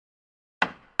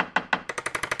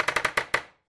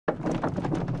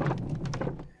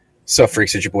So,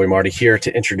 freaks, it's your boy Marty here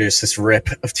to introduce this rip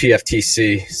of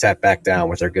TFTC. Sat back down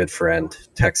with our good friend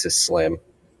Texas Slim.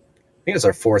 I think it's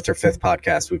our fourth or fifth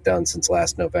podcast we've done since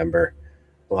last November.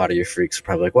 A lot of you freaks are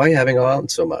probably like, why are you having on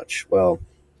so much? Well,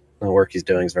 the work he's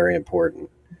doing is very important.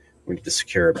 We need to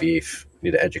secure a beef. We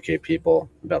need to educate people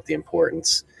about the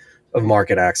importance of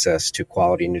market access to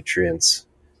quality nutrients,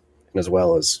 and as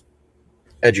well as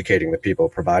educating the people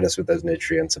who provide us with those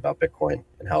nutrients about Bitcoin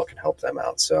and how it can help them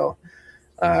out. So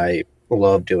I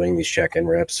love doing these check-in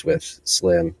rips with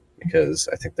Slim because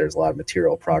I think there's a lot of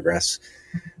material progress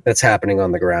that's happening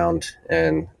on the ground,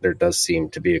 and there does seem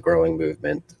to be a growing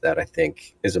movement that I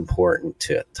think is important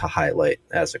to highlight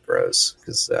as it grows,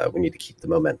 because we need to keep the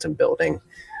momentum building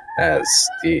as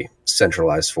the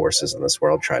centralized forces in this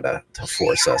world try to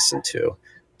force us into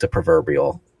the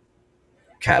proverbial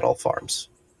cattle farms,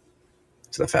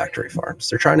 to the factory farms.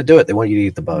 They're trying to do it. They want you to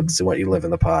eat the bugs. They want you to live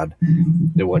in the pod.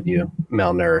 They want you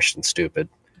malnourished and stupid.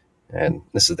 And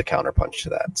this is the counterpunch to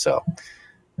that. So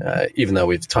even though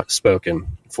we've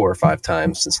spoken 4 or 5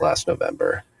 times since last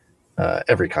November,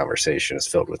 every conversation is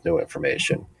filled with new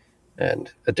information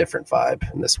and a different vibe.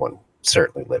 And this one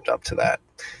certainly lived up to that.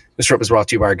 This trip was brought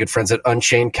to you by our good friends at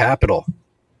Unchained Capital.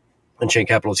 Unchained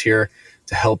Capital is here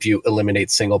to help you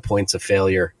eliminate single points of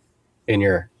failure in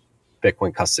your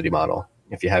Bitcoin custody model.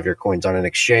 If you have your coins on an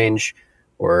exchange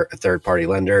or a third-party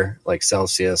lender like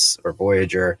Celsius or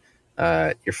Voyager,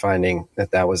 you're finding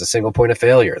that was a single point of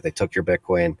failure. They took your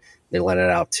Bitcoin, they lent it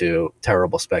out to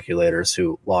terrible speculators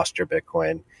who lost your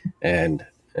Bitcoin. And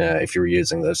if you were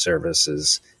using those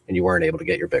services and you weren't able to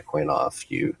get your Bitcoin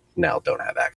off, you now don't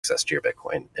have access to your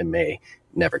Bitcoin and may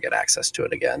never get access to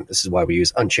it again. This is why we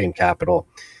use Unchained Capital.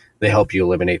 They help you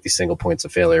eliminate these single points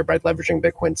of failure by leveraging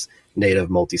Bitcoin's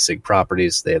native multi-sig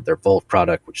properties. They have their Vault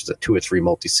product, which is a 2 or 3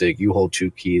 multi-sig. You hold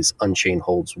 2 keys. Unchained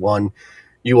holds 1.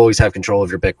 You always have control of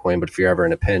your Bitcoin, but if you're ever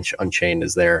in a pinch, Unchained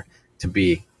is there to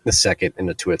be the second in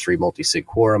a 2 or 3 multi-sig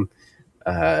quorum.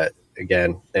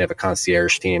 Again, they have a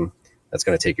concierge team that's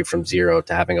going to take you from zero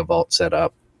to having a vault set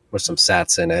up with some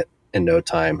sats in it in no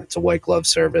time. It's a white glove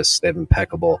service. They have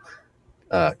impeccable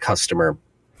customer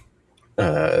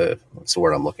what's the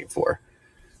word I'm looking for?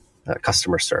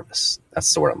 Customer service.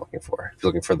 That's the word I'm looking for. If you're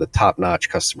looking for the top-notch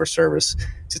customer service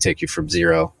to take you from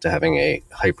zero to having a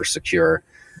hyper-secure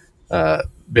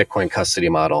Bitcoin custody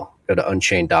model, go to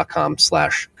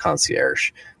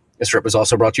unchained.com/concierge. This trip was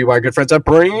also brought to you by our good friends at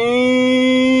Braiins.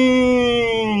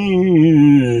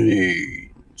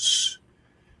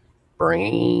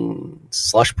 Braiins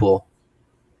Slush Pool.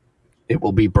 It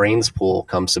will be Braiins Pool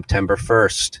come September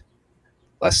 1st.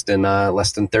 Less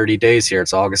than 30 days here.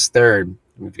 It's August 3rd.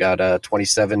 We've got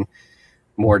 27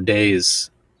 more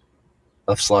days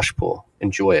of Slush Pool.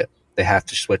 Enjoy it. They have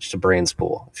to switch to Braiins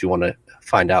Pool. If you want to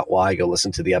find out why, go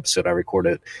listen to the episode I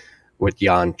recorded with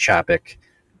Jan Chapik,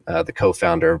 the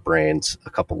co-founder of Braiins, a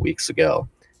couple weeks ago.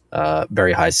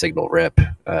 Very high signal rip,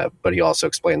 but he also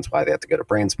explains why they have to go to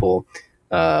Braiins Pool.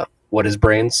 What is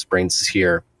Braiins? Braiins is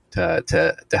here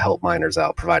to help miners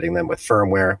out, providing them with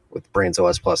firmware, with Braiins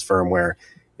OS Plus firmware.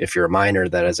 If you're a miner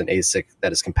that has an ASIC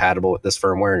that is compatible with this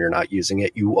firmware and you're not using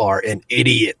it, you are an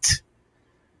idiot.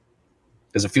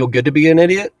 Does it feel good to be an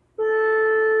idiot?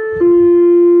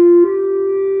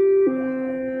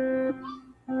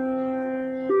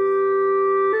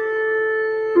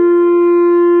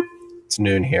 It's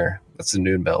noon here. That's the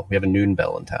noon bell. We have a noon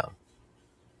bell in town.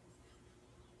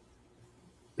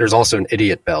 There's also an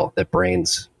idiot bell that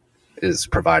Braiins is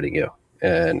providing you,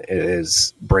 and it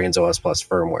is Braiins OS Plus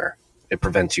firmware. It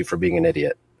prevents you from being an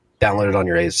idiot. Download it on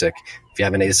your ASIC. If you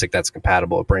have an ASIC that's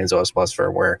compatible with Braiins OS Plus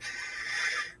firmware,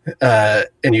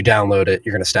 and you download it,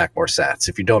 you're going to stack more sats.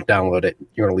 If you don't download it,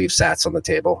 you're going to leave sats on the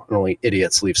table, and only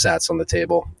idiots leave sats on the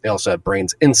table. They also have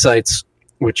Braiins Insights,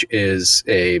 which is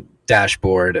a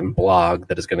dashboard and blog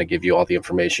that is going to give you all the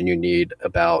information you need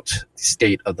about the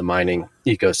state of the mining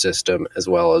ecosystem, as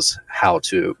well as how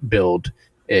to build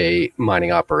a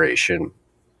mining operation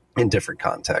in different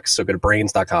contexts. So go to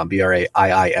braiins.com,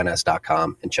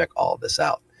 BRAIINS.com, and check all of this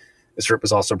out. This trip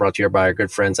was also brought to you by our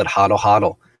good friends at HODL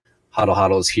HODL. HODL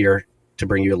HODL is here to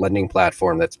bring you a lending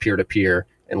platform that's peer-to-peer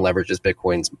and leverages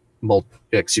Bitcoin's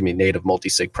native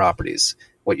multi-sig properties.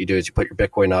 What you do is you put your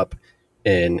Bitcoin up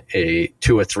in a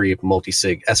 2 or 3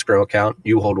 multi-sig escrow account.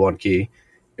 You hold 1 key,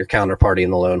 your counterparty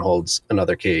in the loan holds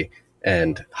another key,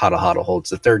 and HODL HODL holds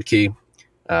the 3rd key.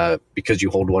 Because you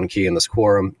hold 1 key in this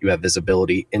quorum, you have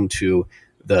visibility into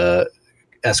the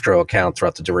escrow account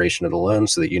throughout the duration of the loan,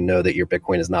 so that you know that your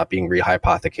Bitcoin is not being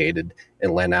rehypothecated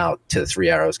and lent out to 3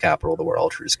 Arrows Capital of the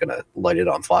world, who's going to light it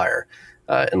on fire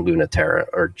in Luna, Terra,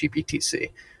 or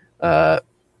GBTC.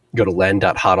 Go to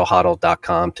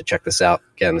lend.hodlhodl.com to check this out.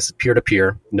 Again, this is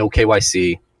peer-to-peer, no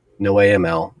KYC, no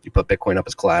AML. You put Bitcoin up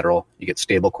as collateral. You get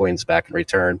stable coins back in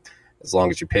return. As long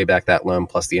as you pay back that loan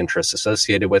plus the interest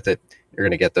associated with it, you're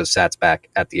going to get those sats back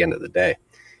at the end of the day.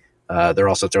 They're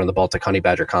also throwing the Baltic Honey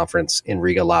Badger Conference in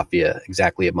Riga, Latvia,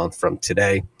 exactly a month from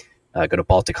today. Go to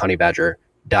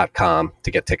baltichoneyBadger.com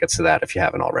to get tickets to that if you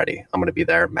haven't already. I'm going to be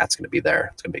there. Matt's going to be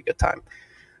there. It's going to be a good time.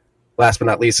 Last but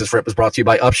not least, this rip is brought to you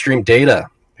by Upstream Data,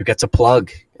 who gets a plug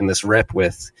in this rip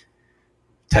with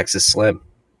Texas Slim.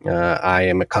 I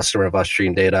am a customer of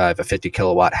Upstream Data. I have a 50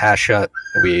 kilowatt hash hut.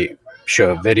 We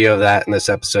show a video of that in this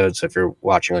episode. So if you're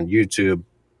watching on YouTube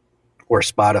or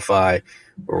Spotify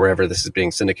or wherever this is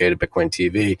being syndicated, Bitcoin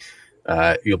TV,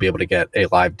 you'll be able to get a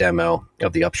live demo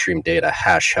of the Upstream Data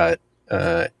hash hut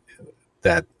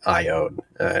that I own.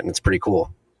 And it's pretty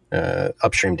cool.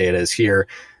 Upstream Data is here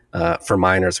for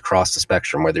miners across the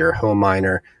spectrum, whether you're a home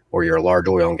miner or you're a large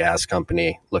oil and gas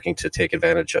company looking to take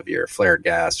advantage of your flared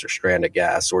gas or stranded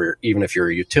gas, or even if you're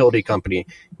a utility company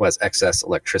who has excess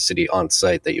electricity on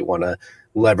site that you want to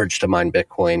leverage to mine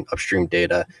Bitcoin, Upstream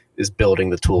Data is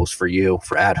building the tools for you.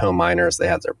 For at-home miners, they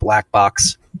have their black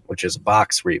box, which is a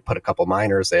box where you put a couple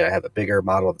miners. They have a bigger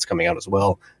model that's coming out as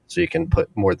well, so you can put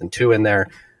more than two in there.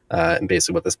 And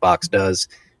basically what this box does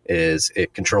is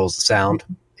it controls the sound.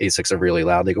 ASICs are really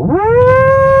loud. They go, woo!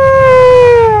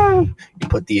 You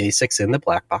put the ASICs in the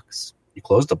black box. You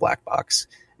close the black box,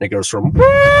 and it goes from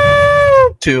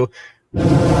woo to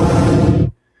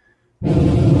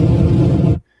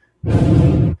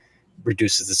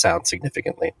reduces the sound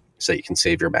significantly, so you can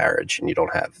save your marriage and you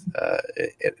don't have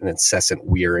an incessant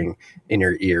whirring in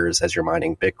your ears as you're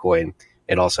mining Bitcoin.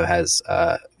 It also has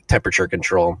temperature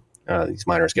control. These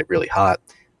miners get really hot.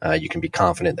 You can be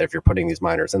confident that if you're putting these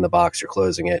miners in the box, you're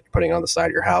closing it, putting it on the side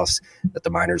of your house, that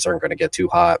the miners aren't going to get too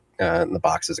hot and the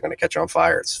box isn't going to catch on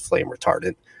fire. It's flame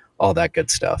retardant, all that good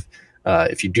stuff.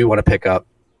 If you do want to pick up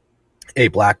a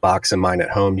black box and mine at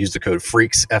home, use the code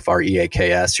FREAKS,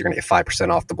 FREAKS. You're going to get 5%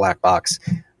 off the black box.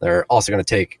 They're also going to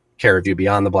take care of you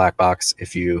beyond the black box.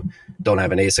 If you don't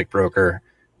have an ASIC broker,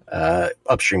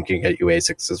 Upstream can get you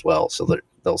ASICs as well. So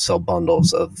they'll sell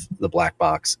bundles of the black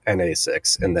box and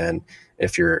ASICs. And then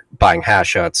if you're buying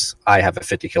hash huts, I have a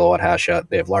 50 kilowatt hash hut.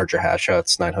 They have larger hash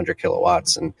huts, 900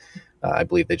 kilowatts. And I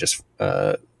believe they just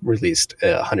released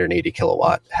a 180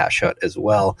 kilowatt hash hut as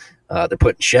well. They're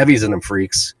putting Chevys in them,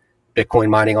 freaks. Bitcoin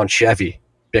mining on Chevy,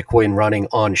 Bitcoin running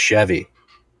on Chevy.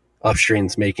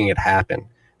 Upstream's making it happen.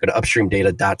 Go to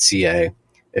upstreamdata.ca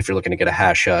if you're looking to get a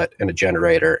hash hut and a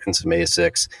generator and some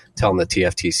ASICs. Tell them the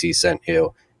TFTC sent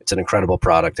you. It's an incredible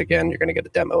product. Again, you're going to get a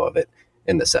demo of it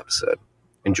in this episode.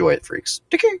 Enjoy it, freaks.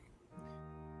 Tiki.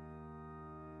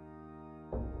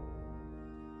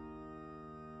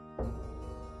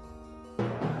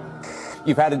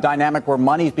 You've had a dynamic where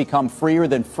money's become freer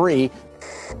than free.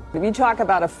 If you talk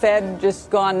about a Fed just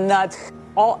gone nuts,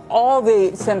 all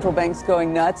the central banks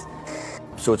going nuts.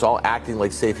 So it's all acting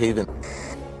like safe haven.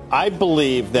 I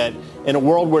believe that in a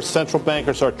world where central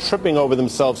bankers are tripping over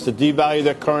themselves to devalue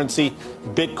their currency,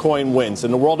 Bitcoin wins.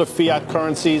 In the world of fiat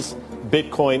currencies,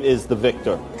 Bitcoin is the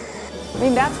victor. I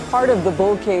mean, that's part of the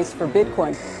bull case for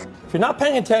Bitcoin. If you're not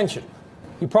paying attention,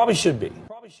 you probably should be.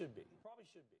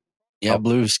 Yeah,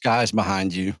 blue skies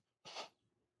behind you.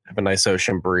 Have a nice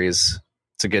ocean breeze.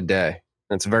 It's a good day.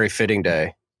 And it's a very fitting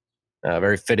day.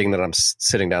 Very fitting that I'm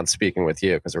sitting down speaking with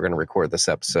you because we're going to record this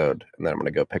episode and then I'm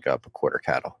going to go pick up a quarter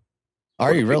cattle.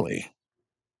 Are you really?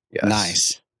 Yes.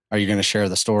 Nice. Are you going to share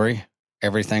the story?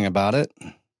 Everything about it?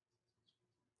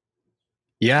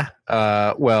 Yeah.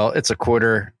 Well, it's a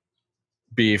quarter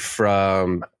beef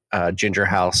from Ginger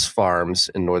House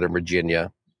Farms in Northern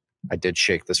Virginia. I did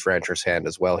shake this rancher's hand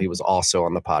as well. He was also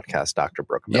on the podcast, Dr.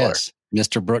 Brooke Miller. Yes,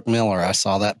 Mr. Brooke Miller. I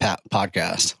saw that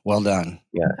podcast. Well done.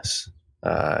 Yes.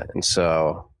 And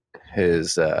so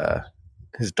his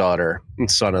daughter and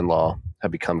son-in-law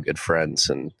have become good friends,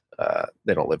 and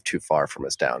they don't live too far from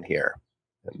us down here.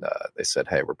 And they said,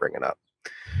 hey, we're bringing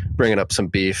up some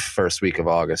beef first week of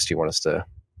August. Do you want us to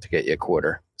get you a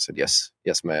quarter? I said, yes,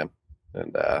 ma'am.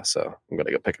 And so I'm going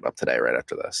to go pick it up today right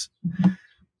after this.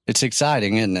 It's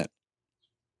exciting, isn't it?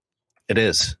 It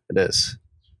is. And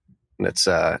it's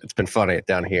been funny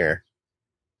down here.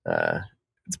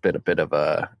 It's been a bit of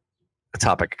a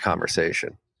topic of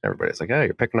conversation. Everybody's like, "Oh,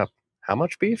 you're picking up how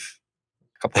much beef?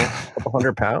 A couple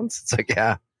hundred pounds?" It's like,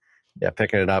 yeah,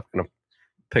 picking it up. Gonna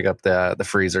pick up the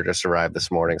freezer just arrived this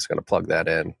morning. So gonna plug that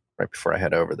in right before I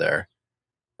head over there,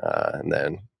 and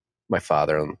then my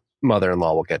father and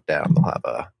mother-in-law will get down. They'll have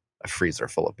a freezer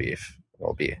full of beef.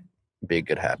 It'll be a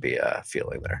good, happy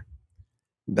feeling there.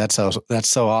 That's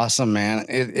so awesome, man.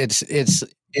 It's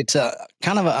it's a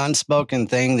kind of an unspoken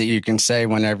thing that you can say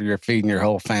whenever you're feeding your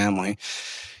whole family.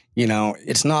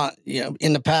 It's not,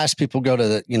 in the past, people go to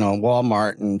the,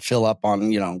 Walmart and fill up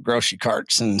on, grocery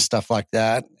carts and stuff like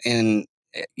that. And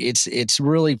it's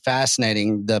really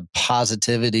fascinating, the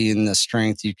positivity and the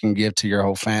strength you can give to your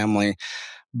whole family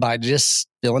by just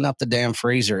filling up the damn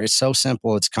freezer. It's so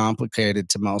simple. It's complicated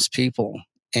to most people.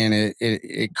 And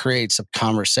it creates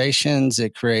conversations.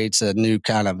 It creates a new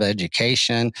kind of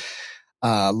education.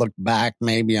 Look back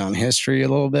maybe on history a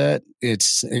little bit.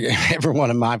 It's every one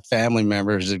of my family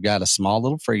members have got a small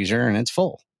little freezer and it's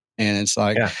full. And it's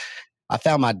like, I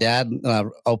found my dad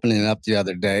opening it up the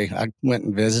other day. I went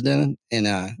and visited him,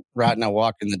 and right when I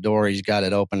walk in the door, he's got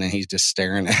it open and he's just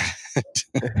staring at it.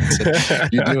 Said,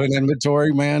 you doing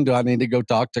inventory, man? Do I need to go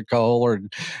talk to Cole? Or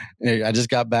I just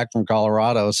got back from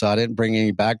Colorado, so I didn't bring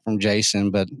any back from Jason,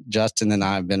 but Justin and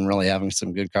I have been really having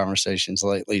some good conversations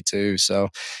lately too. So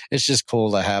it's just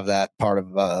cool to have that part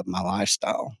of my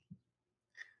lifestyle.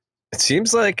 It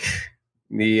seems like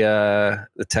the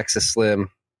Texas Slim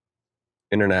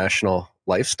international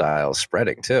lifestyle is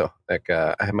spreading too. Like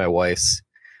I had my wife's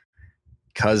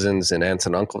cousins and aunts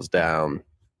and uncles down.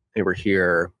 They were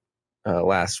here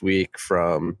last week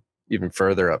from even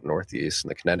further up northeast in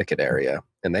the Connecticut area,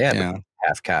 and they had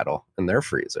half cattle in their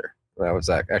freezer. And I was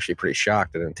actually pretty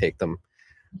shocked. I didn't take them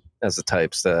as the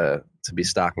types to be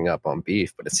stocking up on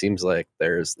beef, but it seems like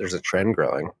there's a trend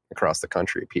growing across the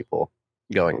country. People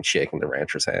going and shaking the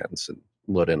ranchers' hands and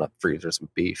loading up freezers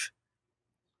with beef.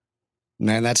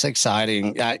 Man, that's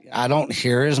exciting. I don't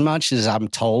hear as much as I'm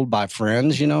told by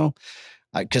friends,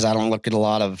 because I don't look at a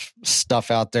lot of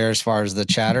stuff out there as far as the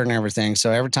chatter and everything.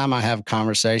 So every time I have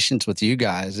conversations with you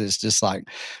guys, it's just like,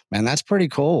 man, that's pretty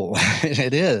cool.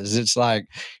 It is. It's like,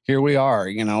 here we are,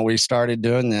 we started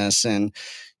doing this. And,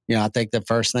 I think the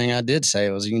first thing I did say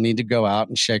was you need to go out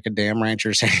and shake a damn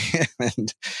rancher's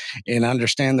hand and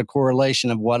understand the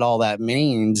correlation of what all that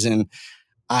means. And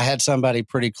I had somebody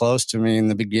pretty close to me in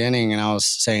the beginning, and I was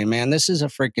saying, man, this is a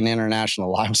freaking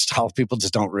international lifestyle. People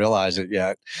just don't realize it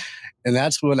yet. And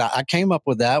that's when I came up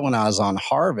with that when I was on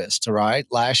Harvest, right?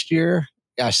 Last year,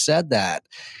 I said that,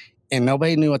 and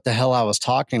nobody knew what the hell I was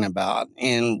talking about.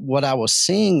 And what I was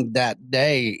seeing that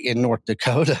day in North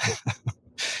Dakota,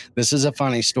 this is a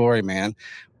funny story, man.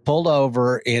 Pulled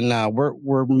over and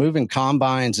we're moving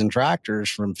combines and tractors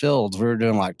from fields. We were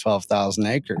doing like 12,000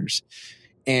 acres.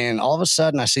 And all of a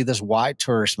sudden, I see this white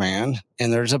tourist van,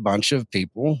 and there's a bunch of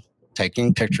people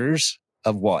taking pictures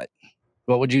of what?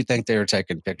 What would you think they were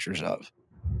taking pictures of?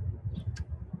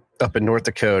 Up in North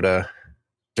Dakota.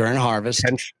 During harvest.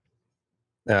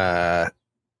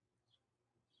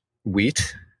 Wheat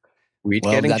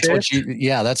Well, getting that's chased?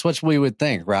 that's what we would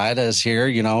think, right? As here,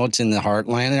 it's in the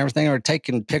heartland and everything. We're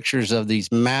taking pictures of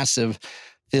these massive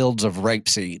fields of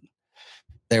rapeseed.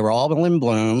 They were all in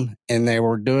bloom, and they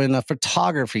were doing a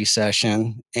photography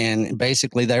session, and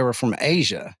basically they were from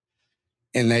Asia.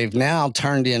 And they've now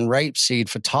turned in rapeseed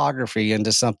photography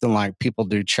into something like people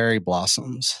do cherry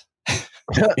blossoms.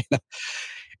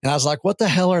 And I was like, what the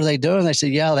hell are they doing? They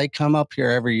said, they come up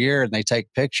here every year and they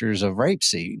take pictures of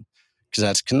rapeseed because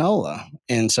that's canola.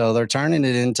 And so they're turning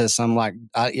it into some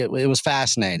it was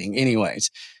fascinating.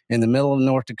 Anyways, in the middle of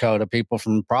North Dakota, people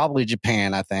from probably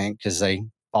Japan, I think, because they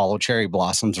follow cherry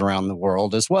blossoms around the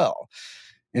world as well.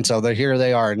 And so here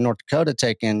they are in North Dakota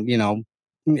taking, and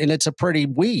it's a pretty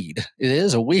weed. It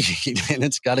is a weed, and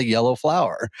it's got a yellow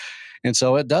flower. And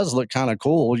so it does look kind of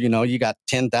cool. You got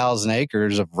 10,000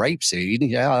 acres of rapeseed.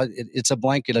 Yeah, it's a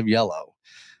blanket of yellow.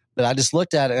 But I just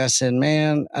looked at it and I said,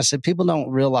 man, people don't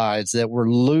realize that we're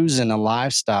losing a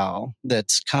lifestyle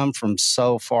that's come from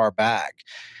so far back.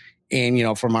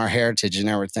 And, from our heritage and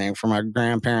everything, from our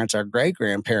grandparents, our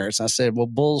great-grandparents. I said, well,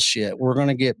 bullshit. We're going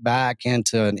to get back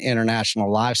into an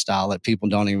international lifestyle that people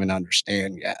don't even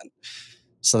understand yet.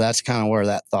 So that's kind of where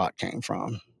that thought came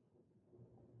from.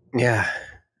 Yeah.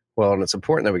 Well, and it's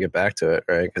important that we get back to it,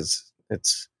 right? Because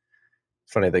it's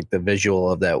funny, like the visual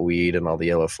of that weed and all the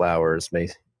yellow flowers may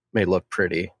look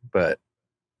pretty, but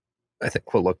I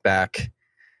think we'll look back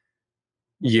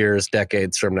years,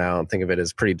 decades from now and think of it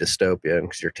as pretty dystopian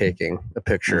because you're taking a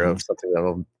picture of something that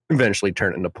will eventually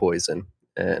turn into poison.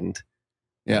 And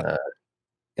and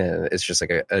it's just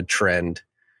like a trend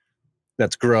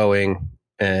that's growing,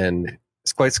 and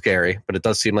it's quite scary, but it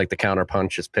does seem like the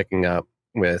counterpunch is picking up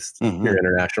with your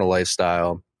international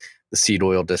lifestyle, the seed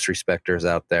oil disrespecters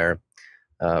out there,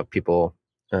 people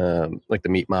like the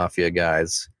meat mafia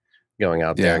guys going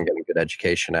out there and getting good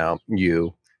education out,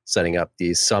 you setting up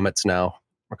these summits now.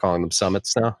 We're calling them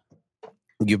summits now.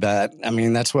 You bet. I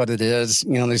mean, that's what it is.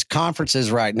 You know, these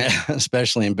conferences right now,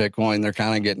 especially in Bitcoin, they're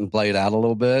kind of getting played out a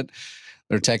little bit.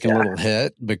 They're taking a little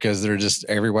hit because they're just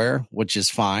everywhere, which is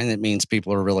fine. It means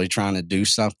people are really trying to do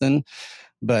something.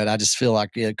 But I just feel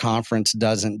like a conference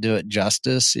doesn't do it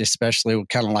justice, especially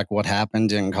kind of like what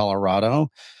happened in Colorado.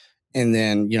 And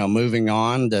then, you know, moving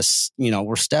on, this, you know,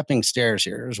 we're stepping stairs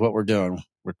here is what we're doing.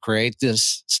 We create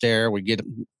this stair, we get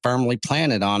firmly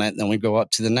planted on it, and then we go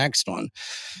up to the next one.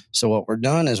 So what we're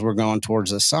doing is we're going towards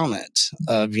the summit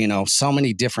of, you know, so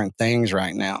many different things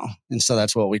right now. And so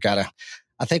that's what we got to,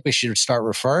 I think we should start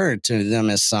referring to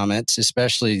them as summits,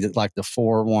 especially like the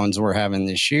 4 ones we're having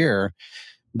this year.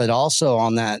 But also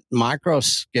on that micro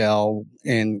scale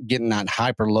and getting that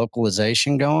hyper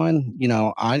localization going, you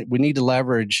know, we need to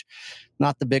leverage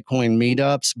not the Bitcoin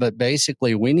meetups, but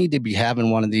basically we need to be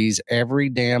having one of these every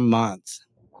damn month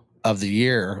of the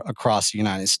year across the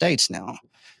United States now.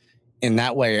 And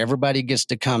that way everybody gets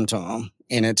to come to them.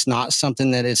 And it's not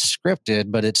something that is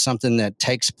scripted, but it's something that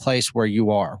takes place where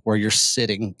you are, where you're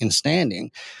sitting and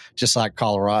standing, just like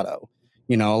Colorado.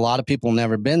 You know, a lot of people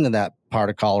never been to that part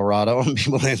of Colorado, and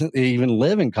people that even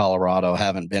live in Colorado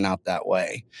haven't been out that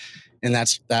way. And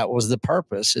that was the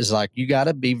purpose, is like, you got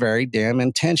to be very damn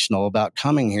intentional about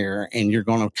coming here, and you're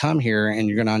going to come here and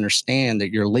you're going to understand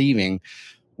that you're leaving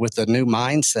with a new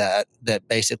mindset that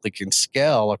basically can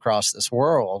scale across this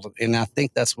world. And I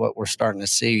think that's what we're starting to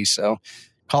see. So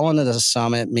calling it a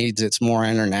summit means it's more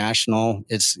international.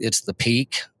 It's the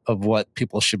peak of what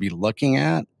people should be looking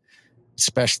at,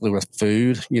 especially with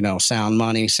food, you know, sound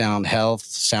money, sound health,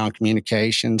 sound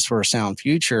communications for a sound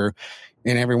future.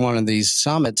 In every one of these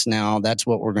summits now, that's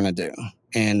what we're going to do.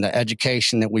 And the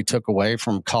education that we took away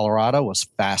from Colorado was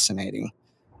fascinating.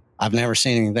 I've never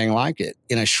seen anything like it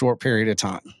in a short period of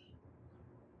time.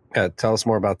 Yeah, tell us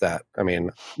more about that. I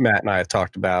mean, Matt and I have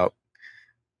talked about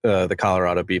the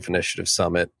Colorado Beef Initiative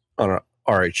Summit on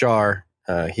RHR.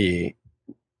 He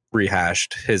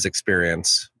rehashed his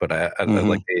experience, but I'd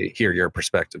like to hear your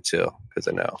perspective too, because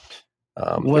I know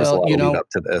there's a lot of lead up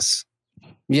to this.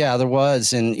 Yeah, there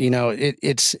was. And, you know,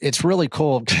 it's really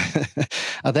cool.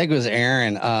 I think it was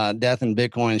Erin, Death in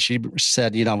Bitcoin. She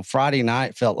said, you know, Friday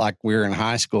night felt like we were in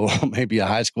high school, maybe a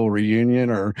high school reunion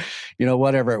or, you know,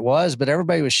 whatever it was. But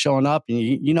everybody was showing up, and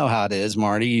you know how it is,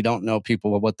 Marty. You don't know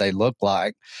people what they look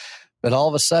like. But all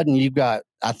of a sudden you've got,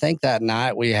 I think that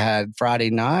night we had Friday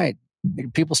night,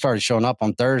 people started showing up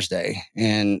on Thursday.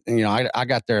 And, you know, I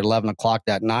got there at 11 o'clock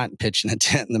that night and pitching a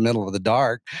tent in the middle of the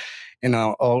dark. And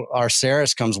our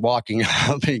Saris comes walking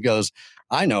up. He goes,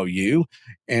 "I know you."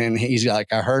 And he's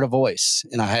like, "I heard a voice,"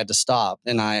 and I had to stop.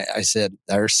 And I said,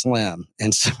 "There's Slim."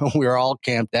 And so we were all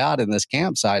camped out in this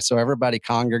campsite. So everybody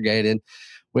congregated.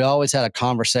 We always had a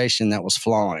conversation that was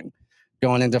flowing.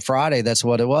 Going into Friday, that's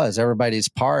what it was. Everybody's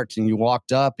parked, and you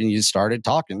walked up and you started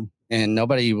talking, and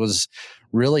nobody was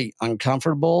really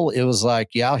uncomfortable. It was like,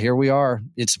 yeah, here we are.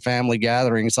 It's a family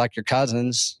gathering. It's like your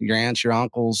cousins, your aunts, your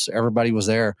uncles. Everybody was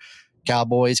there.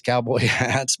 Cowboys, cowboy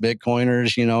hats,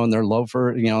 Bitcoiners, you know, and their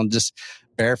loafer, you know, just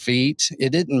bare feet. It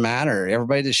didn't matter.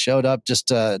 Everybody just showed up just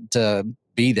to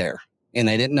be there, and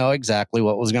they didn't know exactly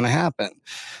what was going to happen.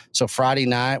 So Friday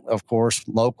night, of course,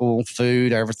 local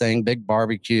food, everything, big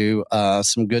barbecue,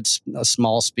 some good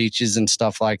small speeches and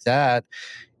stuff like that.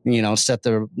 You know, set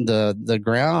the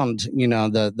ground, you know,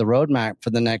 the roadmap for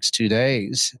the next 2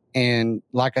 days. And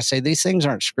like I say, these things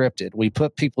aren't scripted. We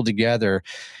put people together,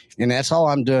 and that's all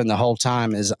I'm doing the whole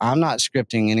time is I'm not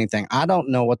scripting anything. I don't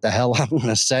know what the hell I'm going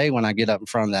to say when I get up in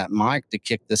front of that mic to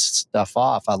kick this stuff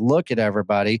off. I look at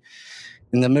everybody,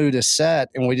 and the mood is set,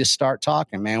 and we just start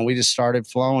talking, man. We just started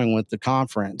flowing with the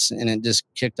conference, and it just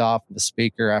kicked off with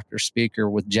speaker after speaker,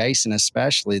 with Jason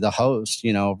especially, the host,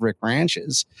 you know, of Rick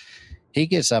Ranches. He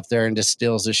gets up there and just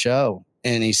steals the show,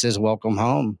 and he says, "Welcome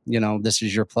home. You know, this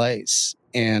is your place."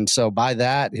 And so by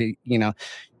that, you know,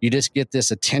 you just get this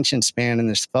attention span and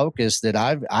this focus that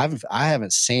I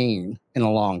haven't seen in a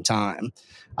long time.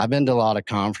 I've been to a lot of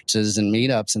conferences and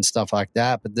meetups and stuff like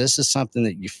that, but this is something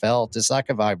that you felt. It's like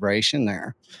a vibration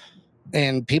there.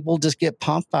 And people just get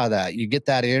pumped by that. You get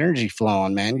that energy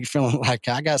flowing, man. You're feeling like,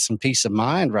 I got some peace of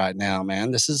mind right now,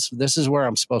 man. This is where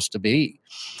I'm supposed to be.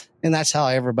 And that's how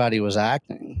everybody was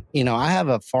acting. You know, I have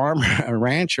a farmer, a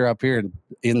rancher up here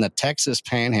in the Texas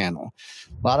Panhandle.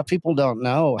 A lot of people don't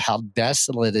know how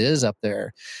desolate it is up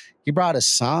there. He brought his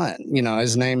son, you know,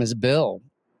 his name is Bill.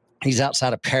 He's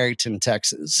outside of Perryton,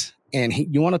 Texas. And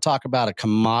you want to talk about a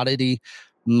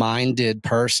commodity-minded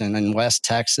person in West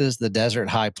Texas, the desert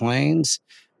high plains.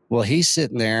 Well, he's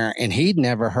sitting there, and he'd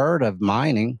never heard of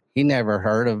mining. He never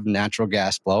heard of natural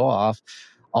gas blow-off.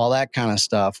 all that kind of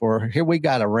stuff. Or here we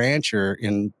got a rancher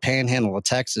in Panhandle of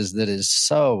Texas that is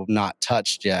so not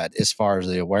touched yet as far as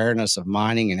the awareness of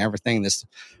mining and everything that's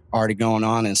already going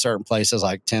on in certain places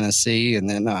like Tennessee and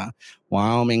then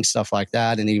Wyoming, stuff like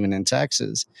that, and even in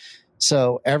Texas.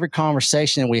 So every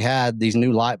conversation we had, these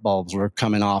new light bulbs were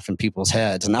coming off in people's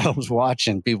heads, and I was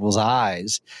watching people's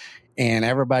eyes, and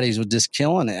everybody's was just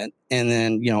killing it. And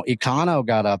then, Econo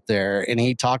got up there and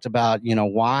he talked about,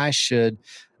 why should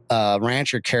a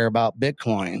rancher care about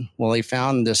Bitcoin? Well, he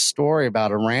found this story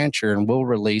about a rancher, and we'll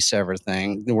release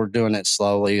everything. We're doing it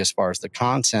slowly as far as the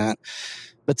content.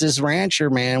 But this rancher,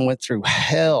 man, went through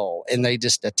hell, and they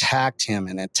just attacked him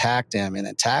and attacked him and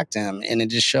attacked him. And it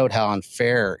just showed how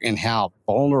unfair and how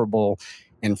vulnerable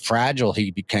and fragile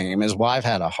he became. His wife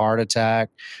had a heart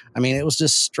attack. I mean, it was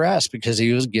just stress because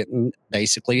he was getting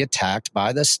basically attacked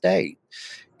by the state.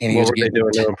 And what were they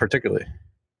doing to him particularly?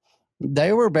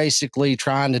 They were basically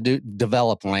trying to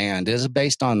develop land. It was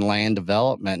based on land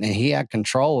development, and he had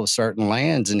control of certain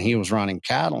lands, and he was running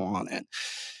cattle on it.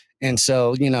 And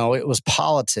so, it was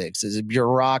politics, it's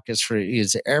bureaucracy,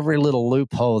 it's every little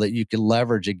loophole that you could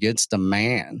leverage against a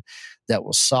man that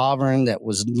was sovereign, that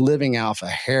was living off a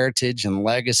heritage and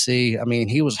legacy. I mean,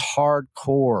 he was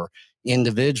hardcore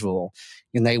individual,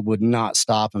 and they would not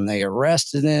stop him. They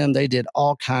arrested him. They did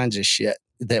all kinds of shit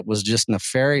that was just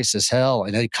nefarious as hell.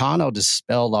 And Econo just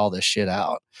spelled all this shit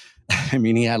out. I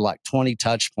mean, he had like 20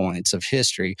 touch points of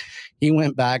history. He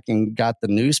went back and got the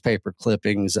newspaper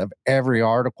clippings of every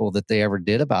article that they ever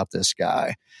did about this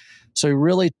guy. So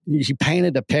he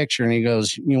painted a picture, and he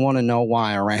goes, you want to know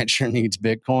why a rancher needs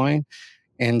Bitcoin?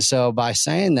 And so by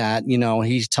saying that,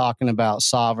 he's talking about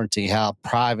sovereignty, how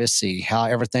privacy, how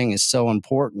everything is so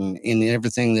important, and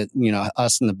everything that,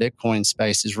 us in the Bitcoin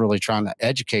space is really trying to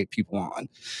educate people on.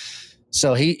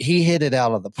 So he hit it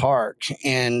out of the park,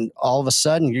 and all of a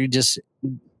sudden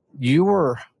you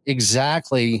were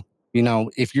exactly,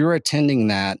 if you're attending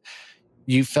that,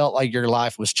 you felt like your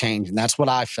life was changing. That's what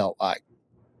I felt like.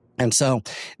 And so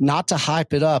not to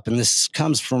hype it up, and this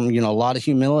comes from, a lot of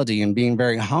humility and being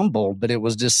very humble, but it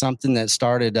was just something that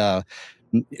started,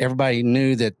 everybody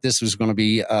knew that this was going to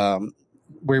be,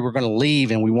 we were going to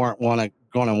leave, and we weren't going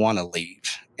to want to leave.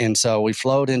 And so we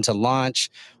flowed into lunch.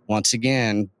 Once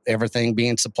again, everything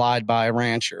being supplied by a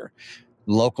rancher.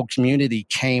 Local community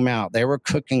came out. They were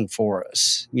cooking for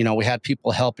us. We had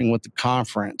people helping with the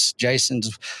conference.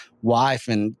 Jason's wife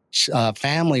and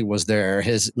family was there.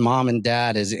 His mom and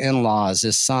dad, his in-laws,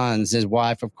 his sons, his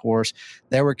wife, of course.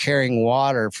 They were carrying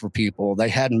water for people. They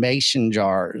had mason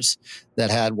jars that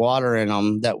had water in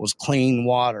them that was clean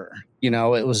water. It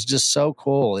was just so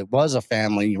cool. It was a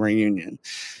family reunion.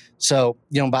 So,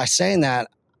 by saying that,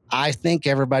 I think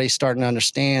everybody's starting to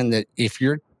understand that if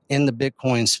you're in the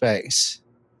Bitcoin space,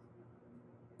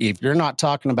 if you're not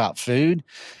talking about food,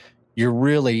 you're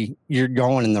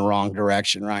going in the wrong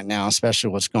direction right now, especially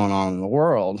what's going on in the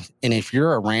world. And if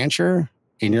you're a rancher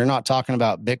and you're not talking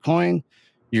about Bitcoin,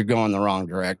 you're going the wrong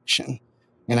direction.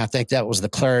 And I think that was the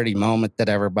clarity moment that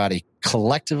everybody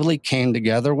collectively came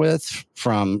together with,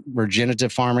 from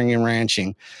regenerative farming and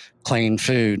ranching, clean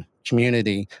food,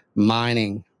 community,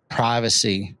 mining,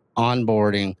 privacy,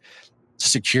 onboarding,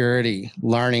 security,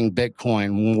 learning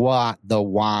Bitcoin, the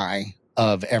why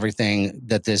of everything,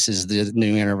 that this is the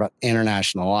new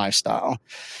international lifestyle.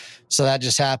 So that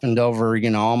just happened over,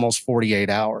 almost 48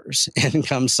 hours. And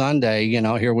come Sunday,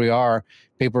 here we are.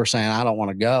 People are saying, I don't want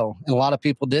to go. And a lot of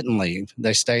people didn't leave.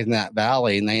 They stayed in that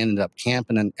valley, and they ended up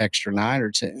camping an extra night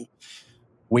or two.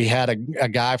 We had a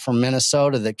guy from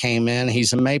Minnesota that came in.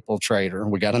 He's a maple trader.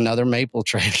 We got another maple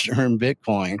trader in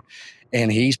Bitcoin. And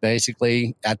he's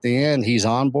basically, at the end, he's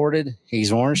onboarded.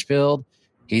 He's orange pilled.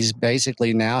 He's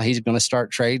basically now he's going to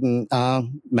start trading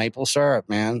maple syrup,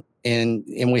 man. And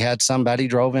we had somebody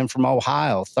drove in from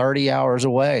Ohio, 30 hours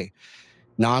away,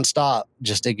 nonstop,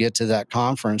 just to get to that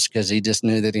conference because he just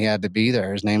knew that he had to be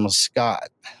there. His name was Scott.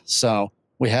 So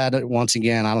we had it once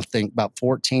again. I don't think about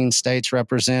 14 states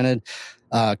represented.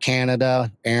 Canada,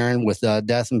 Erin with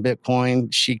Death and Bitcoin,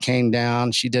 she came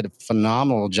down. She did a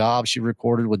phenomenal job. She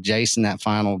recorded with Jason that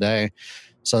final day.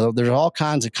 So there's all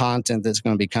kinds of content that's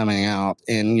going to be coming out.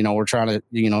 And, we're trying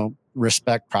to,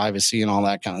 respect privacy and all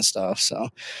that kind of stuff. So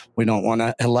we don't want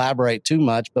to elaborate too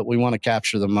much, but we want to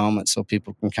capture the moment so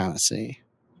people can kind of see.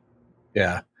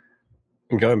 Yeah.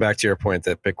 And going back to your point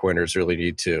that Bitcoiners really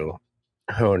need to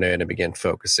hone in and begin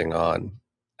focusing on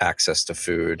access to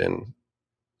food and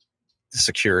the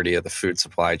security of the food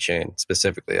supply chain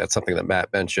specifically. That's something that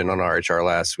Matt mentioned on RHR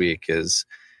last week. Is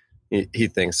he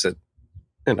thinks that,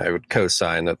 and I would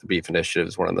co-sign, that the beef initiative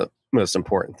is one of the most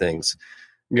important things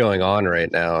going on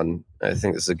right now. And I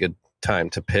think this is a good time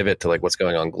to pivot to like what's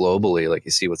going on globally. Like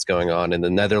you see what's going on in the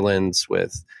Netherlands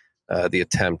with the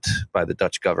attempt by the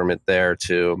Dutch government there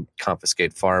to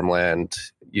confiscate farmland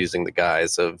using the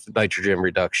guise of nitrogen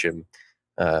reduction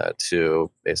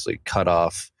to basically cut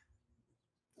off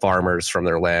farmers from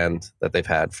their land that they've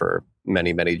had for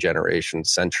many, many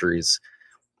generations, centuries.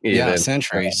 Even.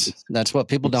 Centuries. That's what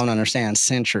people don't understand.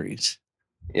 Centuries.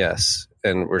 Yes.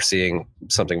 And we're seeing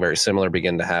something very similar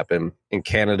begin to happen in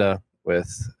Canada with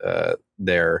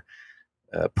their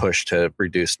push to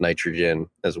reduce nitrogen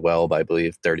as well by, I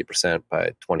believe, 30% by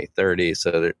 2030.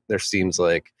 So there seems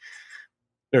like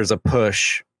there's a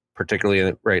push,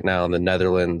 particularly right now in the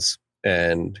Netherlands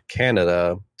and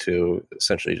Canada, to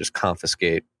essentially just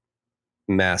confiscate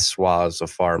mass swaths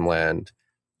of farmland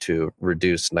to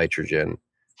reduce nitrogen,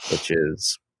 which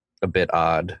is a bit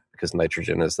odd because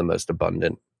nitrogen is the most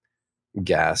abundant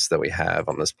gas that we have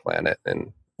on this planet.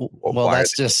 And well,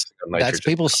 that's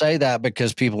people say that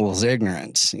because people's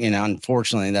ignorance,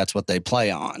 unfortunately, that's what they play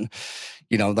on.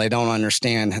 They don't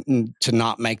understand to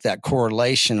not make that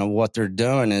correlation of what they're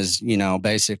doing is,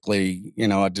 basically,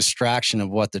 a distraction of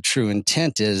what the true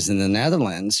intent is in the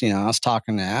Netherlands. I was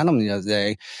talking to Adam the other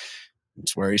day.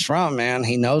 It's where he's from, man.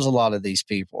 He knows a lot of these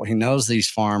people. He knows these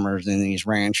farmers and these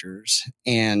ranchers.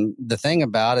 And the thing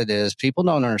about it is people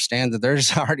don't understand that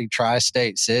there's already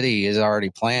Tri-State City is already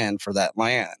planned for that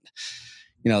land.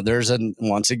 There's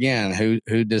once again,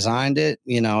 who designed it?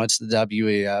 It's the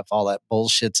WEF, all that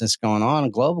bullshit that's going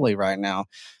on globally right now.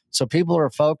 So people are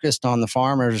focused on the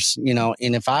farmers,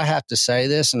 and if I have to say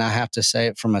this, and I have to say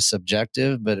it from a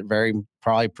subjective, but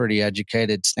probably pretty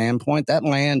educated standpoint, that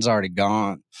land's already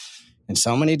gone. In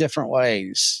so many different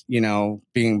ways,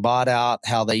 being bought out,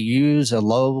 how they use a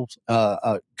low,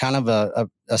 kind of a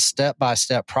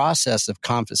step-by-step process of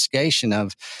confiscation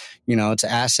of, it's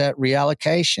asset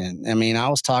reallocation. I mean, I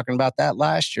was talking about that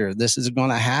last year. This is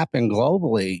going to happen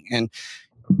globally. And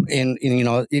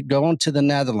going to the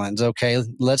Netherlands, okay,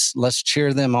 let's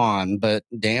cheer them on. But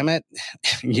damn it,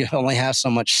 you only have so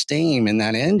much steam in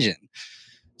that engine.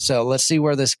 So let's see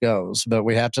where this goes, but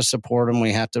we have to support them.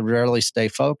 We have to really stay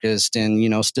focused,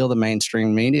 and still the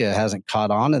mainstream media hasn't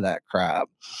caught on to that crap.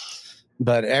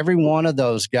 But every one of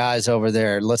those guys over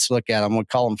there, let's look at them. We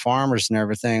call them farmers and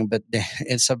everything, but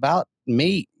it's about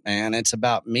meat, man. It's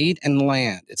about meat and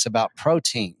land. It's about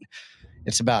protein.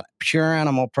 It's about pure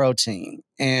animal protein.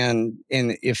 And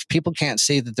if people can't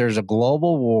see that there's a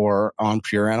global war on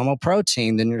pure animal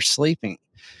protein, then you're sleeping.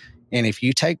 And if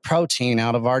you take protein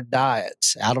out of our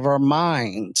diets, out of our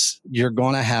minds, you're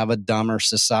going to have a dumber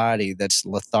society that's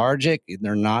lethargic.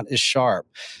 They're not as sharp.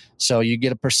 So you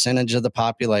get a percentage of the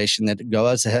population that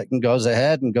goes ahead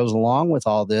and goes along with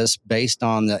all this based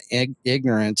on the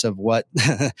ignorance of what,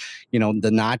 the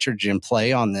nitrogen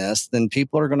play on this. Then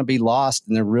people are going to be lost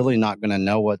and they're really not going to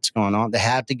know what's going on. They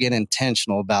have to get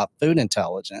intentional about food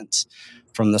intelligence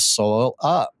from the soil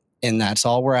up. And that's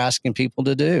all we're asking people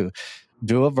to do.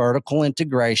 Do a vertical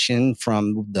integration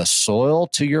from the soil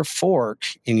to your fork,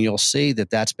 and you'll see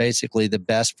that that's basically the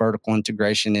best vertical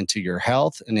integration into your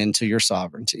health and into your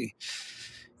sovereignty.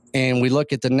 And we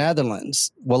look at the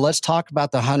Netherlands. Well, let's talk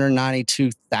about the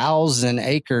 192,000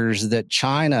 acres that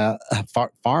China,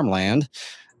 farmland,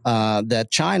 that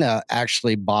China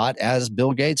actually bought as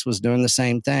Bill Gates was doing the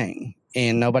same thing.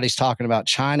 And nobody's talking about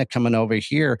China coming over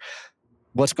here.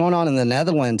 What's going on in the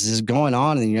Netherlands is going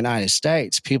on in the United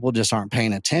States. People just aren't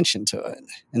paying attention to it.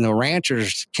 And the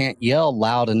ranchers can't yell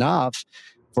loud enough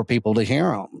for people to hear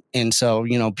them. And so,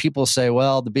 people say,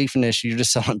 well, the beef industry, you're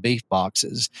just selling beef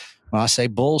boxes. Well, I say,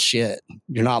 bullshit.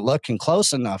 You're not looking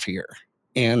close enough here.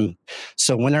 And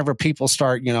so whenever people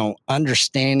start,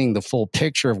 understanding the full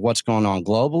picture of what's going on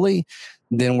globally,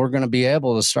 then we're going to be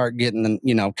able to start getting,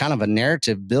 kind of a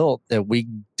narrative built that we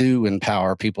do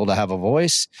empower people to have a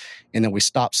voice and that we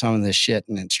stop some of this shit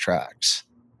in its tracks.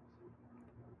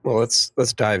 Well,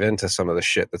 let's dive into some of the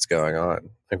shit that's going on.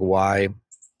 Like, why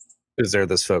is there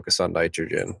this focus on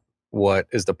nitrogen? What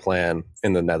is the plan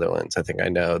in the Netherlands? I think I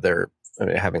know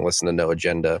having listened to No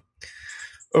Agenda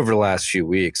over the last few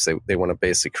weeks, they want to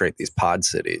basically create these pod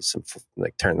cities and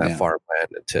turn that farmland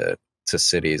into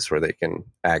cities where they can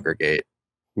aggregate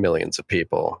millions of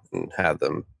people and have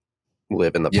them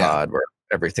live in the pod where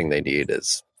everything they need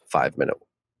is 5-minute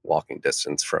walking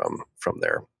distance from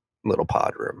their little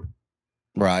pod room.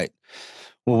 Right.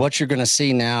 Well, what you're going to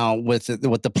see now with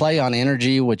the play on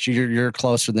energy, which you're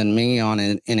closer than me on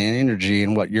in energy,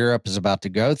 and what Europe is about to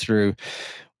go through.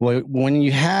 When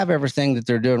you have everything that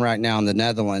they're doing right now in the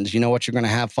Netherlands, what you're going to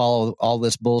have follow all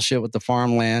this bullshit with the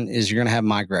farmland is you're going to have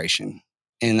migration.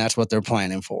 And that's what they're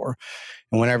planning for.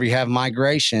 And whenever you have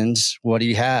migrations, what do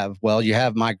you have? Well, you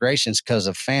have migrations because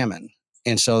of famine.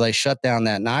 And so they shut down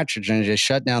that nitrogen, they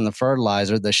shut down the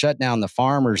fertilizer, they shut down the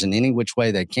farmers in any which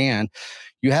way they can.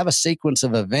 You have a sequence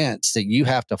of events that you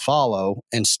have to follow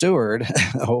and steward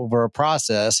over a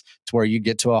process to where you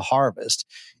get to a harvest,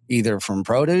 either from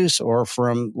produce or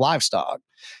from livestock.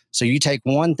 So you take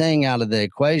one thing out of the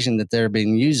equation that they're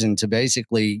being using to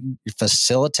basically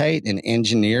facilitate and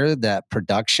engineer that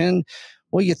production.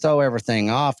 Well, you throw everything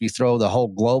off. You throw the whole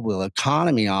global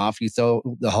economy off. You throw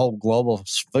the whole global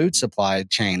food supply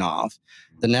chain off.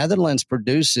 The Netherlands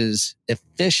produces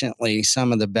efficiently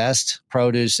some of the best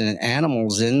produce and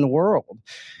animals in the world.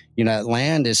 You know,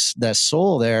 that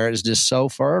soil there is just so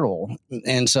fertile.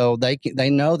 And so they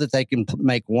know that they can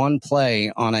make one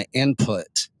play on an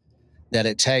input that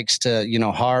it takes to,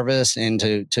 harvest and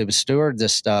to steward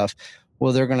this stuff.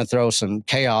 Well, they're going to throw some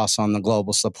chaos on the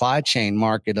global supply chain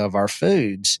market of our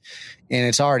foods. And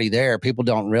it's already there. People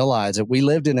don't realize it. We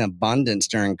lived in abundance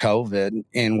during COVID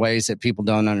in ways that people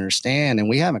don't understand. And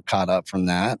we haven't caught up from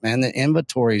that, man. The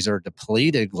inventories are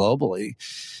depleted globally.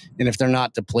 And if they're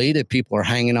not depleted, people are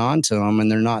hanging on to them and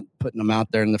they're not putting them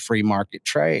out there in the free market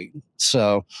trade.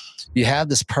 So you have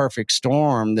this perfect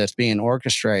storm that's being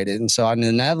orchestrated. And so in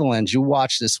the Netherlands, you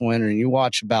watch this winter and you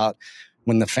watch about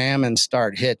when the famines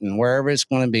start hitting, wherever it's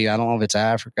going to be. I don't know if it's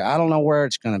Africa. I don't know where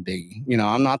it's going to be.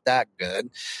 I'm not that good,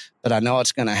 but I know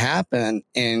it's going to happen.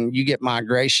 And you get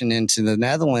migration into the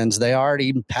Netherlands. They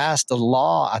already passed a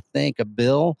law, I think, a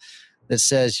bill that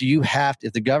says you have to,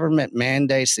 if the government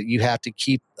mandates that you have to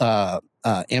keep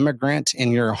immigrant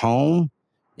in your home,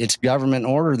 it's government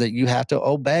order that you have to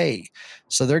obey.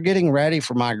 So they're getting ready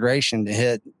for migration to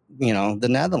hit, the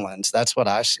Netherlands. That's what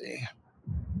I see.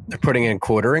 They're putting in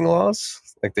quartering laws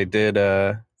like they did.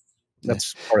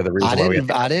 That's part of the reason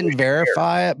I didn't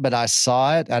verify it, but I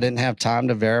saw it. I didn't have time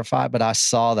to verify it, but I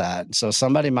saw that. So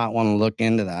somebody might want to look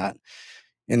into that.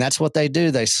 And that's what they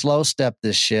do. They slow step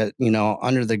this shit,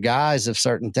 under the guise of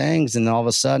certain things. And all of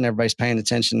a sudden everybody's paying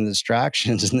attention to the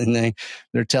distractions. And then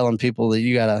they're telling people that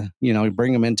you got to,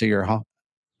 bring them into your home,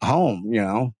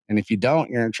 and if you don't,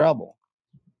 you're in trouble.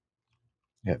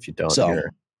 Yeah. If you don't,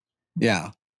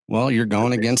 yeah. Well, you're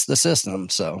going against the system.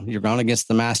 So you're going against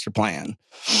the master plan.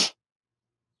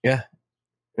 Yeah.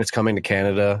 It's coming to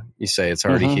Canada. You say it's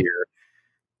already here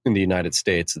in the United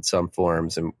States in some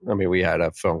forms. And I mean, we had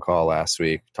a phone call last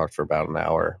week, talked for about an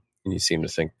hour, and you seem to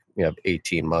think we have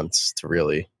 18 months to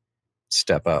really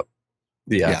step up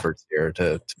the efforts here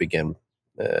to begin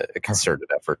a concerted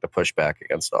effort to push back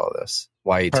against all of this.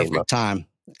 Why 18 Perfect months? Time.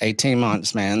 18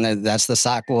 months, man. That's the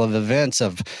cycle of events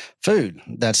of food.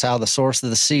 That's how the source of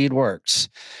the seed works.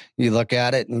 You look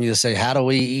at it and you say, how do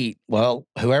we eat? Well,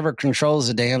 whoever controls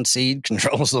the damn seed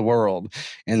controls the world.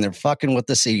 And they're fucking with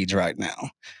the seeds right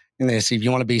now. And they say, if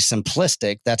you want to be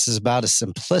simplistic, that's about as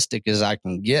simplistic as I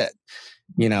can get.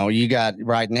 You got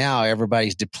right now,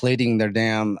 everybody's depleting their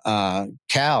damn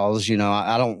cows.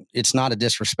 It's not a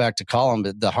disrespect to call them,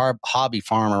 but the hobby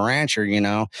farmer rancher,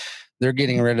 they're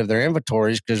getting rid of their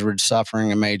inventories because we're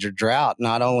suffering a major drought,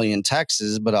 not only in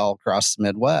Texas, but all across the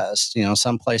Midwest.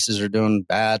 Some places are doing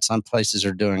bad, some places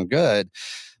are doing good.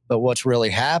 But what's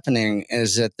really happening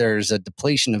is that there's a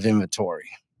depletion of inventory.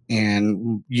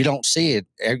 And you don't see it.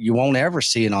 You won't ever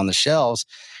see it on the shelves.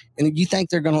 And you think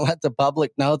they're going to let the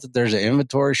public know that there's an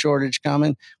inventory shortage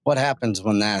coming? What happens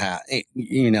when that happens?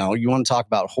 You want to talk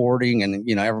about hoarding and,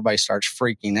 everybody starts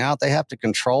freaking out. They have to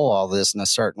control all this in a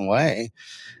certain way.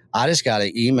 I just got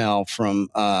an email from,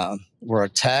 or a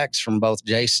text from both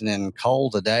Jason and Cole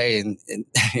today. And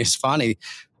it's funny,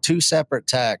 2 separate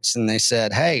texts. And they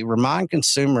said, hey, remind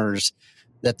consumers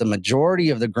that the majority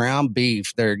of the ground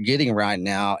beef they're getting right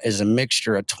now is a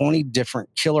mixture of 20 different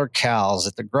killer cows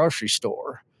at the grocery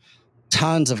store.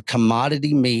 Tons of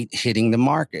commodity meat hitting the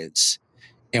markets.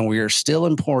 And we are still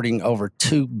importing over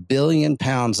 2 billion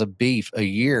pounds of beef a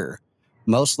year,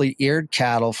 mostly eared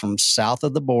cattle from south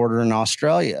of the border in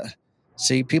Australia.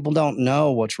 See, people don't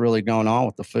know what's really going on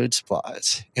with the food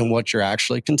supplies and what you're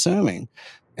actually consuming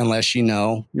unless you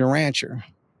know your rancher.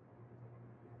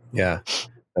 Yeah.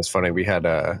 That's funny. We had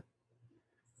a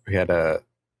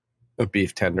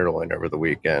beef tenderloin over the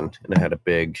weekend, and it had a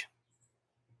big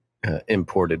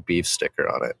imported beef sticker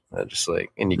on it.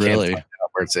 And you can't find out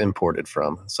where it's imported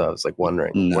from. So I was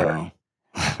wondering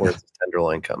where's the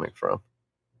tenderloin coming from?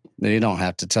 You don't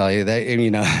have to tell you.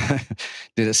 Did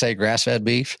it say grass-fed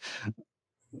beef?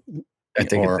 I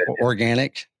think or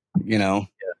organic.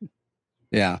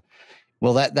 Yeah.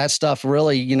 Well, that stuff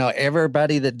really,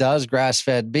 everybody that does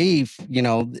grass-fed beef,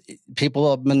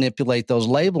 people manipulate those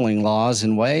labeling laws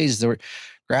in ways that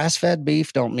grass-fed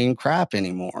beef don't mean crap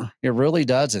anymore. It really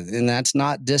doesn't. And that's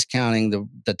not discounting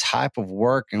the type of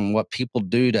work and what people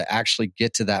do to actually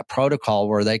get to that protocol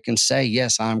where they can say,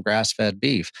 yes, I'm grass-fed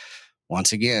beef.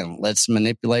 Once again, let's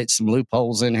manipulate some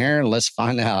loopholes in here and let's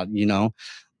find out,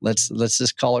 let's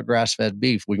just call it grass-fed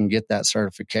beef. We can get that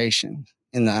certification.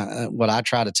 And what I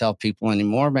try to tell people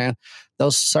anymore, man,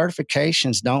 those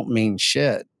certifications don't mean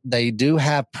shit. They do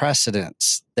have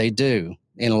precedence. They do.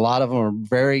 And a lot of them are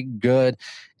very good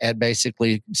at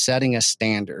basically setting a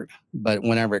standard. But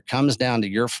whenever it comes down to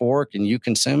your fork and you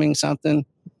consuming something,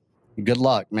 good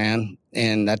luck, man.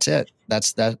 And that's it.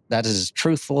 That is as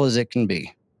truthful as it can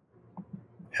be.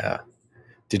 Yeah.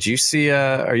 Did you see,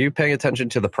 are you paying attention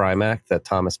to the Prime Act that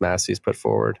Thomas Massie's put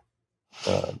forward?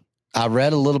 I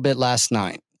read a little bit last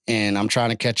night, and I'm trying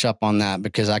to catch up on that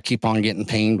because I keep on getting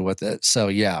pinged with it. So,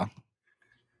 yeah.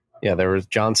 Yeah, there was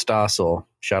John Stossel.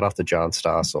 Shout out to John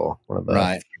Stossel, one of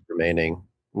the remaining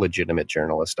legitimate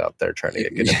journalists out there trying to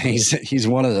get good. He's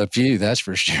one of the few, that's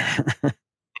for sure.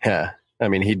 Yeah. I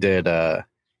mean, he did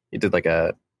like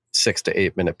a 6 to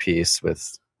 8 minute piece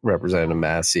with Representative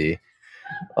Massey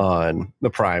on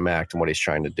the Prime Act and what he's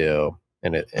trying to do.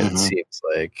 And it seems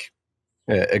like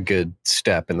a good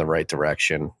step in the right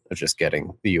direction of just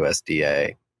getting the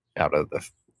USDA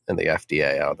and the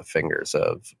FDA out of the fingers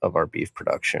of our beef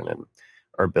production and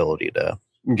our ability to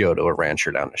go to a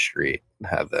rancher down the street and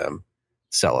have them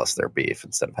sell us their beef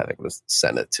instead of having to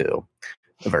send it to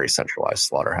a very centralized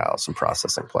slaughterhouse and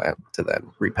processing plant to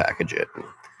then repackage it and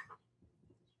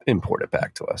import it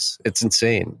back to us. It's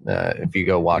insane. If you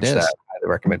go watch that, I highly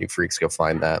recommend you freaks go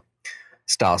find that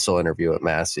Stossel interview at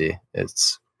Massey.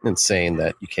 It's insane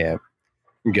that you can't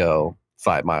go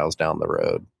 5 miles down the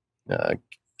road,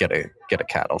 get a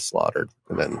cattle slaughtered,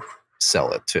 and then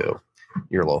sell it to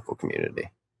your local community.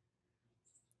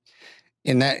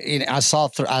 And that I saw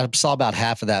about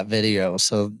half of that video,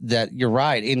 so that you're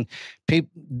right. And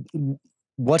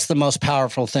what's the most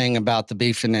powerful thing about the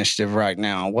beef initiative right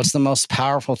now? What's the most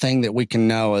powerful thing that we can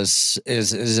know as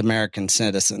American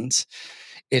citizens?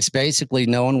 It's basically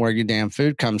knowing where your damn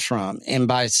food comes from. And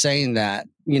by saying that,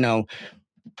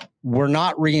 we're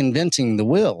not reinventing the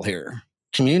wheel here.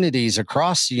 Communities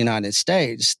across the United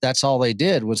States, that's all they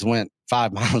did was went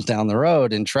 5 miles down the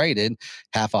road and traded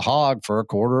half a hog for a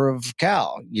quarter of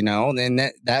cow,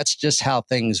 and that's just how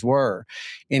things were.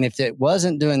 And if it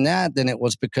wasn't doing that, then it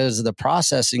was because the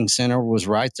processing center was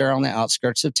right there on the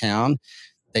outskirts of town.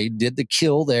 They did the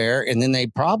kill there, and then they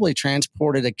probably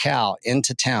transported a cow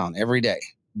into town every day.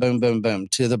 Boom, boom, boom,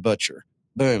 to the butcher.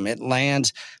 Boom, it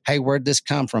lands. Hey, where'd this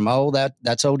come from? Oh,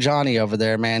 that's old Johnny over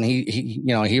there, man.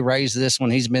 He raised this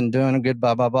one. He's been doing a good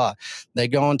blah, blah, blah. They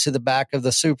go into the back of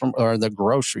the super or the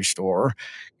grocery store,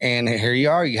 and here you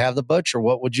are. You have the butcher.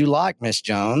 What would you like, Miss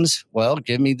Jones? Well,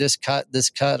 give me this cut,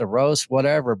 a roast,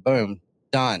 whatever. Boom,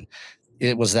 done.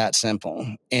 It was that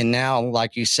simple. And now,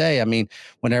 like you say, I mean,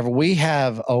 whenever we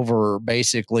have over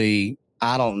basically,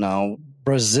 I don't know,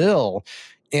 Brazil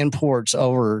imports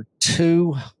over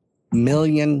 2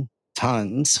 million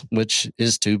tons, which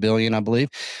is 2 billion, I believe,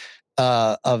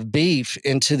 of beef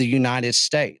into the United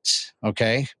States.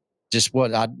 Okay. Just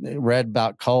what I read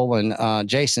about Cole and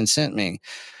Jason sent me.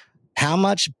 How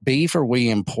much beef are we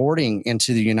importing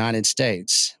into the United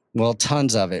States? Well,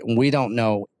 tons of it. And we don't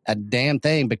know a damn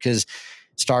thing because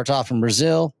it starts off in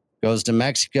Brazil, goes to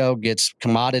Mexico, gets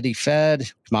commodity fed.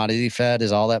 Commodity fed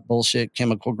is all that bullshit,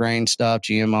 chemical grain stuff,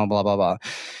 GMO, blah, blah, blah.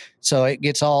 So it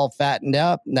gets all fattened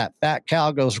up, and that fat cow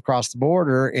goes across the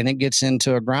border, and it gets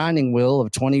into a grinding wheel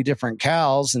of 20 different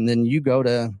cows, and then you go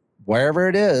to wherever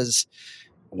it is,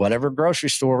 whatever grocery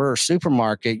store or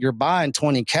supermarket, you're buying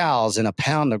 20 cows and a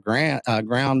pound of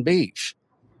ground beef.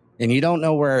 And you don't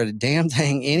know where a damn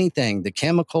thing, anything, the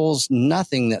chemicals,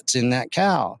 nothing that's in that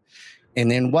cow.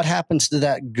 And then what happens to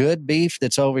that good beef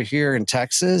that's over here in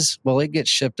Texas? Well, it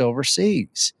gets shipped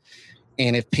overseas.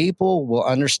 And if people will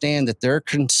understand that their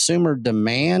consumer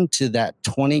demand to that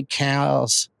 20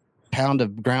 cows pound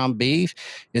of ground beef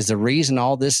is the reason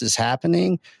all this is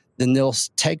happening, then they'll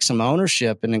take some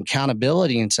ownership and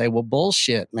accountability and say, well,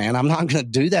 bullshit, man, I'm not going to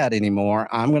do that anymore.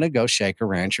 I'm going to go shake a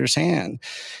rancher's hand.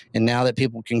 And now that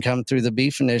people can come through the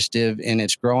beef initiative and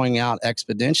it's growing out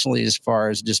exponentially as far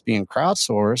as just being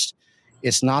crowdsourced,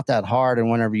 it's not that hard.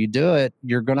 And whenever you do it,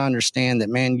 you're going to understand that,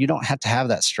 man, you don't have to have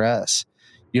that stress.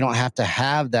 You don't have to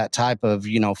have that type of,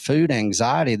 food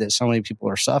anxiety that so many people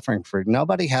are suffering from.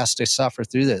 Nobody has to suffer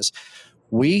through this.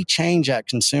 We change that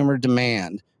consumer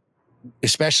demand,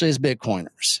 especially as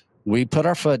Bitcoiners. We put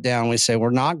our foot down. We say,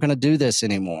 we're not going to do this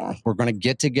anymore. We're going to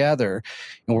get together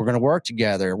and we're going to work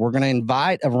together. We're going to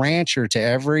invite a rancher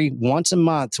to once a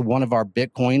month to one of our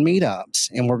Bitcoin meetups.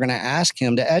 And we're going to ask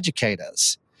him to educate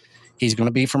us. He's going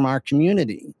to be from our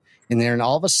community. And then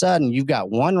all of a sudden, you've got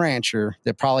one rancher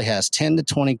that probably has 10 to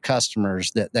 20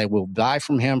 customers that they will buy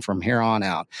from him from here on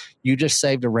out. You just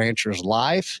saved a rancher's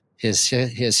life, his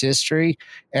history,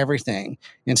 everything.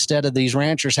 Instead of these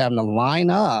ranchers having to line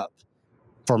up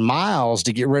for miles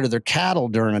to get rid of their cattle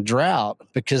during a drought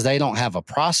because they don't have a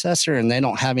processor and they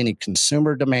don't have any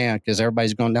consumer demand because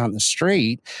everybody's going down the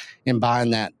street and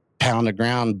buying that pound of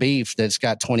ground beef that's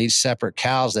got 20 separate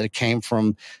cows that came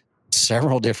from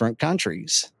several different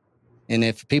countries. And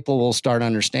if people will start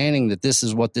understanding that this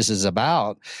is what this is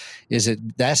about,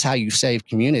 that's how you save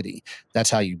community. That's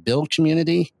how you build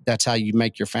community. That's how you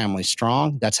make your family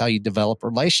strong. That's how you develop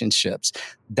relationships.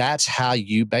 That's how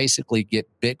you basically get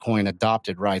Bitcoin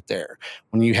adopted right there.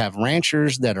 When you have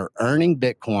ranchers that are earning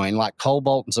Bitcoin, like Cole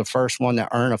Bolton's the first one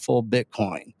to earn a full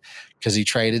Bitcoin because he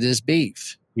traded his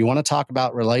beef. You want to talk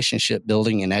about relationship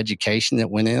building and education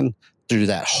that went in through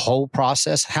that whole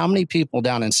process. How many people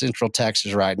down in Central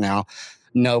Texas right now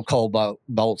know Cole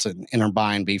Bolton and are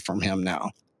buying beef from him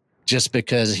now just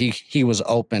because he was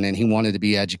open and he wanted to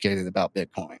be educated about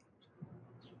Bitcoin?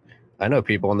 I know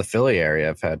people in the Philly area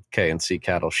have had K&C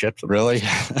cattle shipped. Really?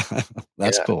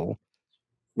 That's cool.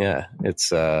 Yeah.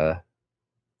 It's,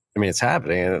 it's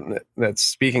happening. And that's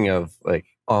speaking of like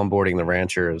onboarding the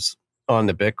ranchers on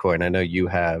the Bitcoin. I know you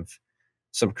have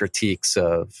some critiques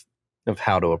of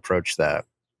how to approach that.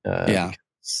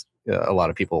 A lot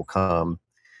of people come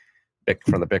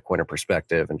from the Bitcoiner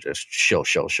perspective and just shill.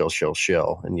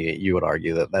 And you would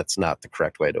argue that that's not the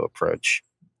correct way to approach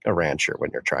a rancher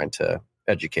when you're trying to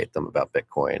educate them about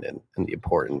Bitcoin and the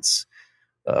importance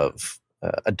of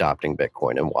adopting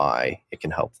Bitcoin and why it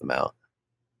can help them out.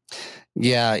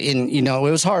 Yeah. And, it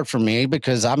was hard for me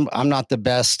because I'm not the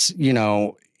best,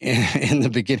 in the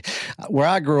beginning. Where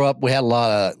I grew up, we had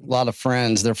a lot of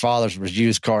friends. Their fathers were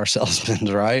used car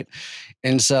salesmen, right?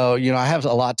 And so, I have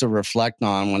a lot to reflect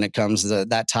on when it comes to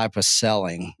that type of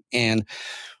selling. And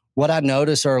what I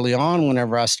noticed early on,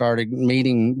 whenever I started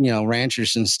meeting,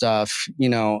 ranchers and stuff,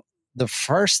 the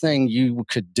first thing you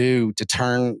could do to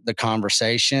turn the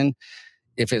conversation,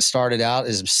 if it started out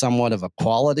as somewhat of a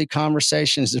quality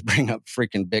conversation, is to bring up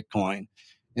freaking Bitcoin.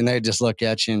 And they just look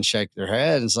at you and shake their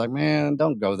head. It's like, man,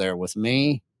 don't go there with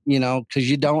me, because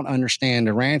you don't understand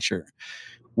a rancher.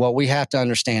 What we have to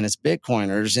understand as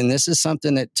Bitcoiners, and this is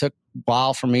something that took a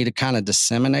while for me to kind of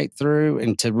disseminate through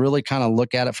and to really kind of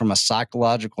look at it from a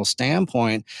psychological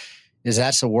standpoint, is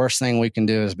that's the worst thing we can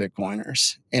do as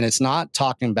Bitcoiners. And it's not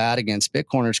talking bad against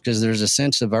Bitcoiners because there's a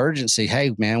sense of urgency.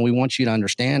 Hey, man, we want you to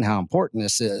understand how important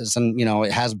this is. And,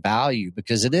 it has value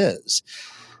because it is.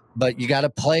 But you got to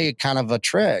play kind of a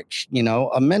trick,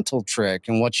 a mental trick.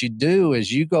 And what you do is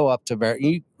you go up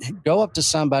to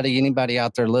somebody, anybody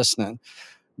out there listening,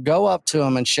 go up to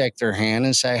them and shake their hand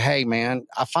and say, hey, man,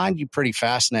 I find you pretty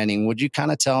fascinating. Would you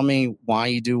kind of tell me why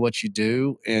you do what you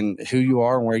do and who you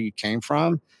are and where you came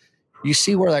from? You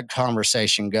see where that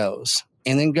conversation goes.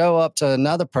 And then go up to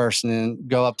another person and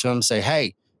go up to them and say,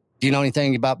 hey, do you know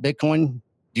anything about Bitcoin?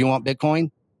 Do you want Bitcoin?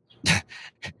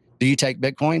 Do you take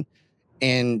Bitcoin?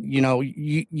 And,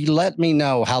 you let me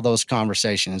know how those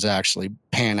conversations actually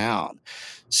pan out.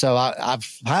 So I've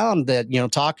found that,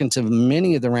 talking to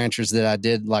many of the ranchers that I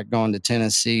did, like going to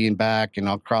Tennessee and back and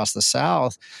across the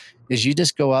South, is you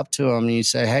just go up to them and you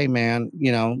say, hey, man,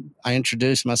 I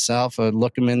introduce myself, I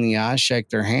look them in the eye, shake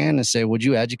their hand and say, would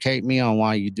you educate me on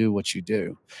why you do what you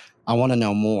do? I want to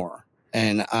know more.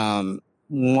 And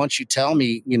once you tell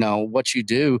me, what you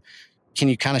do, can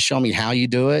you kind of show me how you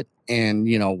do it? And,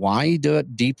 why you do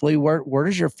it deeply? Where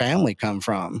does your family come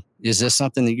from? Is this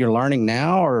something that you're learning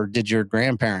now, or did your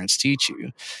grandparents teach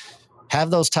you? Have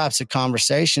those types of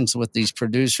conversations with these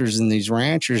producers and these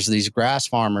ranchers, these grass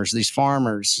farmers, these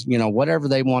farmers, whatever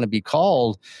they want to be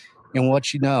called. And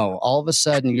all of a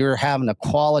sudden you're having a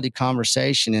quality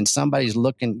conversation and somebody's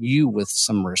looking at you with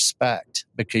some respect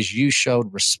because you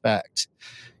showed respect.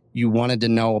 You wanted to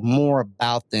know more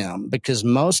about them because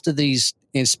most of these,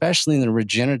 especially in the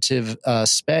regenerative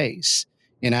space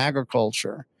in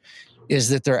agriculture, is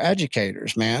that they're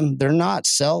educators, man. They're not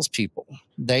salespeople.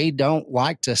 They don't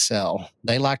like to sell.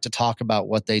 They like to talk about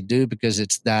what they do because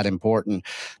it's that important,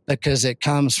 because it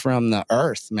comes from the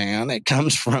earth, man. It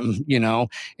comes from,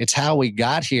 it's how we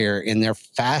got here, and they're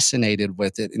fascinated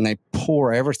with it and they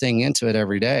pour everything into it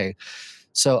every day.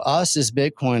 So us as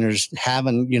Bitcoiners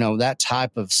having, that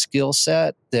type of skill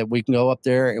set that we can go up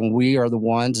there and we are the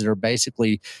ones that are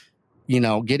basically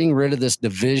getting rid of this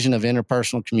division of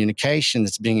interpersonal communication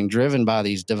that's being driven by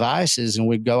these devices. And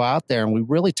we go out there and we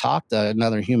really talk to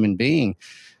another human being.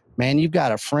 Man, you've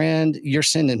got a friend, you're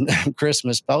sending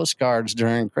Christmas postcards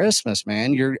during Christmas,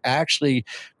 man. You're actually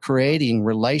creating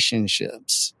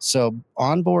relationships. So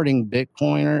onboarding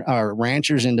Bitcoiner or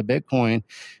ranchers into Bitcoin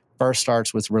first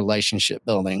starts with relationship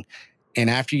building. And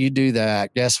after you do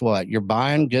that, guess what? You're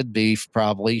buying good beef,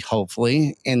 probably,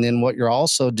 hopefully. And then what you're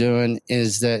also doing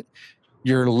is that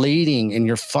you're leading and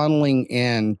you're funneling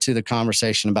into the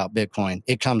conversation about Bitcoin.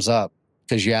 It comes up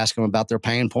because you ask them about their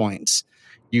pain points.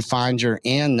 You find your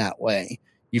in that way.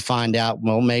 You find out,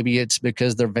 well, maybe it's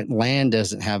because their land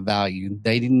doesn't have value.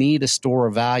 They need a store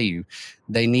of value.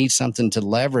 They need something to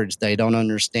leverage. They don't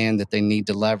understand that they need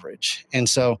to leverage. And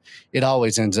so it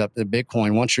always ends up that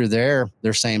Bitcoin, once you're there,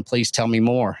 they're saying, please tell me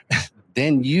more.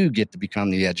 Then you get to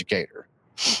become the educator.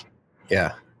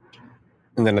 Yeah.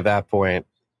 And then at that point,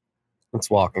 it's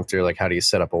walking through, like, how do you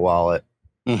set up a wallet?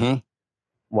 Mm-hmm.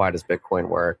 Why does Bitcoin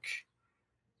work?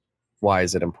 Why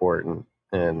is it important?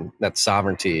 And that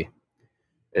sovereignty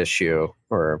issue,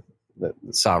 or the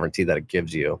sovereignty that it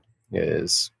gives you,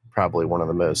 is probably one of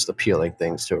the most appealing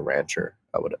things to a rancher,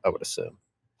 I would assume.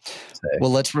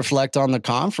 Well, let's reflect on the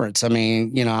conference. I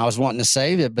mean, I was wanting to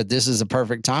save it, but this is a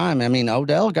perfect time. I mean,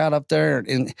 Odell got up there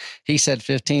and he said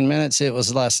 15 minutes. It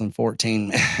was less than 14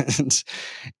 minutes.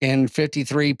 And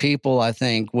 53 people, I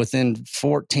think, within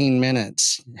 14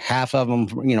 minutes, half of them,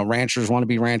 ranchers, want to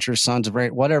be ranchers, sons of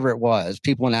whatever it was,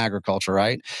 people in agriculture,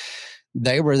 right?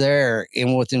 They were there,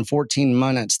 and within 14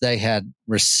 minutes, they had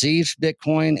received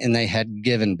Bitcoin and they had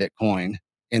given Bitcoin,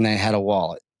 and they had a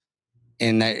wallet.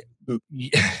 And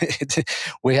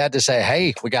we had to say,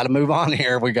 hey, we got to move on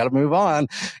here. We got to move on,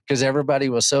 because everybody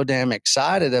was so damn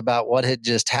excited about what had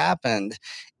just happened.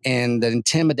 And the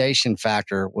intimidation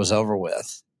factor was over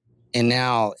with. And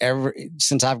now,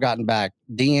 since I've gotten back,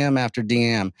 DM after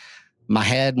DM, my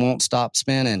head won't stop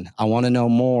spinning. I want to know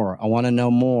more. I want to know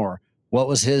more. What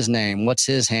was his name? What's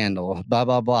his handle? Blah,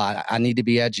 blah, blah. I need to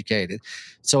be educated.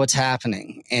 So it's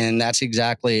happening. And that's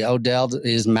exactly, Odell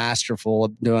is masterful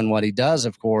of doing what he does,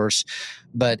 of course.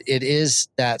 But it is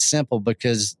that simple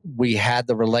because we had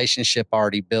the relationship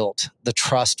already built. The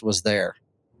trust was there.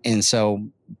 And so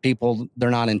people, they're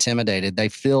not intimidated. They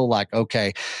feel like,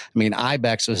 okay, I mean,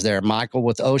 Ibex was there. Michael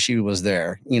with Oshi was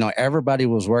there. Everybody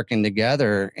was working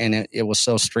together, and it was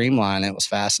so streamlined. It was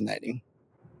fascinating.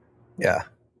 Yeah.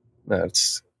 No,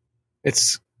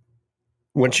 it's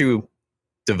once you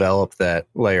develop that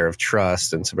layer of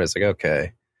trust and somebody's like,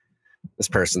 okay, this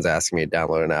person's asking me to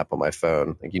download an app on my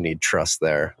phone. Like, you need trust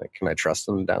there. Like, can I trust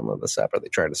them to download this app? Are they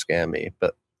trying to scam me?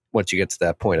 But once you get to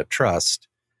that point of trust,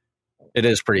 it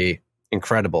is pretty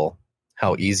incredible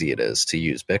how easy it is to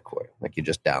use Bitcoin. Like, you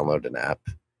just download an app,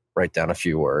 write down a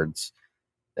few words,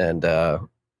 and then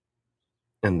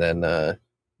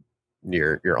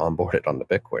you're onboarded on the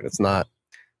Bitcoin. It's not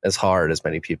as hard as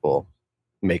many people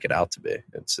make it out to be.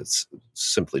 It's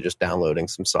simply just downloading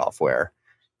some software,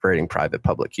 creating private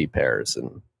public key pairs,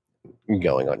 and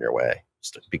going on your way,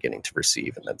 just beginning to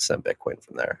receive and then send Bitcoin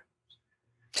from there.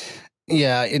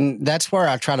 Yeah, and that's where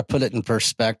I try to put it in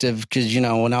perspective, because,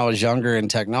 when I was younger in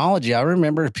technology, I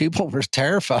remember people were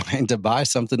terrified to buy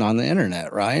something on the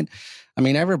internet, right? I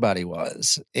mean, everybody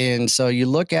was. And so you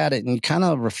look at it and you kind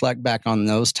of reflect back on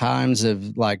those times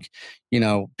of, like,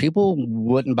 people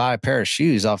wouldn't buy a pair of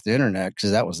shoes off the internet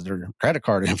because that was their credit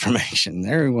card information.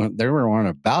 They weren't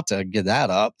about to give that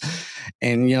up.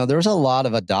 And, there was a lot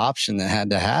of adoption that had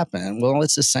to happen. Well,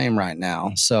 it's the same right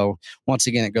now. So once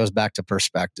again, it goes back to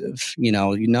perspective.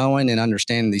 Knowing and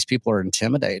understanding these people are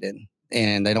intimidated,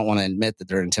 and they don't want to admit that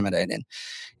they're intimidated.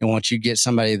 And once you get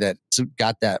somebody that's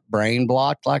got that brain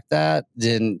blocked like that,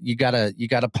 then you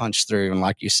gotta punch through. And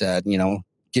like you said,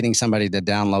 getting somebody to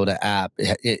download an app,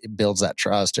 it builds that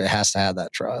trust. It has to have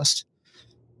that trust.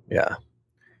 Yeah.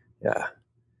 Yeah.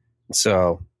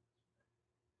 So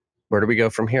where do we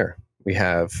go from here? We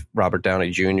have Robert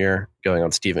Downey Jr. going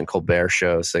on Stephen Colbert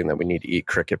show saying that we need to eat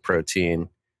cricket protein.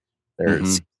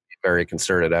 There's a very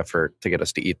concerted effort to get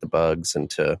us to eat the bugs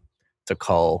and to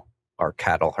cull our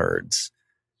cattle herds.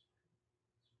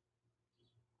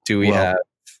 Do we have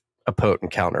a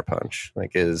potent counterpunch?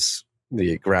 Like, is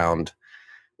the ground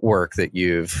work that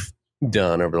you've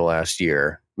done over the last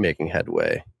year making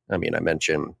headway? I mean, I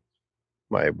mentioned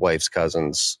my wife's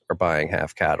cousins are buying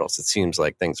half cattle, so it seems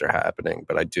like things are happening.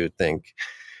 But I do think,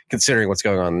 considering what's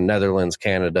going on in the Netherlands,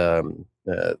 Canada,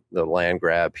 the land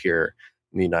grab here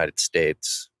in the United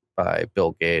States by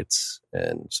Bill Gates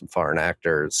and some foreign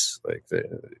actors, like,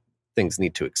 things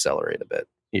need to accelerate a bit,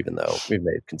 even though we've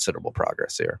made considerable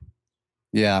progress here.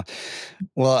 Yeah.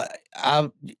 Well,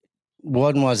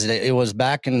 when was it? It was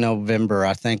back in November.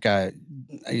 I think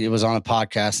it was on a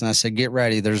podcast and I said, get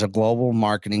ready. There's a global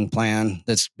marketing plan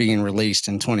that's being released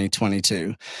in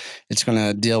 2022. It's going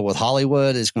to deal with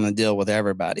Hollywood. It's going to deal with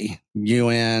everybody,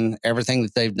 UN, everything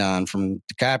that they've done from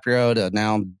DiCaprio to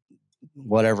now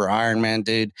whatever Iron Man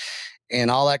dude, and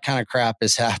all that kind of crap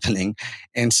is happening.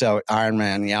 And so Iron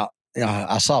Man,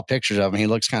 I saw pictures of him. He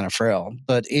looks kind of frail.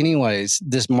 But anyways,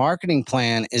 this marketing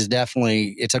plan is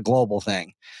definitely, it's a global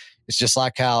thing. It's just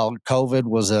like how COVID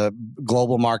was a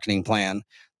global marketing plan.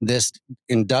 This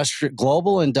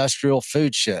global industrial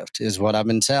food shift is what I've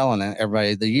been telling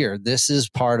everybody the year. This is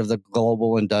part of the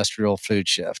global industrial food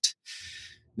shift.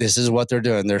 This is what they're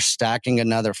doing. They're stacking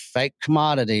another fake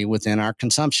commodity within our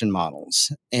consumption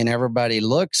models. And everybody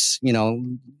looks,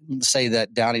 say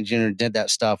that Downey Jr. did that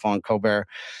stuff on Colbert.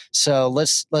 So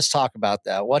let's talk about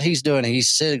that. What he's doing, he's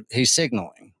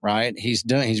signaling, right? He's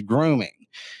grooming.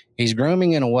 He's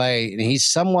grooming in a way, and he's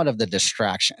somewhat of the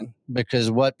distraction,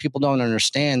 because what people don't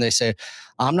understand, they say,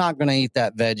 I'm not going to eat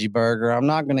that veggie burger. I'm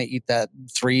not going to eat that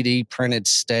 3D printed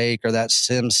steak or that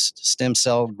stem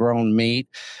cell grown meat.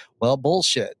 Well,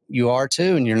 bullshit. You are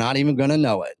too, and you're not even going to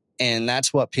know it. And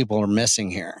that's what people are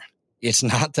missing here. It's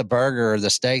not the burger or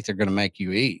the steak they're going to make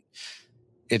you eat.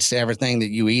 It's everything that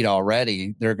you eat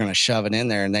already. They're going to shove it in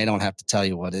there, and they don't have to tell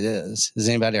you what it is. Has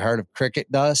anybody heard of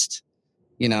cricket dust?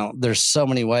 There's so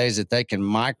many ways that they can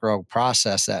micro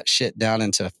process that shit down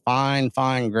into fine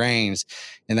grains,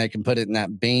 and they can put it in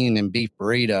that bean and beef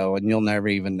burrito, and you'll never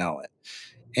even know it.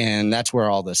 And that's where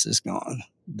all this is going.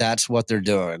 That's what they're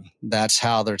doing. That's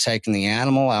how they're taking the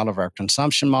animal out of our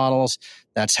consumption models.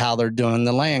 That's how they're doing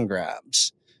the land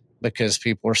grabs, because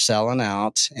people are selling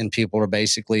out, and people are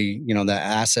basically, the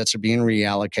assets are being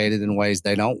reallocated in ways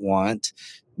they don't want.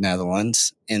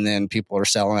 Netherlands. And then people are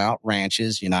selling out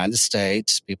ranches, United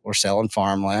States. People are selling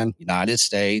farmland, United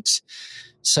States.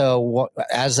 So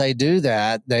as they do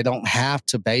that, they don't have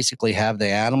to basically have the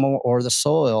animal or the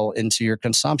soil into your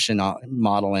consumption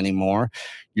model anymore.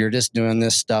 You're just doing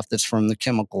this stuff that's from the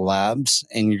chemical labs,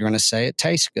 and you're going to say it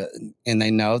tastes good. And they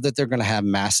know that they're going to have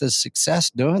massive success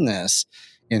doing this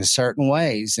in certain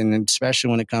ways. And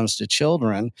especially when it comes to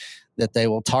children, that they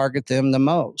will target them the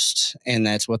most. And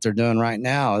that's what they're doing right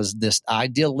now, is this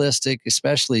idealistic,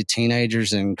 especially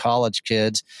teenagers and college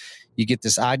kids. You get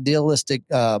this idealistic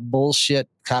bullshit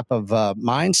type of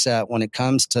mindset when it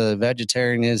comes to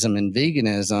vegetarianism and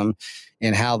veganism,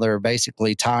 and how they're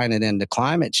basically tying it into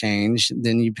climate change.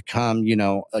 Then you become,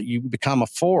 a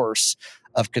force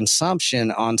of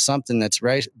consumption on something that's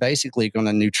basically going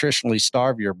to nutritionally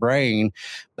starve your brain,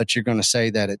 but you're going to say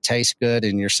that it tastes good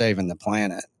and you're saving the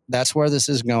planet. That's where this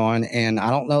is going. And I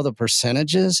don't know the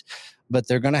percentages, but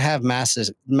they're going to have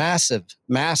massive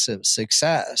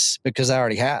success, because they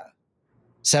already have.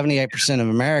 78% of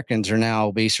Americans are now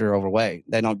obese or overweight.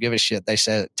 They don't give a shit. They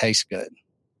said it tastes good.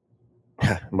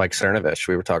 Mike Cernovich,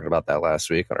 we were talking about that last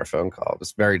week on our phone call. It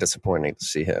was very disappointing to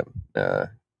see him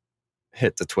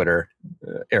hit the Twitter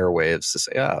airwaves to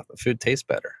say, the food tastes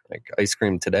better. Like ice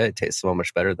cream today tastes so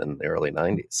much better than the early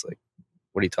 90s. Like,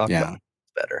 what are you talking about? It's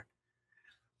better.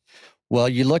 Well,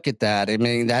 you look at that. I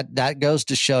mean, that goes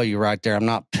to show you right there. I'm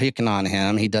not picking on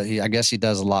him. I guess he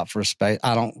does a lot for space.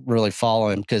 I don't really follow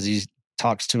him because he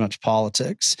talks too much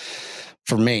politics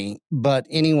for me. But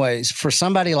anyways, for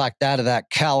somebody like that, of that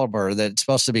caliber, that's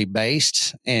supposed to be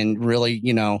based and really,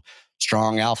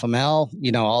 strong alpha male,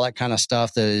 all that kind of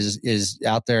stuff that is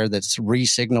out there, that's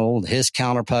re-signaled his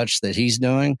counterpunch that he's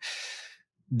doing.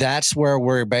 That's where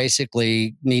we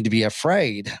basically need to be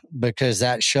afraid, because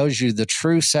that shows you the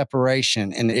true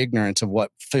separation and ignorance of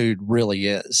what food really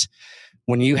is.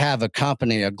 When you have a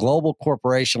company, a global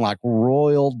corporation like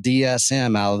Royal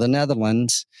DSM out of the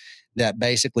Netherlands, that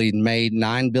basically made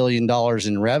 $9 billion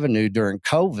in revenue during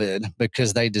COVID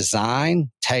because they design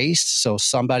taste. So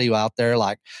somebody out there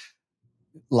like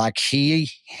he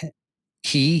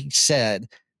said,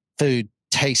 food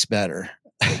tastes better.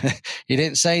 He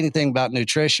didn't say anything about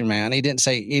nutrition, man. He didn't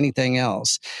say anything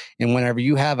else. And whenever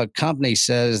you have a company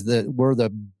says that we're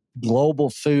the global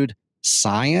food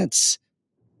science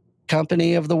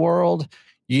company of the world,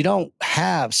 you don't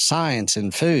have science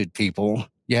in food, people.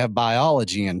 You have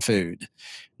biology in food.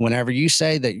 Whenever you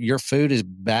say that your food is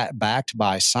backed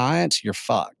by science, you're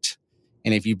fucked.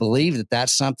 And if you believe that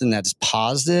that's something that's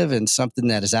positive and something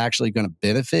that is actually going to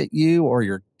benefit you or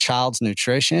your child's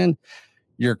nutrition,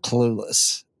 you're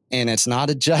clueless. And it's not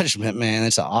a judgment, man.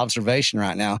 It's an observation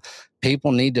right now.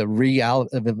 People need to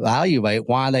reevaluate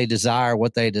why they desire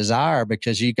what they desire,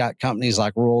 because you got companies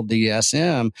like Rural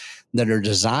DSM that are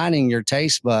designing your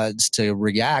taste buds to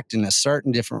react in a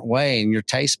certain different way. And your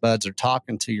taste buds are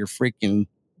talking to your freaking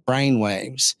brain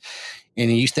waves. And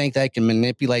you think they can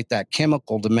manipulate that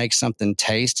chemical to make something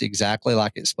taste exactly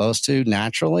like it's supposed to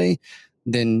naturally,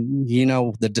 then,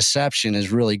 the deception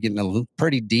is really getting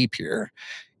pretty deep here.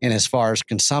 And as far as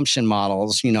consumption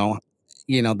models,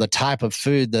 the type of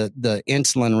food, the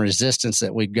insulin resistance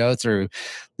that we go through,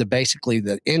 basically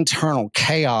the internal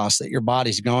chaos that your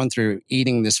body's going through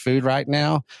eating this food right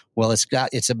now. Well,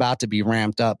 it's about to be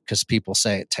ramped up because people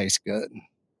say it tastes good.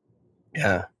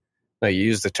 Yeah. No, you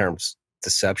use the terms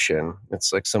deception.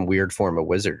 It's like some weird form of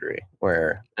wizardry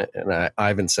and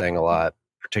I've been saying a lot,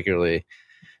 particularly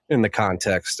in the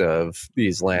context of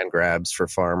these land grabs for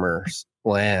farmers'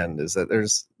 land, is that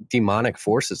there's demonic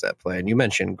forces at play. And you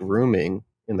mentioned grooming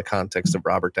in the context of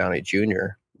Robert Downey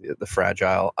Jr., the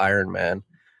fragile Iron Man,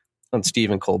 on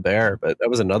Stephen Colbert. But that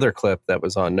was another clip that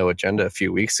was on No Agenda a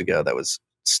few weeks ago that was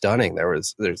stunning.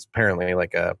 There's apparently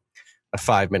like a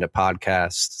 5-minute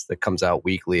podcast that comes out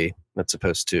weekly that's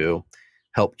supposed to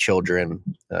help children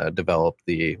develop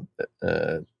the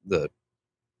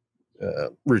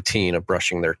routine of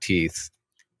brushing their teeth.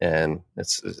 And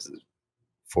it's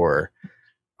for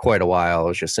quite a while, it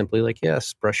was just simply like,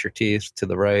 yes, brush your teeth to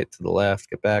the right, to the left,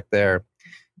 get back there.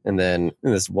 And then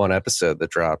in this one episode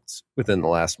that dropped within the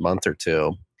last month or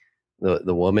two,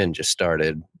 the woman just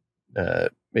started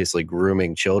basically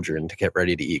grooming children to get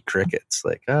ready to eat crickets.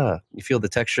 Like, you feel the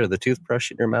texture of the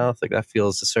toothbrush in your mouth? Like that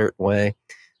feels a certain way.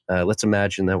 Let's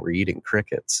imagine that we're eating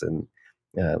crickets, and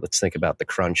let's think about the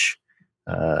crunch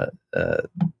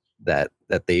that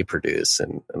they produce,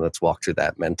 and let's walk through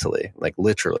that mentally, like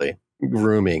literally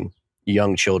grooming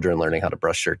young children, learning how to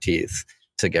brush their teeth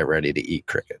to get ready to eat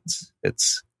crickets. It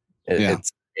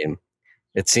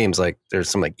seems like there's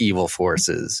some like evil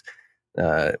forces,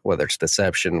 whether it's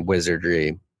deception,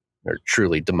 wizardry, or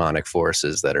truly demonic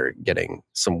forces that are getting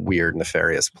some weird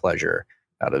nefarious pleasure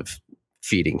out of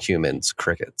feeding humans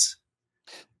crickets.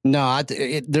 No,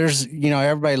 there's,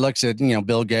 everybody looks at,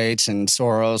 Bill Gates and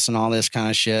Soros and all this kind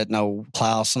of shit,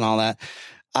 Klaus and all that.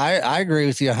 I agree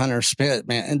with you 100%,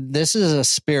 man. And this is a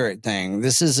spirit thing.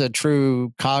 This is a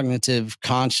true cognitive,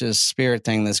 conscious spirit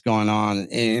thing that's going on.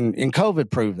 And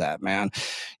COVID proved that, man.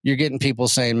 You're getting people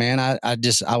saying, man, I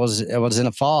was in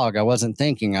a fog. I wasn't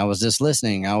thinking. I was just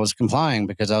listening. I was complying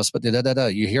because I was,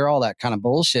 you hear all that kind of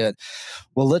bullshit.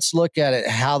 Well, let's look at it,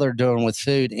 how they're doing with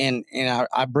food. And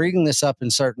I bring this up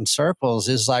in certain circles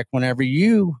is like whenever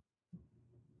you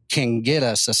can get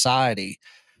a society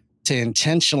to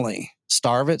intentionally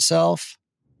starve itself,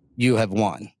 you have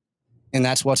won. And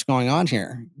that's what's going on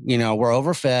here. We're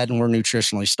overfed and we're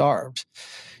nutritionally starved.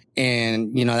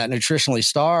 And, that nutritionally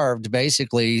starved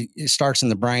basically it starts in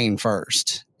the brain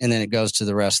first, and then it goes to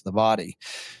the rest of the body.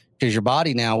 Because your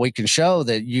body now, we can show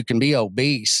that you can be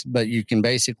obese, but you can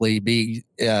basically be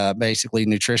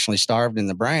nutritionally starved in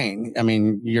the brain. I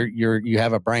mean, you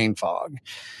have a brain fog.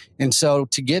 And so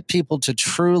to get people to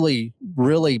truly,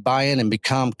 really buy in and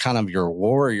become kind of your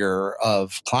warrior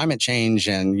of climate change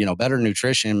and, better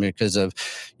nutrition because of,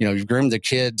 you've groomed the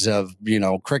kids of,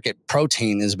 cricket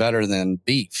protein is better than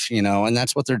beef, and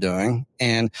that's what they're doing.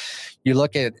 And you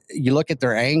look at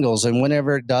their angles, and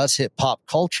whenever it does hit pop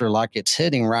culture like it's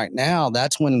hitting right now,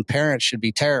 that's when parents should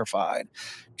be terrified.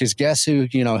 Because guess who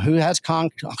has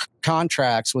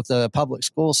contracts with the public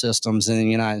school systems in the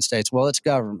United States? Well, it's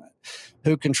government.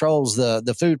 Who controls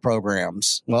the food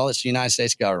programs? Well, it's the United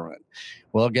States government.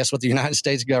 Well, guess what the United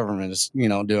States government is,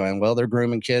 doing? Well, they're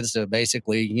grooming kids to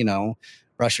basically,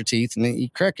 brush your teeth and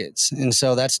eat crickets. And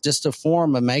so that's just a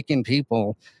form of making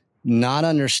people not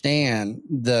understand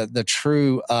the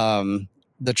true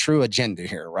agenda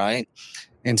here, right?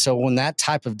 And so when that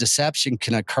type of deception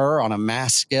can occur on a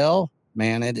mass scale,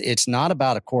 man, it's not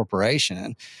about a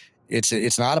corporation.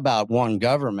 It's not about one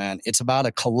government. It's about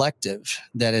a collective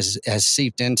that has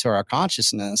seeped into our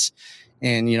consciousness.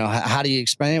 And, how do you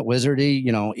explain it?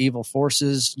 Wizardy, evil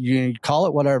forces, you call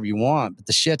it whatever you want, but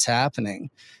the shit's happening.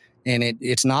 And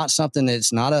it's not something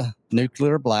that's not a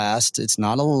nuclear blast. It's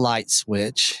not a light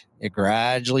switch. It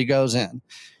gradually goes in.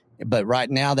 But right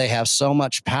now they have so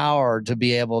much power to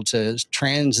be able to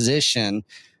transition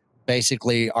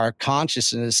basically our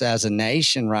consciousness as a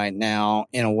nation right now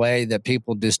in a way that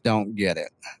people just don't get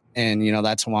it. And,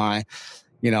 that's why,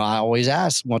 I always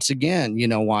ask once again,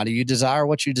 why do you desire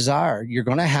what you desire? You're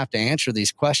going to have to answer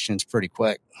these questions pretty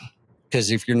quick. Because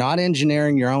if you're not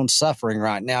engineering your own suffering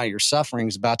right now, your suffering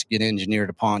is about to get engineered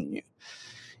upon you.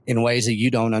 in ways that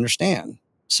you don't understand.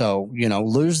 So,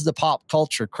 lose the pop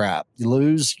culture crap.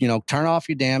 Turn off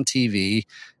your damn TV,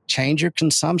 change your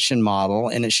consumption model,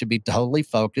 and it should be totally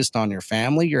focused on your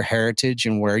family, your heritage,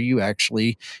 and where you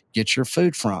actually get your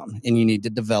food from. And you need to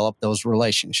develop those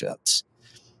relationships.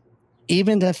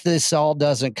 Even if this all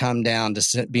doesn't come down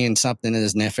to being something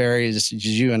as nefarious as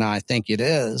you and I think it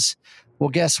is, well,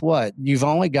 guess what? You've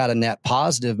only got a net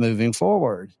positive moving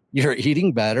forward. You're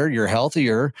eating better, you're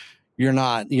healthier, you're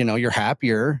not, you're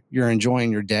happier, you're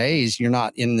enjoying your days, you're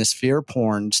not in this fear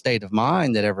porn state of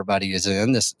mind that everybody is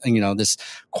in, this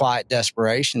quiet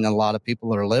desperation that a lot of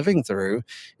people are living through.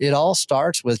 It all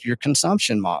starts with your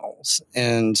consumption models.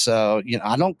 And so,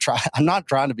 I'm not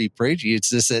trying to be preachy.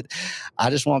 It's just that I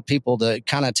just want people to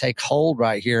kind of take hold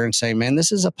right here and say, man,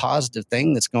 this is a positive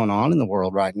thing that's going on in the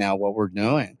world right now, what we're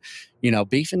doing.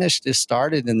 Beef Initiative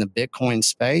started in the Bitcoin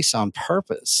space on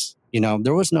purpose.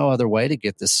 There was no other way to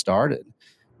get this started.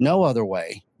 No other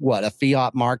way. What, a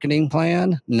fiat marketing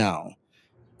plan? No.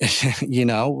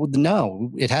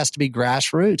 No, it has to be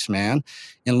grassroots, man.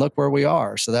 And look where we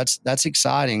are. So that's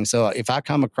exciting. So if I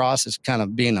come across as kind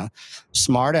of being a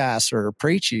smart ass or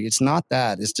preachy, it's not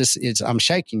that. I'm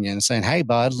shaking you and saying, hey,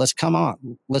 bud, let's come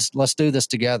on. Let's do this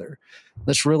together.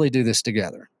 Let's really do this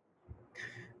together.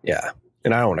 Yeah.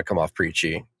 And I don't want to come off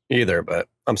preachy either, but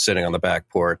I'm sitting on the back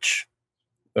porch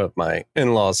of my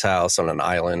in-laws' house on an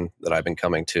island that I've been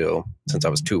coming to since I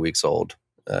was 2 weeks old.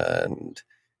 And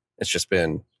it's just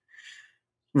been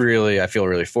I feel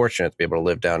really fortunate to be able to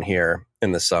live down here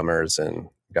in the summers. And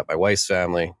I've got my wife's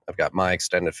family. I've got my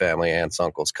extended family, aunts,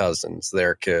 uncles, cousins,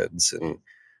 their kids. And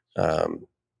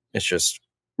it's just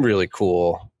really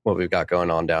cool what we've got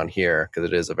going on down here because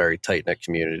it is a very tight-knit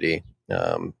community.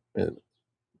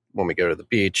 When we go to the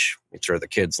beach, we throw the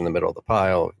kids in the middle of the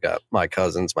pile. We've got my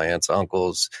cousins, my aunts,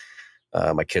 uncles,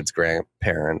 my kids'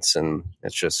 grandparents, and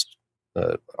it's just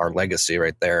our legacy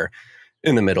right there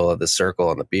in the middle of the circle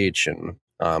on the beach. And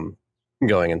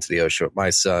going into the ocean with my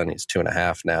son, he's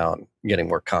 2.5 now, and getting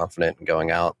more confident and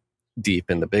going out deep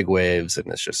in the big waves.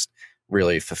 And it's just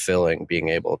really fulfilling being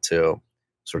able to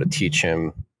sort of teach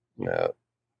him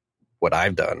what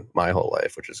I've done my whole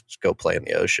life, which is just go play in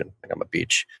the ocean. Like I'm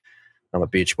a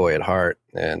beach boy at heart,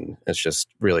 and it's just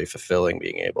really fulfilling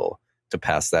being able to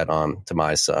pass that on to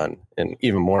my son, and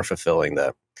even more fulfilling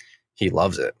that he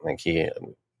loves it. Like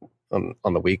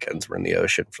on the weekends, we're in the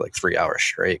ocean for like 3 hours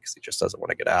straight because he just doesn't want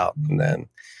to get out. And then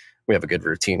we have a good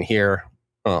routine here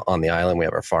on the island. We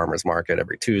have our farmers market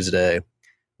every Tuesday.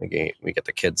 We get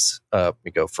the kids up, we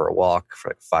go for a walk, for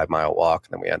like a 5-mile walk,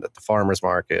 and then we end at the farmers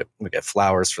market. We get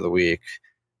flowers for the week.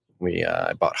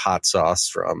 I bought hot sauce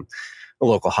from a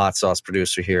local hot sauce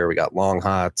producer here. We got long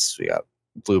hots, we got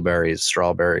blueberries,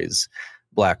 strawberries,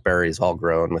 blackberries, all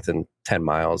grown within 10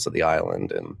 miles of the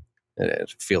island. And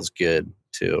it feels good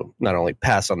to not only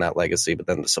pass on that legacy, but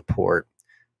then to support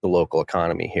the local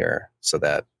economy here so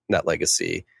that that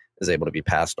legacy is able to be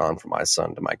passed on from my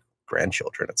son to my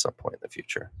grandchildren at some point in the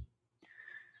future.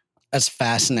 That's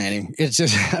fascinating. It's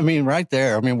just, right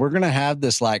there. We're going to have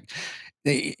this I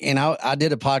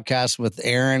did a podcast with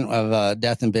Erin of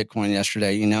Death and Bitcoin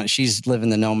yesterday. She's living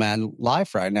the nomad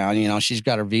life right now. She's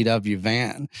got her VW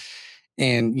van.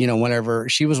 And, whenever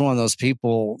she was one of those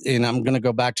people, and I'm going to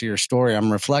go back to your story,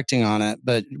 I'm reflecting on it,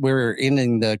 but we were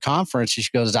ending the conference. She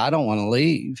goes, I don't want to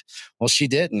leave. Well, she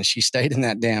didn't. She stayed in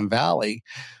that damn valley.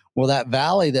 Well, that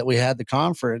valley that we had the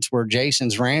conference where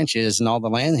Jason's ranch is and all the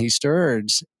land he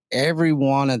stewards, every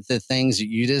one of the things that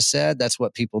you just said, that's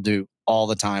what people do all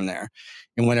the time there.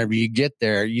 And whenever you get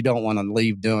there, you don't want to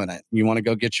leave doing it. You want to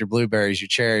go get your blueberries, your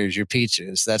cherries, your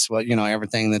peaches. That's what,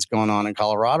 everything that's going on in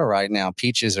Colorado right now.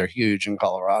 Peaches are huge in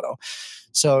Colorado.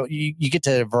 So you get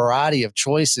to a variety of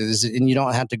choices and you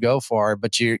don't have to go far,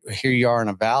 but here you are in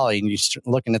a valley and you're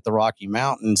looking at the Rocky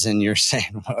Mountains and you're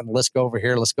saying, well, let's go over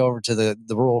here. Let's go over to the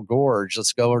Rural Gorge.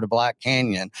 Let's go over to Black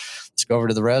Canyon. Let's go over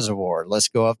to the reservoir. Let's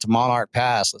go up to Monarch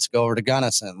Pass. Let's go over to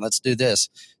Gunnison. Let's do this.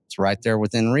 It's right there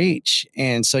within reach.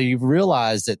 And so you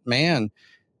realize that, man,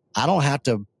 I don't have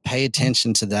to pay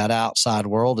attention to that outside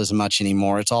world as much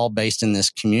anymore. It's all based in this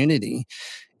community.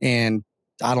 And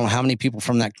I don't know how many people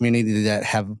from that community that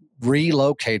have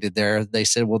relocated there. They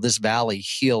said, well, this valley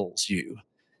heals you.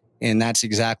 And that's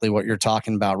exactly what you're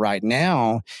talking about right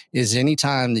now is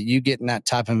anytime that you get in that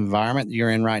type of environment that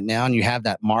you're in right now and you have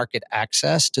that market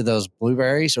access to those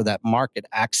blueberries or that market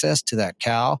access to that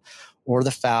cow or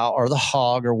the fowl or the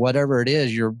hog or whatever it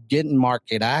is, you're getting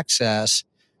market access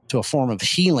to a form of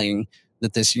healing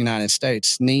that this United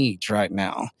States needs right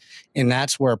now. And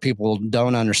that's where people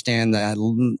don't understand that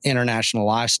international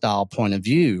lifestyle point of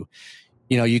view.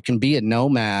 You can be a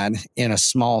nomad in a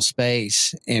small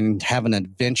space and have an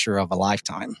adventure of a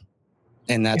lifetime.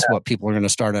 And that's what people are going to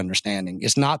start understanding.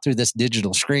 It's not through this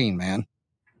digital screen, man.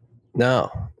 No.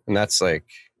 And that's like,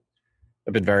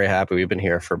 I've been very happy. We've been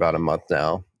here for about a month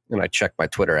now. And I checked my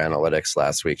Twitter analytics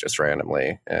last week just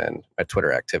randomly, and my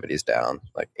Twitter activity is down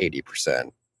like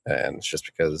 80%. And it's just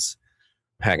because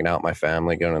I'm hanging out with my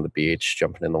family, going to the beach,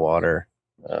 jumping in the water,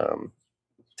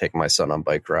 taking my son on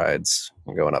bike rides,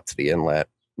 and going up to the inlet,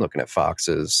 looking at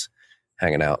foxes,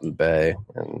 hanging out in the bay.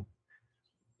 And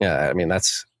yeah, I mean,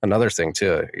 that's another thing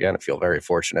too. Again, I feel very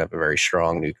fortunate to have a very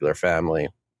strong nuclear family.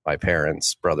 My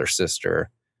parents, brother, sister,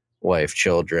 wife,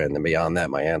 children, and beyond that,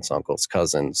 my aunts, uncles,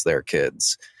 cousins, their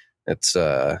kids. It's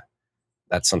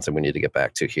that's something we need to get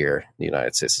back to here in the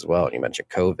United States as well. And you mentioned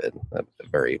COVID, a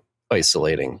very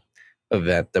isolating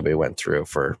event that we went through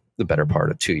for the better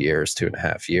part of 2 years,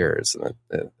 2.5 years.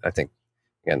 And I think,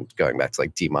 again, going back to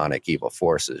like demonic evil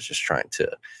forces, just trying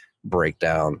to break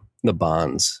down the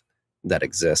bonds that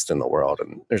exist in the world.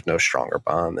 And there's no stronger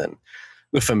bond than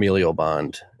the familial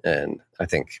bond. And I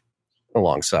think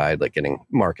alongside like getting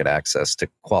market access to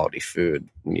quality food,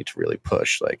 you need to really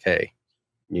push like, hey,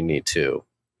 you need to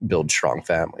build strong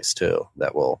families too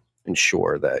that will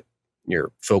ensure that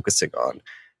you're focusing on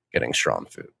getting strong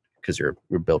food, because you're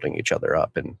building each other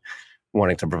up and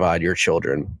wanting to provide your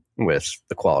children with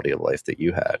the quality of life that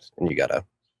you had. And you gotta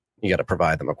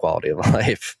provide them a quality of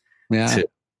life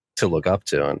to look up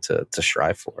to and to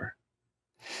strive for.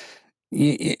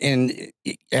 And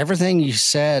everything you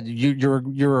said,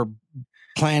 you're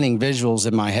planning visuals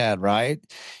in my head, right?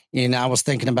 And I was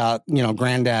thinking about,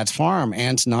 granddad's farm,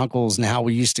 aunts and uncles, and how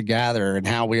we used to gather, and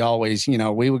how we always,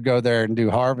 we would go there and do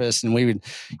harvest, and we would,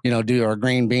 do our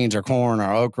green beans, our corn,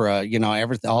 our okra,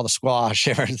 everything, all the squash,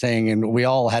 everything. And we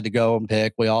all had to go and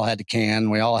pick, we all had to can,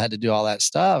 we all had to do all that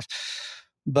stuff.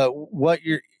 But what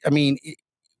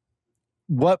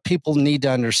people need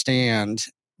to understand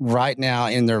right now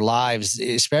in their lives,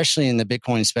 especially in the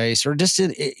Bitcoin space, or just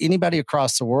anybody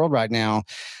across the world right now,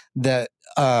 that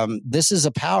this is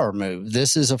a power move.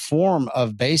 This is a form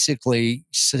of basically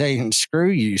saying, screw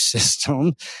you,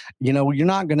 system. You're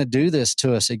not going to do this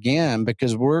to us again,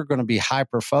 because we're going to be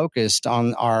hyper-focused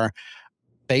on our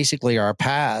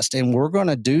past, and we're going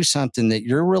to do something that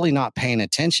you're really not paying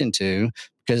attention to,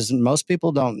 because most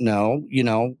people don't know,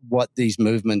 what these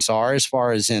movements are as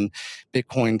far as in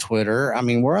Bitcoin Twitter. I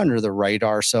mean, we're under the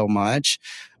radar so much.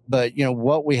 But,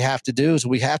 what we have to do is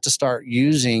we have to start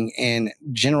using in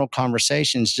general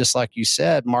conversations, just like you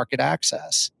said, market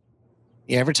access.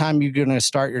 Every time you're going to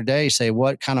start your day, say,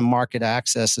 what kind of market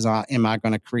access am I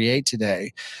going to create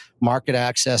today? Market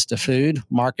access to food,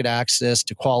 market access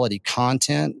to quality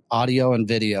content, audio and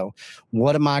video.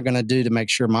 What am I going to do to make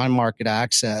sure my market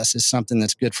access is something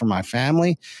that's good for my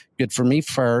family, good for me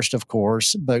first, of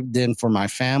course, but then for my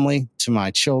family, to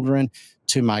my children,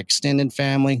 to my extended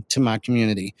family, to my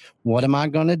community? What am I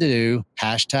going to do?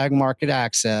 Hashtag market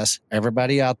access.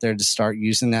 Everybody out there to start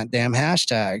using that damn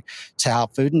hashtag. It's how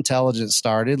Food Intelligence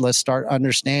started. Let's start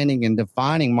understanding and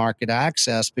defining market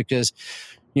access, because,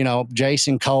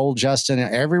 Jason, Cole, Justin,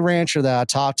 every rancher that I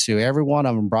talked to, every one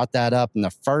of them brought that up in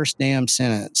the first damn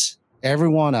sentence. Every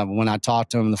one of them when I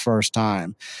talked to them the first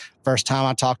time. First time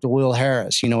I talked to Will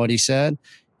Harris, you know what he said?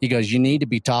 He goes, you need to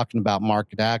be talking about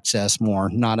market access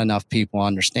more. Not enough people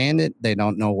understand it. They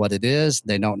don't know what it is.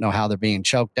 They don't know how they're being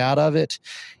choked out of it,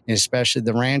 and especially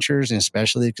the ranchers and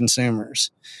especially the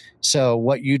consumers. So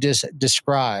what you just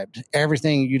described,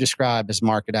 everything you described is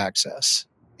market access.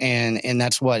 And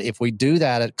that's what, if we do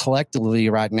that collectively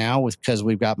right now, because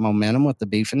we've got momentum with the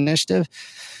beef initiative,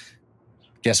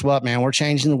 guess what, man? We're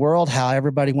changing the world how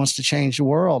everybody wants to change the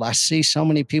world. I see so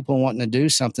many people wanting to do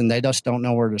something. They just don't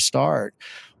know where to start.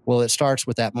 Well, it starts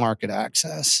with that market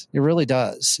access. It really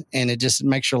does. And it just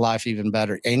makes your life even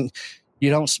better. And you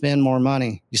don't spend more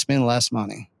money. You spend less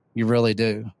money. You really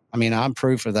do. I mean, I'm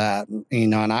proof of that,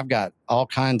 and I've got all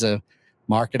kinds of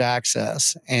market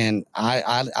access, and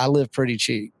I live pretty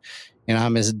cheap.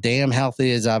 I'm as damn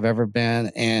healthy as I've ever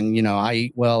been. And, I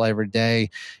eat well every day,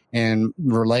 and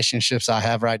relationships I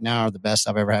have right now are the best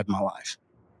I've ever had in my life.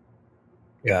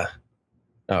 Yeah.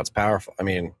 No, it's powerful. I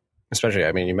mean, especially,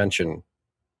 you mentioned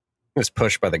this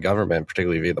push by the government,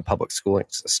 particularly via the public schooling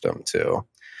system, to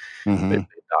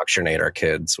indoctrinate our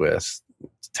kids with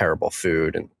terrible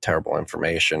food and terrible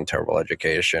information, terrible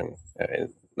education.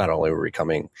 Not only are we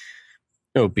becoming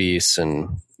obese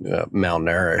and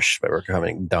malnourished, but we're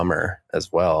becoming dumber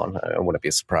as well. And I wouldn't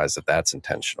be surprised if that's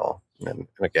intentional. And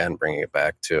again, bringing it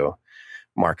back to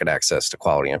market access to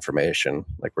quality information,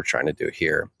 like we're trying to do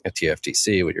here at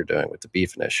TFTC, what you're doing with the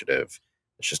beef initiative,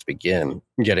 It's just begin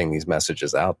getting these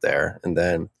messages out there, and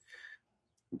then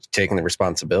taking the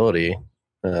responsibility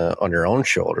on your own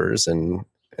shoulders, and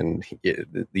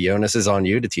the onus is on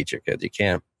you to teach your kids. You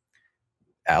can't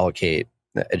allocate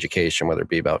education, whether it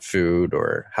be about food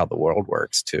or how the world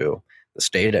works, to the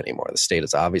state anymore. The state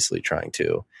is obviously trying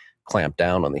to clamp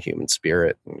down on the human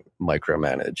spirit and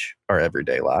micromanage our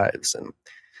everyday lives. And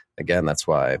again, that's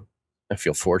why I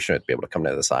feel fortunate to be able to come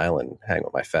to this island, hang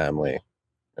with my family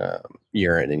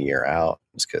year in and year out,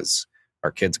 is because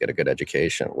our kids get a good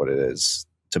education, what it is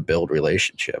to build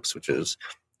relationships, which is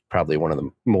probably one of the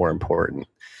more important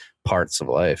parts of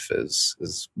life,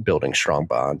 is building strong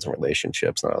bonds and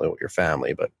relationships, not only with your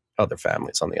family, but other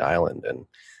families on the island. And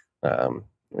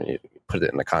when you put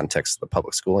it in the context of the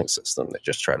public schooling system, they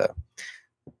just try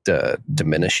to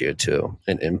diminish you to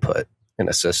an input in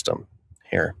a system.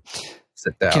 Here,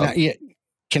 sit down.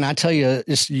 Can I tell you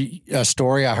a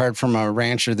story I heard from a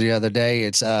rancher the other day?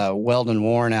 It's Weldon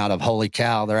Warren out of Holy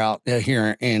Cow. They're out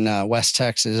here in West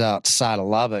Texas, outside of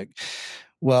Lubbock.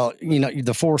 Well,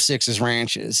 the 4 Sixes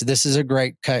ranches, this is a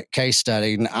great case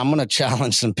study. And I'm going to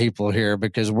challenge some people here,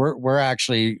 because we're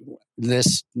actually,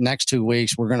 this next 2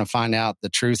 weeks, we're going to find out the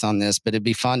truth on this, but it'd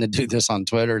be fun to do this on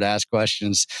Twitter to ask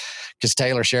questions, because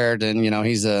Taylor Sheridan,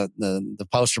 he's the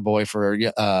poster boy for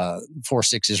 4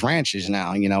 Sixes ranches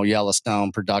now,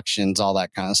 Yellowstone Productions, all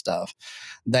that kind of stuff.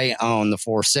 They own the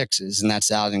 4 Sixes, and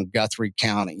that's out in Guthrie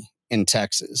County in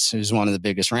Texas, who's one of the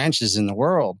biggest ranches in the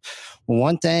world.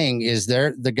 One thing is,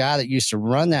 the guy that used to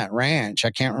run that ranch,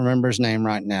 I can't remember his name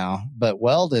right now, but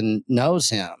Weldon knows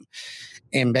him.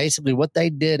 And basically what they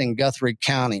did in Guthrie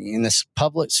County, in this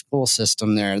public school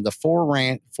system there, the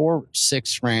 4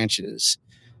 6 ranches,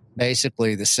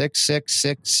 basically the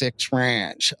 6666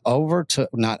 ranch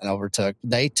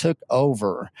they took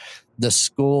over the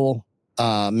school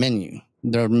menu,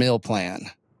 their meal plan,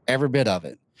 every bit of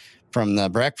it. From the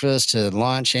breakfast to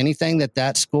lunch, anything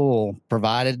that school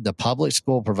provided, the public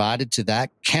school provided to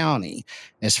that county,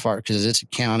 because it's a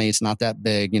county, it's not that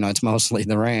big, it's mostly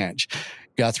the ranch,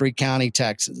 Guthrie County,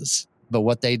 Texas. But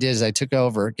what they did is they took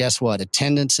over, guess what?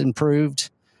 Attendance improved,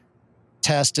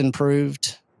 test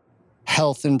improved,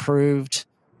 health improved,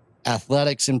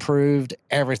 athletics improved,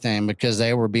 everything, because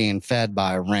they were being fed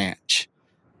by a ranch.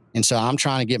 And so I'm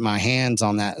trying to get my hands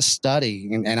on that study.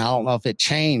 And I don't know if it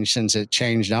changed since it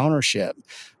changed ownership,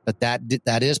 but that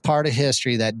is part of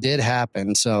history. That did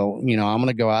happen. So, I'm going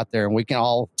to go out there and we can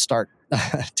all start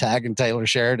tagging Taylor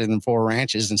Sheridan and 4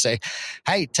 ranches and say,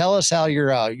 hey, tell us how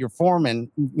your foreman,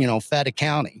 fed a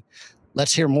county.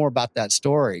 Let's hear more about that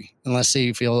story. And let's see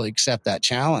if you'll accept that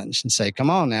challenge and say, come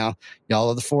on now, y'all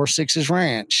are the 4 Sixes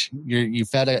ranch. You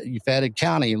fed a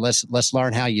county. Let's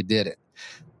learn how you did it.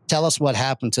 Tell us what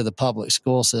happened to the public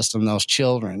school system, those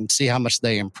children, see how much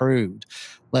they improved.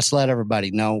 Let's let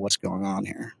everybody know what's going on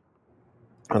here.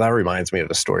 Well, that reminds me of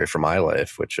a story from my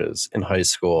life, which is in high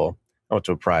school. I went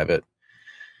to a private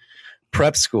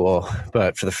prep school,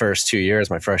 but for the first 2 years,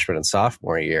 my freshman and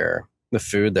sophomore year, the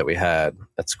food that we had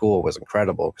at school was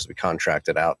incredible, because we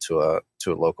contracted out to a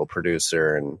local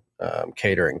producer and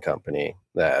catering company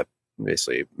that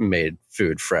basically made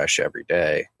food fresh every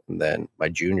day. And then my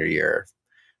junior year,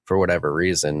 for whatever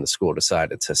reason, the school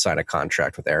decided to sign a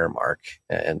contract with Aramark,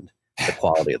 and the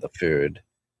quality of the food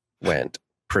went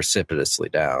precipitously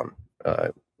down.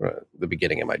 The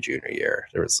beginning of my junior year,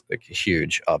 there was like a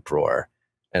huge uproar,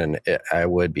 and I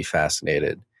would be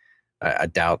fascinated. I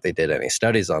doubt they did any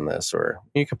studies on this, or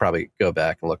you could probably go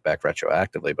back and look back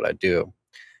retroactively, but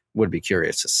would be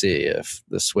curious to see if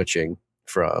the switching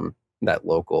from that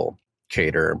local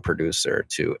caterer and producer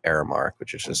to Aramark,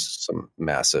 which is just some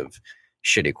massive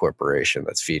shitty corporation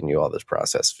that's feeding you all this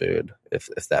processed food, if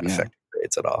that affected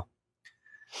grades at all.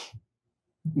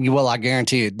 Well, I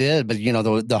guarantee it did, but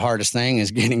the hardest thing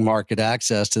is getting market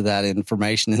access to that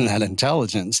information and that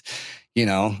intelligence,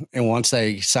 and once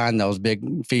they sign those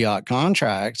big fiat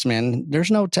contracts, man,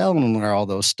 there's no telling where all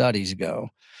those studies go.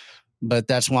 But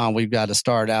that's why we've got to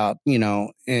start out,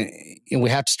 and we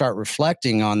have to start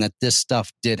reflecting on that this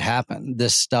stuff did happen.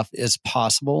 This stuff is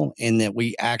possible, and that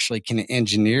we actually can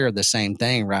engineer the same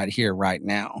thing right here, right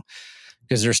now.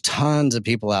 Because there's tons of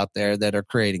people out there that are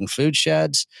creating food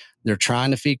sheds. They're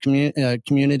trying to feed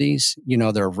communities.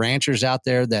 There are ranchers out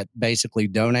there that basically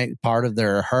donate part of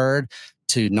their herd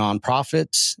to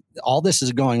nonprofits. All this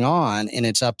is going on, and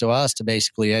it's up to us to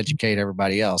basically educate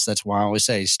everybody else. That's why I always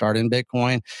say start in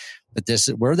Bitcoin. But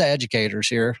we're the educators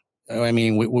here. I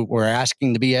mean, we're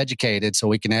asking to be educated so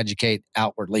we can educate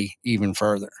outwardly even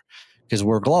further, because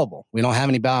we're global. We don't have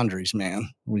any boundaries, man.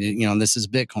 This is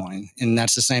Bitcoin. And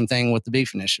that's the same thing with the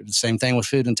Beef Initiative, the same thing with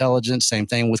food intelligence, same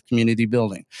thing with community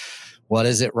building. What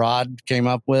is it Rod came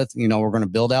up with? We're going to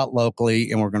build out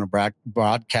locally and we're going to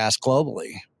broadcast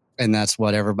globally. And that's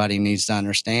what everybody needs to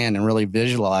understand and really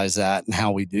visualize that and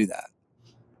how we do that.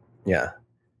 Yeah.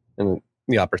 And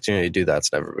the opportunity to do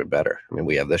that's never been better. I mean,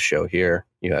 we have this show here.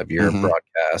 You have your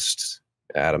broadcast.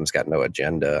 Adam's got no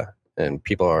agenda. And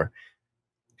people are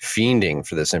fiending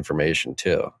for this information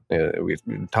too. We've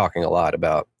been talking a lot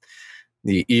about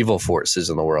the evil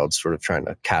forces in the world sort of trying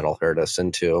to cattle herd us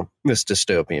into this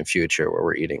dystopian future where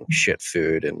we're eating shit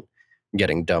food and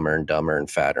getting dumber and dumber and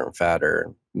fatter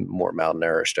and more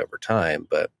malnourished over time.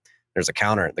 But there's a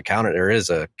there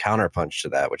is a counterpunch to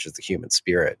that, which is the human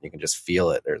spirit. You can just feel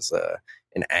it. There's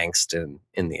an angst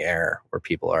in the air where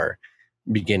people are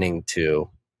beginning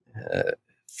to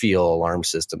feel alarm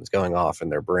systems going off in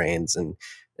their brains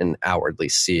and outwardly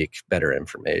seek better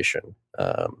information.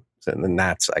 And then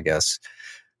that's, I guess,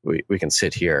 we can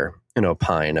sit here and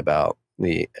opine about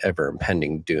the ever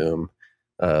impending doom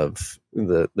of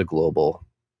the global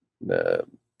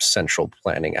central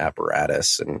planning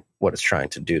apparatus and what it's trying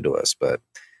to do to us. But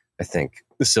I think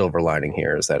the silver lining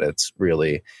here is that it's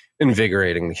really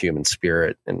invigorating the human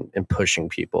spirit and pushing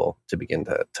people to begin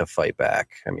to fight back.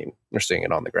 I mean, we're seeing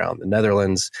it on the ground. The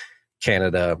Netherlands,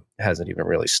 Canada hasn't even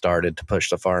really started to push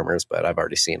the farmers, but I've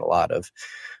already seen a lot of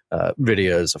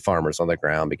videos of farmers on the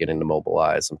ground beginning to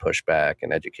mobilize and push back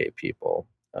and educate people.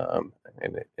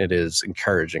 And it is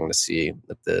encouraging to see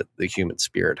that the human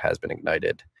spirit has been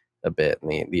ignited a bit,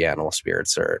 and the animal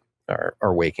spirits are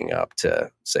waking up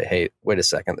to say, hey, wait a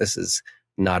second, this is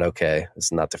not okay. This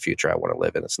is not the future I want to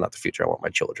live in. It's not the future I want my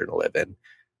children to live in.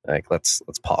 Like, let's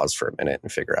pause for a minute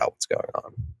and figure out what's going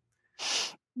on.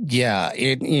 Yeah,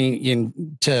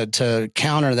 to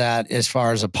counter that as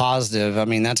far as a positive, I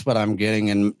mean, that's what I'm getting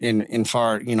in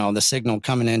far, the signal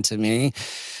coming into me.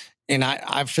 And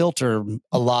I filter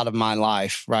a lot of my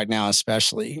life right now,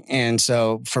 especially. And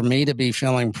so for me to be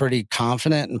feeling pretty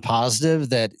confident and positive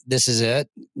that this is it,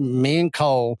 me and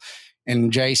Cole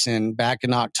and Jason back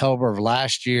in October of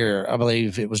last year, I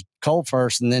believe it was Cole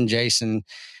first and then Jason,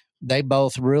 they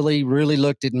both really, really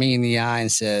looked at me in the eye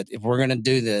and said, if we're going to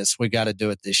do this, we got to do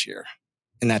it this year.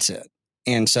 And that's it.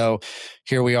 And so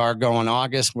here we are going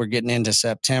August. We're getting into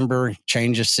September,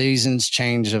 change of seasons,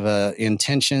 change of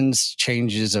intentions,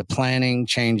 changes of planning,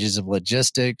 changes of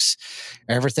logistics.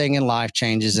 Everything in life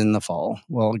changes in the fall.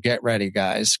 Well, get ready,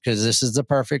 guys, because this is the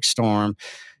perfect storm.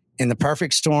 And the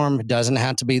perfect storm doesn't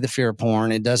have to be the fear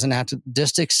porn. It doesn't have to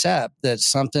just accept that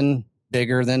something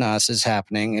bigger than us is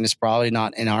happening, and it's probably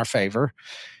not in our favor.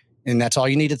 And that's all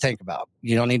you need to think about.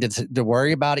 You don't need to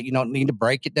worry about it. You don't need to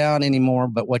break it down anymore.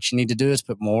 But what you need to do is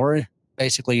put more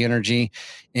basically energy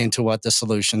into what the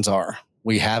solutions are.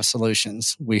 We have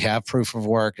solutions. We have proof of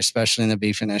work, especially in the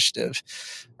beef initiative.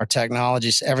 Our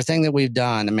technologies, everything that we've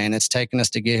done, man, it's taken us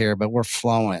to get here, but we're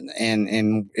flowing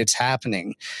and it's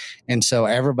happening. And so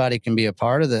everybody can be a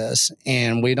part of this.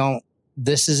 And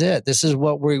this is it. This is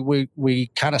what we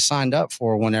kind of signed up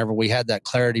for whenever we had that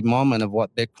clarity moment of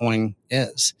what Bitcoin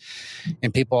is.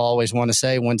 And people always want to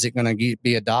say, when's it going to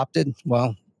be adopted?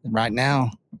 Well, right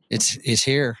now it's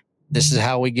here. This is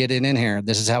how we get it in here.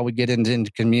 This is how we get it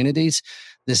into communities.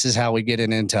 This is how we get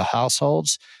it into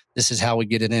households. This is how we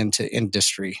get it into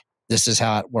industry. This is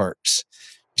how it works.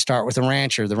 You start with a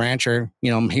rancher. The rancher,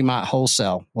 he might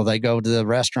wholesale. Well, they go to the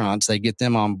restaurants. They get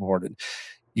them onboarded.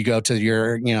 You go to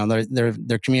your,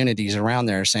 their communities around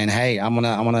there saying, hey, I'm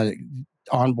gonna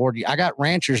onboard you. I got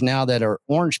ranchers now that are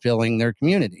orange pilling their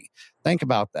community. Think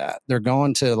about that. They're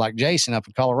going to, like Jason up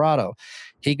in Colorado.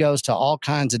 He goes to all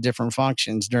kinds of different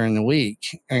functions during the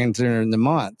week and during the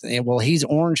month. And well, he's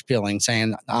orange pilling,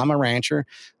 saying, I'm a rancher.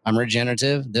 I'm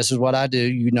regenerative. This is what I do.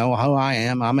 You know who I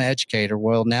am. I'm an educator.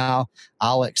 Well, now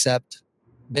I'll accept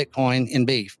Bitcoin and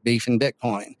beef and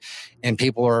Bitcoin. And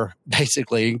people are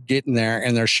basically getting there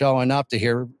and they're showing up to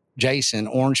hear Jason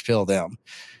orange pill them.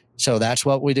 So that's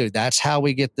what we do. That's how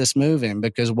we get this moving,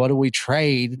 because what do we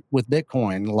trade with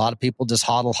Bitcoin? A lot of people just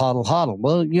hodl.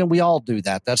 Well, we all do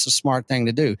that. That's a smart thing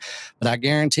to do. But I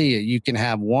guarantee you can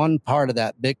have one part of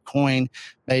that Bitcoin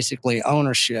basically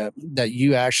ownership that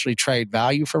you actually trade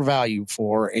value for value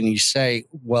for. And you say,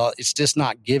 well, it's just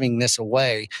not giving this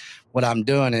away. What I'm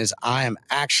doing is I am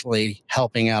actually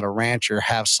helping out a rancher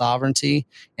have sovereignty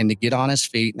and to get on his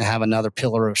feet and have another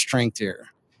pillar of strength here.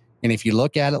 And if you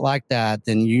look at it like that,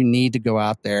 then you need to go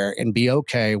out there and be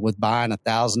okay with buying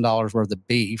 $1,000 worth of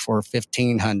beef or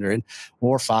 $1,500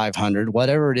 or $500,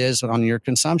 whatever it is on your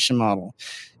consumption model.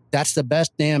 That's the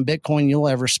best damn Bitcoin you'll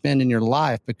ever spend in your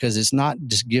life, because it's not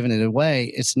just giving it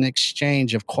away. It's an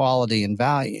exchange of quality and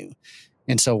value.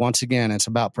 And so once again, it's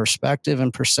about perspective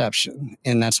and perception.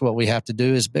 And that's what we have to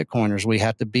do as Bitcoiners. We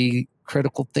have to be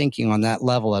critical thinking on that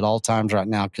level at all times right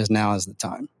now, because now is the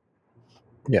time.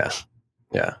 Yeah.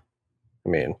 Yeah. I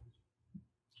mean,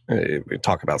 we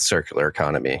talk about circular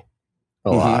economy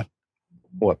a lot.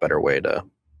 What better way to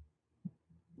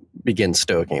begin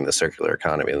stoking the circular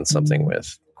economy than something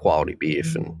with quality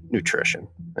beef and nutrition?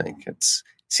 I think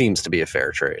seems to be a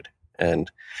fair trade.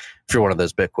 And if you're one of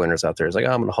those Bitcoiners out there, it's like,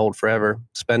 oh, I'm going to hold forever,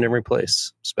 spend and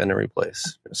replace.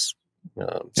 Just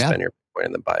spend your Bitcoin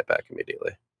and then buy it back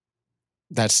immediately.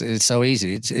 It's so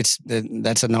easy.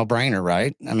 That's a no-brainer,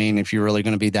 right? I mean, if you're really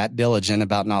going to be that diligent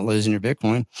about not losing your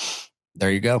Bitcoin,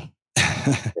 there you go.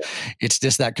 It's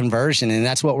just that conversion. And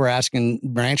that's what we're asking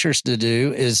ranchers to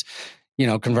do is,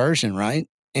 conversion, right?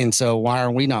 And so why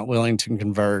are we not willing to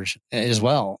converge as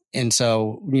well? And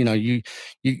so, you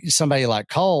somebody like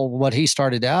Cole, what he just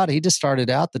started out the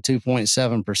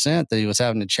 2.7% that he was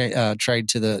having to trade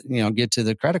to the, get to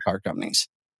the credit card companies.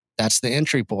 That's the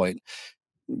entry point.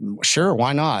 Sure,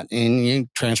 why not? And you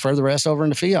transfer the rest over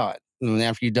into fiat. And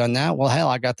after you've done that, well, hell,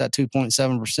 I got that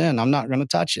 2.7%. I'm not going to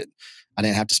touch it. I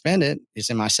didn't have to spend it. It's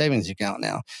in my savings account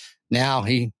now. Now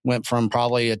he went from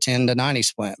probably a 10 to 90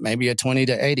 split, maybe a 20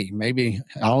 to 80, maybe,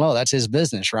 I don't know. That's his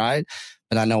business, right?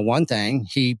 But I know one thing,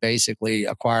 he basically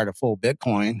acquired a full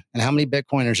Bitcoin. And how many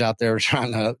Bitcoiners out there are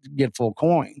trying to get full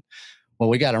coin? Well,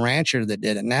 we got a rancher that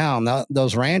did it now. And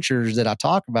those ranchers that I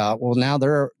talk about, well, now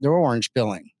they're orange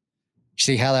billing.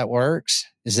 See how that works?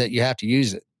 Is that you have to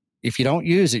use it. If you don't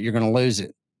use it, you're going to lose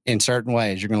it in certain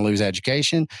ways. You're going to lose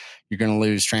education. You're going to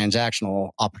lose transactional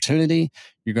opportunity.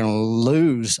 You're going to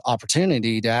lose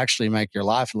opportunity to actually make your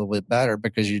life a little bit better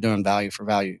because you're doing value for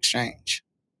value exchange.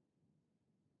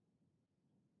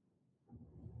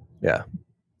 Yeah.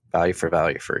 Value for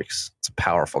value freaks. It's a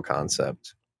powerful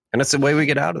concept. And it's the way we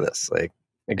get out of this. Like,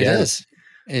 again, it is.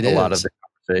 A lot of the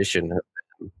conversation,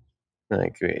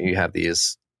 like you have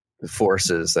these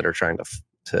forces that are trying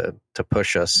to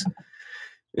push us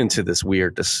into this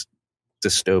weird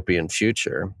dystopian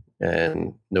future,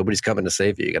 and nobody's coming to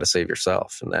save you. You got to save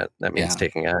yourself, and that means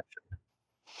taking action.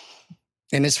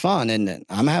 And it's fun, isn't it?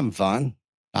 I'm having fun.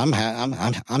 I'm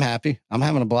happy. I'm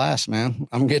having a blast, man.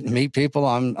 I'm getting to meet people.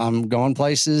 I'm going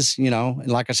places, and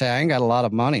like I say, I ain't got a lot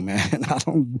of money, man.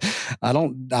 I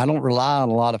don't rely on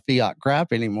a lot of fiat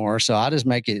crap anymore. So I just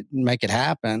make it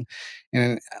happen.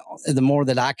 And the more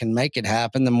that I can make it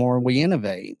happen, the more we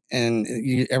innovate. And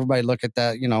everybody look at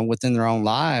that, within their own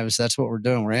lives. That's what we're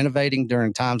doing. We're innovating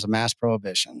during times of mass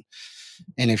prohibition.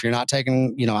 And if you're not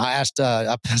taking, I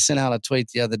sent out a tweet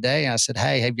the other day. I said,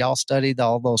 hey, have y'all studied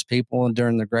all those people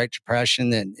during the Great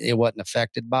Depression that it wasn't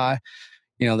affected by?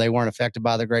 They weren't affected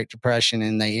by the Great Depression,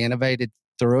 and they innovated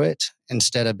through it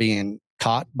instead of being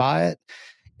caught by it.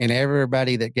 And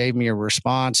everybody that gave me a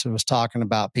response was talking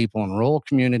about people in rural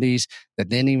communities that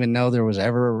didn't even know there was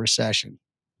ever a recession,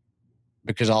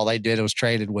 because all they did was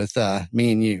traded with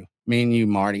me and you,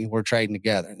 Marty. We're trading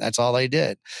together. That's all they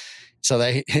did. So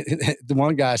the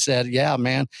one guy said, yeah,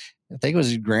 man, I think it was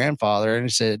his grandfather. And he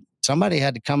said, somebody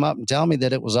had to come up and tell me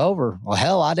that it was over. Well,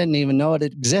 hell, I didn't even know it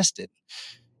existed.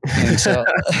 And so,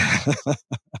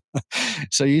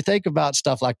 so you think about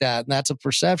stuff like that, and that's a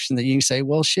perception that you can say,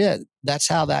 well, shit, that's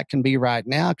how that can be right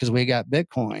now, because we got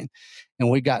Bitcoin and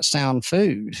we got sound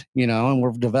food, and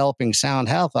we're developing sound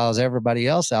health, while everybody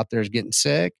else out there is getting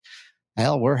sick.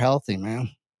 Hell, we're healthy,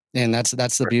 man. And that's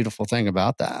the beautiful thing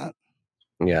about that.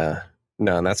 Yeah.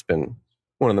 No, and that's been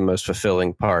one of the most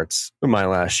fulfilling parts of my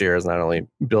last year, is not only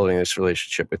building this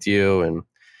relationship with you and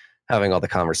having all the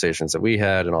conversations that we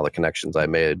had and all the connections I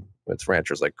made with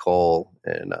ranchers like Cole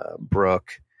and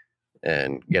Brooke,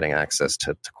 and getting access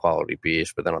to quality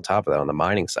beef. But then on top of that, on the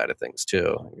mining side of things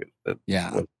too.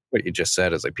 What you just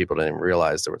said is like people didn't even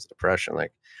realize there was a depression.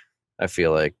 Like, I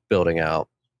feel like building out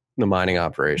the mining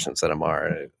operations that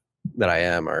I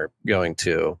am are going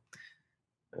to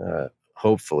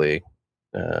hopefully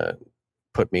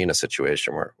put me in a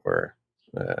situation where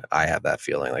I have that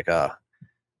feeling like,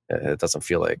 it doesn't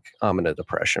feel like I'm in a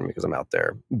depression, because I'm out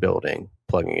there building,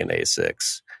 plugging in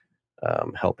ASICs,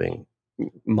 helping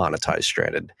monetize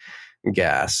stranded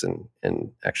gas,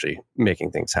 and actually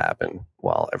making things happen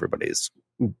while everybody's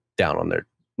down on their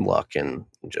luck and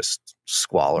just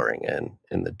squalling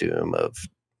in the doom of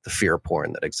the fear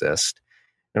porn that exists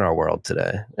in our world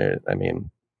today. I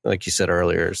mean, like you said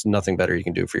earlier, there's nothing better you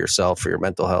can do for yourself, for your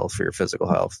mental health, for your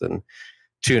physical health, than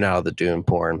tune out of the doom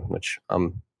porn, which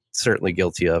I'm certainly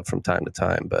guilty of from time to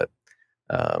time. But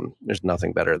there's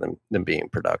nothing better than being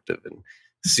productive and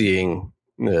seeing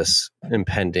this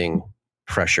impending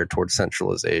pressure towards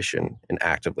centralization and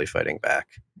actively fighting back.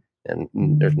 And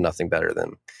there's nothing better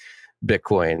than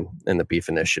Bitcoin and the Beef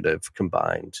Initiative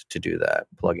combined to do that,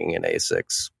 plugging in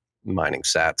ASICs mining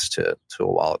sats to a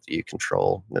wallet that you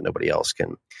control that nobody else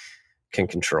can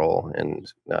control,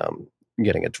 and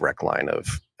getting a direct line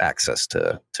of access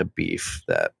to beef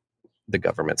that the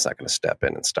government's not going to step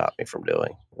in and stop me from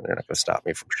doing. They're not going to stop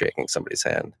me from shaking somebody's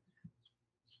hand.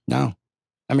 No.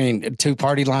 I mean, a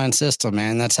two-party line system,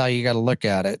 man. That's how you got to look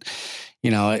at it.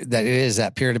 That it is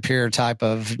that peer-to-peer type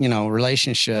of,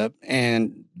 relationship.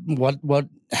 And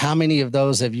how many of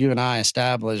those have you and I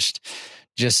established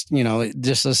just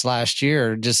this last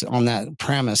year, just on that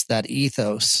premise, that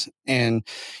ethos? And,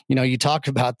 you talk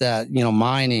about that,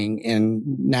 mining and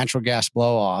natural gas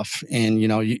blow off. And,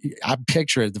 I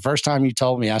picture it the first time you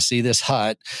told me, I see this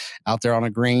hut out there on a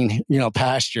green,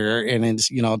 pasture, and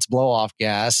it's blow off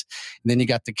gas. And then you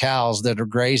got the cows that are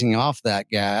grazing off that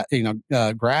gas,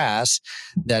 grass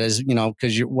that is,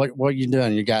 because what you're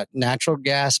doing, you got natural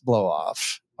gas blow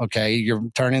off. Okay. You're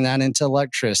turning that into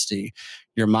electricity.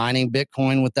 You're mining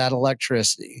Bitcoin with that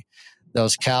electricity.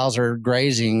 Those cows are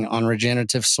grazing on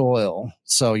regenerative soil.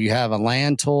 So you have a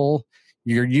land tool.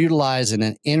 You're utilizing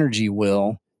an energy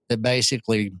wheel that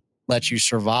basically lets you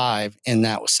survive in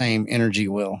that same energy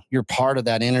wheel. You're part of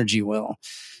that energy wheel,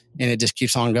 and it just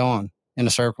keeps on going in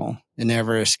a circle. It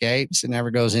never escapes. It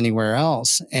never goes anywhere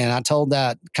else. And I told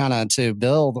that kind of to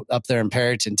Bill up there in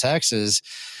Perryton, Texas.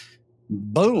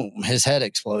 Boom, his head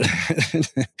exploded.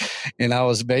 And I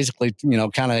was basically,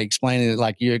 kind of explaining it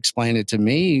like you explained it to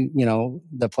me,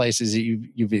 the places that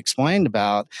you've explained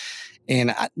about.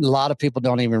 And a lot of people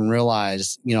don't even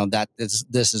realize, that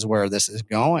this is where this is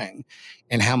going,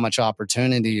 and how much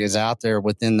opportunity is out there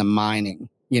within the mining,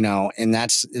 and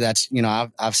that's,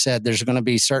 I've said there's going to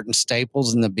be certain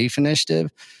staples in the Beef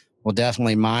Initiative. Well,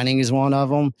 definitely mining is one of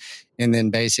them. And then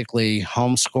basically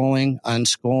homeschooling,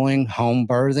 unschooling, home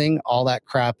birthing, all that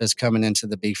crap is coming into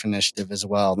the Beef Initiative as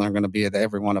well. And they're going to be at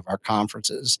every one of our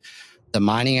conferences. The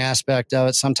mining aspect of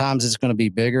it, sometimes it's going to be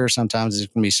bigger, sometimes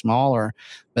it's going to be smaller.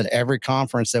 But every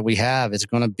conference that we have is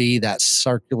going to be that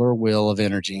circular wheel of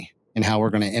energy, and how we're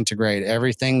going to integrate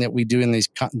everything that we do in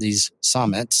these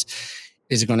summits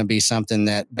is going to be something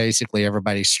that basically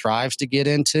everybody strives to get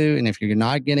into. And if you're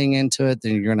not getting into it,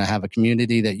 then you're going to have a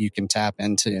community that you can tap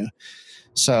into.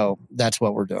 So that's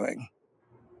what we're doing.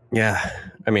 Yeah.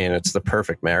 I mean, it's the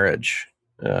perfect marriage.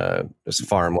 This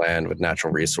farmland with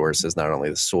natural resources, not only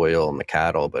the soil and the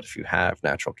cattle, but if you have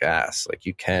natural gas, like,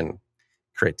 you can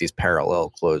create these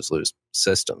parallel closed loop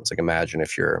systems. Like, imagine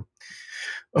if you're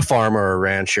a farmer or a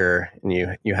rancher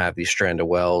and you have these stranded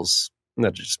wells that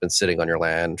have just been sitting on your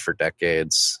land for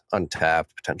decades,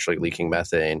 untapped, potentially leaking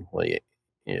methane. Well,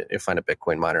 you find a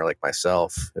Bitcoin miner like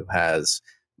myself who has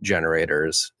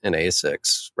generators and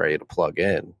ASICs ready to plug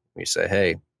in. You say,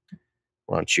 hey,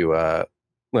 why don't you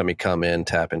let me come in,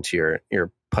 tap into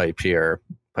your pipe here,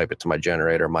 pipe it to my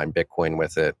generator, mine Bitcoin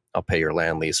with it. I'll pay your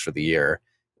land lease for the year.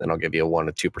 Then I'll give you a 1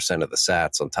 to 2% of the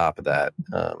sats on top of that.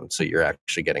 So you're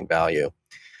actually getting value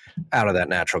out of that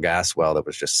natural gas well that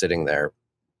was just sitting there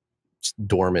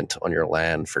dormant on your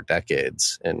land for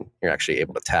decades, and you're actually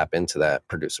able to tap into that,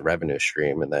 produce a revenue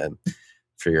stream. And then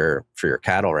for your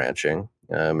cattle ranching,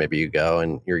 maybe you go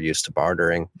and you're used to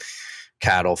bartering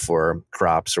cattle for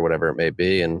crops or whatever it may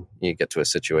be, and you get to a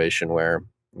situation where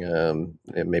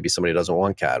maybe somebody doesn't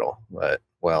want cattle, but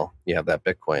you have that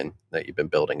Bitcoin that you've been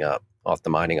building up off the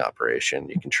mining operation.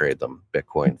 You can trade them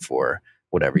Bitcoin for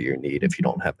whatever you need if you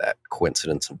don't have that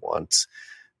coincidence of wants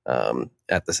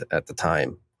at the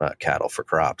time. Cattle for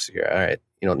crops. You're all right.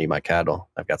 You don't need my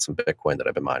cattle. I've got some Bitcoin that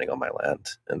I've been mining on my land.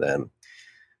 And then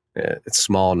it's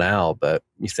small now, but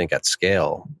you think at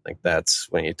scale, like, that's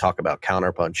when you talk about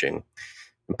counterpunching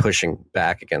and pushing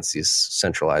back against these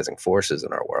centralizing forces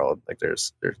in our world. Like,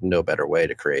 there's no better way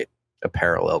to create a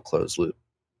parallel closed loop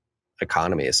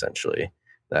economy, essentially,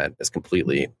 that is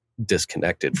completely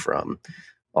disconnected from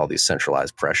all these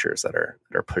centralized pressures that are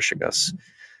pushing us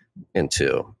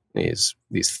into these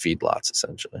feedlots,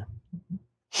 essentially.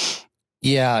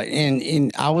 Yeah,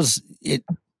 and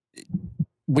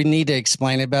we need to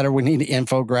explain it better. We need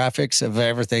infographics of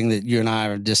everything that you and I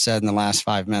have just said in the last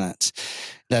 5 minutes.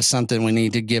 That's something we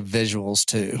need to give visuals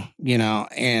to,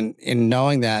 and in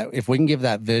knowing that if we can give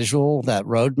that visual, that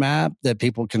roadmap that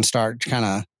people can start kind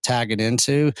of tag it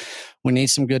into, we need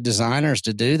some good designers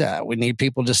to do that. We need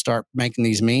people to start making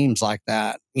these memes like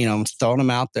that, throwing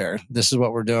them out there. This is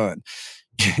what we're doing.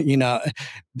 I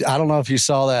don't know if you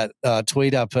saw that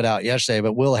tweet I put out yesterday,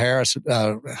 but Will Harris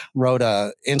wrote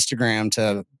a Instagram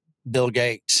to Bill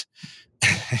Gates.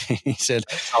 He said,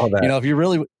 if you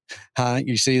really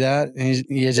You see that? And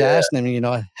he's asking him, you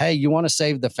know, hey, you want to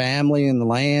save the family and the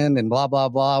land and blah, blah,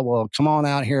 blah. Well, come on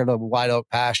out here to White Oak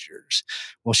Pastures.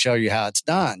 We'll show you how it's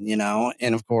done, you know?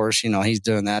 And of course, you know, he's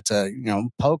doing that to, you know,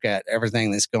 poke at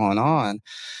everything that's going on.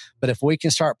 But if we can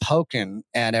start poking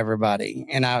at everybody,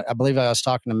 and I believe I was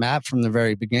talking to Matt from the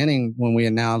very beginning when we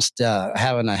announced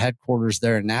having a headquarters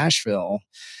there in Nashville,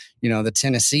 you know, the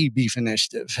Tennessee Beef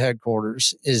Initiative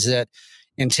headquarters, is that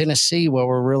in Tennessee, what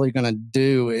we're really going to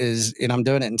do is, and I'm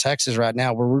doing it in Texas right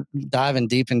now, we're diving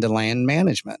deep into land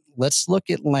management. Let's look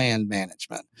at land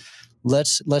management.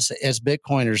 Let's as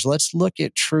Bitcoiners, let's look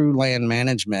at true land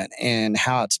management and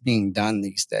how it's being done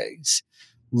these days.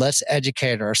 Let's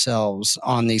educate ourselves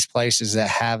on these places that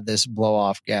have this blow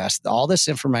off gas. All this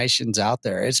information's out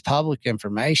there. It's public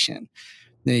information.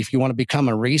 If you want to become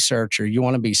a researcher, you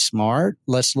want to be smart,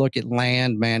 let's look at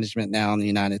land management now in the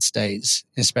United States,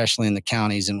 especially in the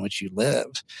counties in which you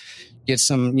live. Get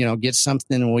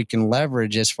something we can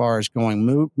leverage as far as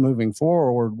moving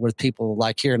forward with people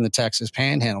like here in the Texas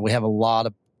Panhandle. We have a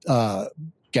lot of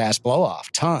gas blow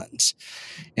off, tons.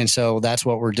 And so that's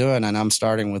what we're doing. And I'm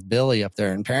starting with Billy up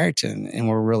there in Perryton. And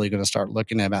we're really going to start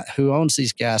looking at who owns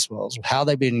these gas wells, how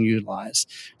they've been utilized.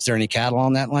 Is there any cattle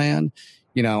on that land?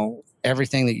 You know,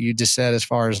 everything that you just said as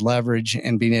far as leverage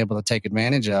and being able to take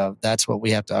advantage of, that's what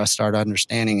we have to start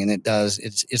understanding. And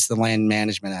it's the land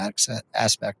management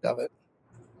aspect of it.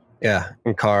 Yeah.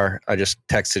 And Carr, I just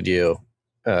texted you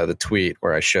the tweet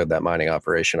where I showed that mining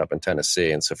operation up in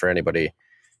Tennessee. And so for anybody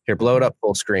here, blow it up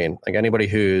full screen. Like anybody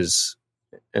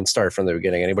and start from the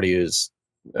beginning, anybody who's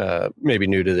maybe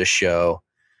new to this show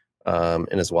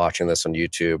and is watching this on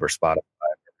YouTube or Spotify,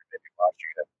 or maybe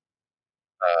watching it.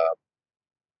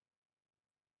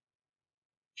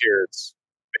 Here it's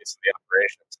basically the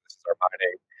operation. So this is our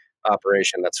mining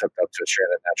operation that's hooked up to a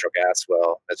stranded natural gas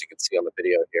well. As you can see on the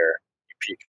video here, you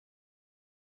peek.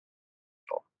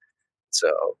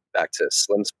 So back to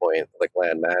Slim's point, like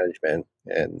land management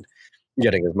and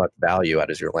getting as much value out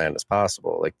of your land as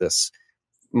possible. Like this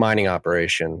mining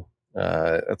operation,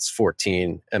 that's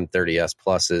 14 M30S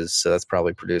pluses. So that's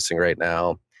probably producing right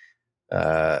now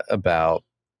about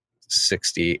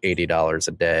 $60, $80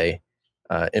 a day.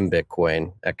 In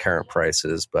Bitcoin at current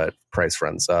prices, but price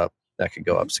runs up, that could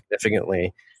go up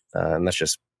significantly. And that's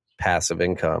just passive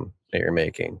income that you're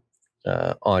making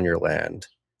on your land.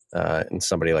 And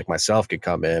somebody like myself could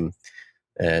come in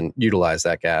and utilize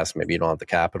that gas. Maybe you don't have the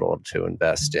capital to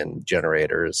invest in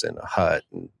generators and a hut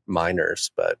and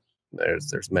miners, but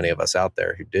there's many of us out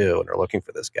there who do and are looking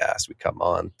for this gas. We come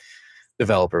on,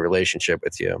 develop a relationship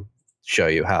with you, show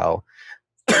you how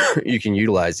you can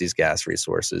utilize these gas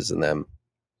resources and then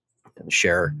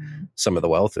share some of the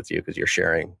wealth with you because you're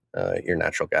sharing your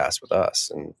natural gas with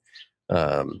us.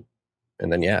 And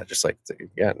then, yeah, just like,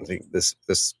 again, this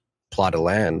plot of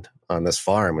land on this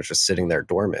farm was just sitting there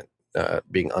dormant,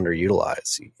 being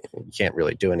underutilized. You can't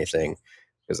really do anything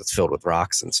because it's filled with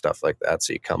rocks and stuff like that.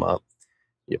 So you come up,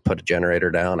 you put a generator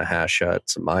down, a hash hut,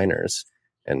 some miners,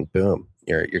 and boom,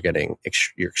 you're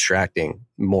extracting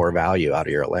more value out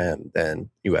of your land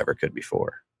than you ever could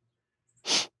before.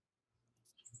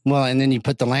 Well, and then you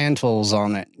put the land tools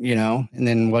on it, you know, and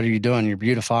then what are you doing? You're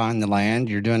beautifying the land.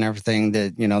 You're doing everything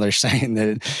that, you know, they're saying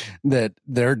that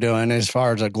they're doing as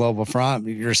far as a global front.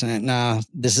 You're saying, nah,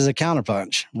 this is a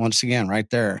counterpunch once again, right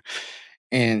there.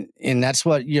 And that's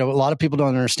what, you know, a lot of people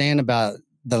don't understand about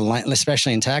the land,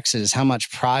 especially in Texas, how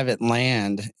much private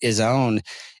land is owned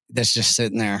that's just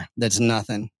sitting there. That's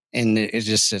nothing. And it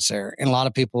just sits there. And a lot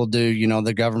of people do, you know,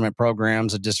 the government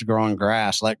programs of just growing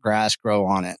grass, let grass grow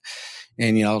on it.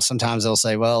 And, you know, sometimes they'll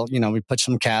say, well, you know, we put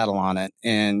some cattle on it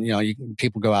and, you know,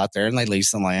 people go out there and they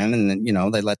lease the land and then, you know,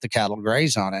 they let the cattle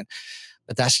graze on it.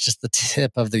 But that's just the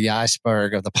tip of the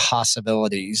iceberg of the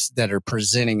possibilities that are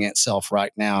presenting itself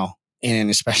right now.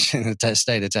 And especially in the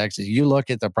state of Texas, you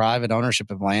look at the private ownership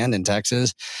of land in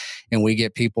Texas and we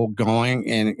get people going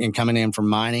and coming in from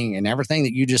mining and everything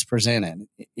that you just presented.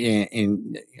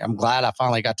 And I'm glad I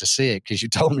finally got to see it because you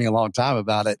told me a long time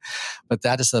about it. But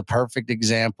that is the perfect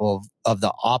example of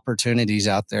the opportunities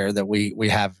out there that we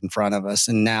have in front of us.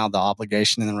 And now the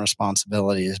obligation and the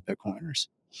responsibility as Bitcoiners.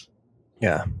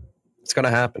 Yeah, it's going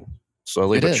to happen.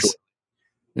 Slowly but surely.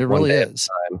 It really is.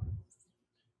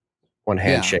 One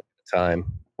handshake at a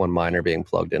time, one miner being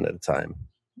plugged in at a time.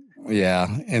 Yeah,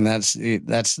 and that's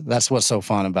what's so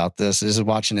fun about this is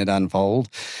watching it unfold.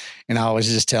 And I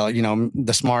always just tell,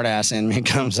 the smart ass in me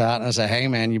comes out and I say, hey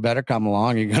man, you better come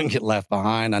along. You're going to get left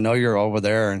behind. I know you're over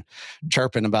there and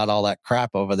chirping about all that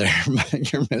crap over there,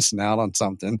 but you're missing out on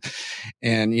something.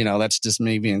 And, that's just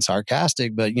me being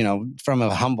sarcastic, but, from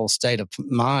a humble state of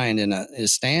mind and a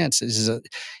stance,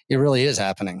 it really is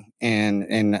happening.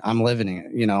 And I'm living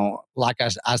it, like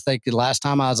I think the last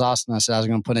time I was Austin, I said I was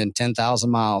going to put in 10,000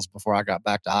 miles before I got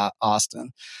back to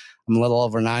Austin. I'm a little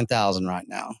over 9,000 right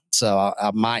now. So I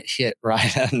might hit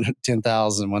right at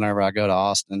 10,000 whenever I go to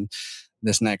Austin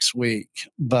this next week.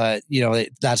 But,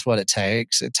 that's what it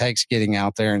takes. It takes getting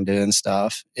out there and doing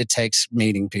stuff. It takes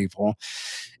meeting people.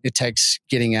 It takes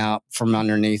getting out from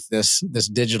underneath this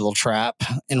digital trap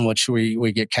in which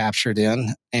we get captured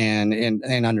in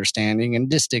and understanding,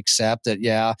 and just accept that,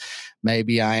 yeah,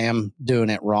 maybe I am doing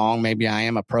it wrong. Maybe I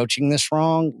am approaching this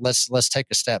wrong. Let's take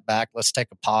a step back. Let's take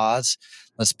a pause.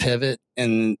 Let's pivot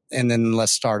and then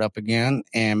let's start up again.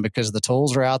 And because the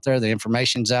tools are out there, the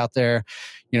information's out there,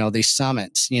 these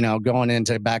summits, going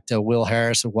back to Will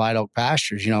Harris of White Oak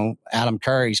Pastures, Adam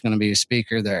Curry's going to be a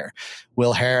speaker there.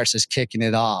 Will Harris is kicking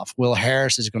it off. Will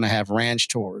Harris is going to have ranch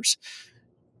tours.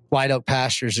 White Oak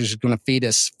Pastures is going to feed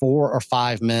us 4 or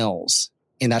 5 meals,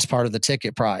 and that's part of the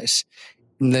ticket price.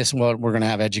 And this is what we're going to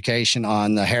have education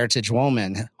on the heritage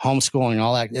woman, homeschooling,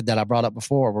 all that I brought up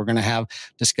before. We're going to have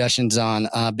discussions on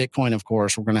Bitcoin, of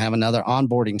course. We're going to have another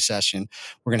onboarding session.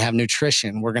 We're going to have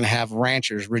nutrition. We're going to have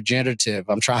ranchers, regenerative.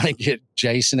 I'm trying to get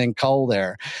Jason and Cole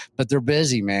there, but they're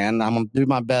busy, man. I'm going to do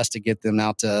my best to get them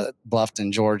out to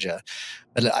Bluffton, Georgia.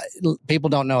 But people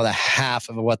don't know the half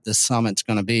of what this summit's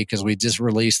going to be, because we just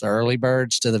released the early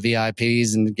birds to the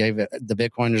VIPs and gave the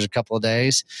Bitcoiners a couple of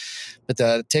days. But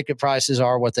the ticket prices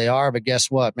are what they are. But guess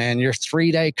what, man? Your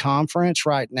 3-day conference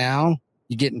right now,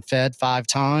 you're getting fed 5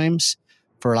 times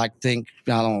for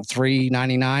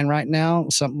 $3.99 right now,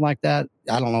 something like that.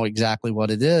 I don't know exactly what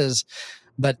it is,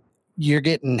 but you're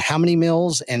getting how many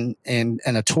meals and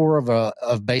a tour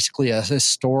of basically a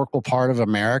historical part of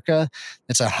America.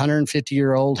 It's a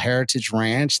 150-year-old heritage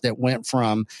ranch that went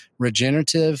from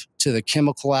regenerative to the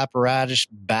chemical apparatus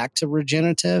back to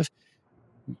regenerative.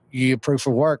 You proof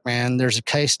of work, man. There's a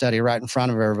case study right in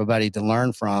front of everybody to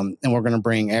learn from, and we're going to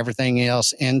bring everything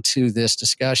else into this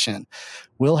discussion.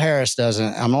 Will Harris I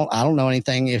don't know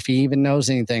anything if he even knows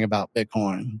anything about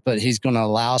Bitcoin, but he's going to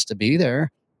allow us to be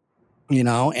there.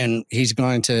 And he's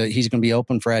going to be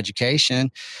open for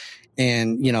education,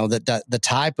 and the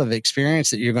type of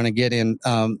experience that you're going to get in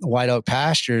White Oak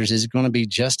Pastures is going to be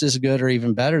just as good or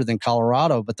even better than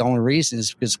Colorado. But the only reason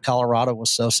is because Colorado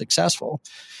was so successful.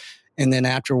 And then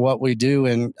after what we do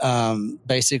in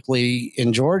basically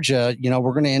in Georgia,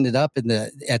 we're going to end it up at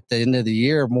the end of the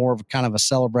year more of kind of a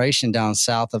celebration down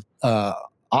south of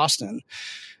Austin,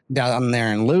 down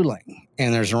there in Luling.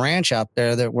 And there's a ranch out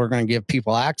there that we're going to give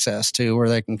people access to where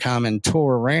they can come and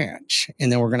tour a ranch.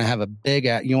 And then we're going to have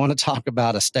you want to talk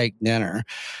about a steak dinner?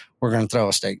 We're going to throw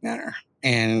a steak dinner,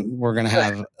 and we're going to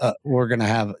have,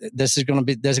 this is going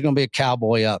to be a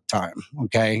cowboy up time.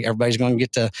 Okay. Everybody's going to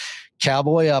get to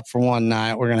cowboy up for one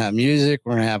night. We're going to have music.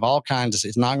 We're going to have all kinds of,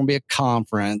 it's not going to be a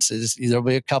conference. There'll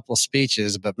be a couple of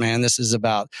speeches, but man, this is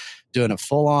about doing a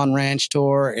full on ranch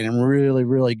tour and really,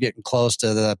 really getting close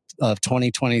to the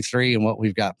 2023 and what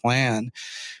we've got planned.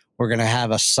 We're going to have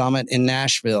a summit in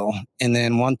Nashville. And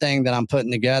then one thing that I'm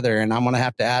putting together, and I'm going to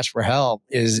have to ask for help,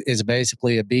 is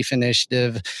basically a beef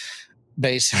initiative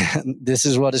base. This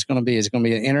is what it's going to be. It's going to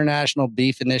be an international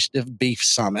beef initiative beef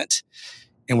summit.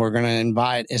 And we're going to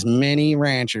invite as many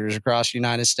ranchers across the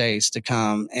United States to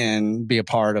come and be a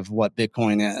part of what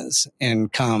Bitcoin is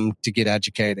and come to get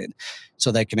educated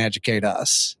so they can educate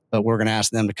us. But we're going to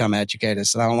ask them to come educate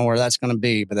us. And I don't know where that's going to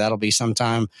be, but that'll be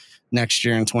sometime next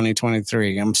year in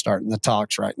 2023. I'm starting the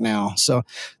talks right now. So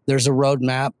there's a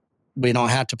roadmap. We don't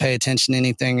have to pay attention to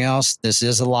anything else. This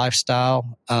is a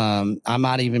lifestyle. I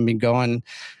might even be going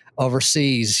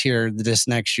overseas here this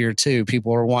next year too.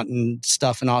 People are wanting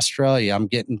stuff in Australia. I'm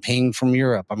getting pinged from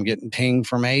Europe. I'm getting pinged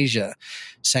from Asia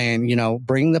saying,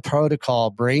 bring the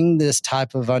protocol, bring this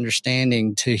type of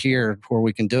understanding to here where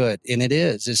we can do it. And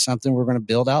it's something we're going to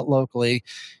build out locally,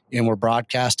 and we're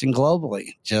broadcasting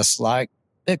globally, just like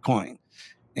Bitcoin.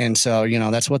 And so,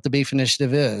 that's what the Beef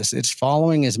Initiative is. It's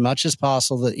following as much as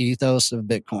possible the ethos of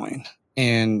Bitcoin.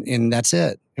 And that's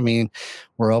it. I mean,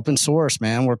 we're open source,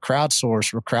 man. We're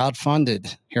crowdsourced. We're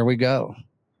crowdfunded. Here we go.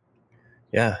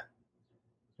 Yeah.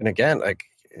 And again,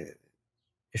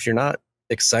 if you're not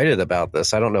excited about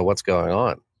this, I don't know what's going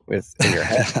on in your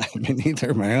head. Me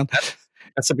neither, man.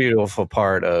 That's a beautiful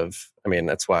part of,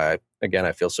 that's why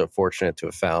I feel so fortunate to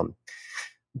have found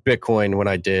Bitcoin when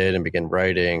I did and began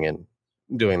writing and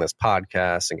doing this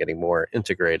podcast and getting more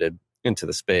integrated into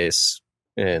the space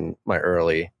in my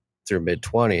early through mid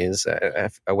 20s,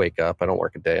 I wake up, I don't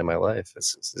work a day in my life.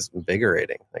 It's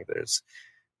invigorating. Like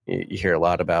you hear a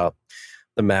lot about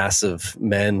the massive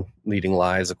men leading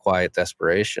lives of quiet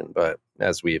desperation, but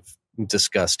as we've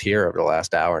discussed here over the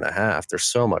last hour and a half, there's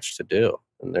so much to do,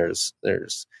 and there's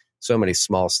so many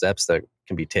small steps that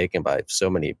can be taken by so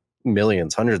many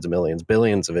millions, hundreds of millions,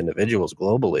 billions of individuals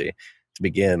globally to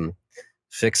begin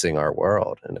fixing our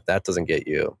world. And if that doesn't get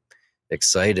you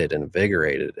excited and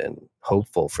invigorated and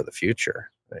hopeful for the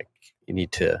future, like, you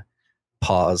need to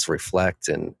pause, reflect,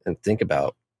 and think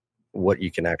about what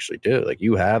you can actually do. Like,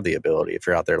 you have the ability, if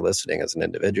you're out there listening as an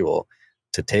individual,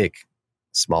 to take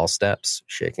small steps,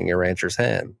 shaking your rancher's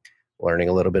hand, learning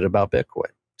a little bit about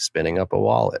Bitcoin, spinning up a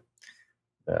wallet,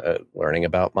 learning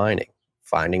about mining,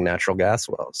 finding natural gas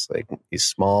wells. Like, these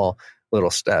small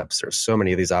little steps. There's so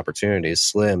many of these opportunities.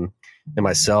 Slim and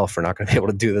myself are not going to be able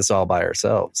to do this all by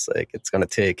ourselves. Like, it's going to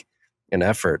take an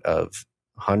effort of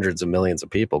hundreds of millions of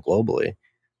people globally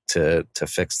to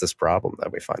fix this problem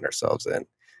that we find ourselves in.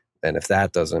 And if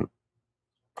that doesn't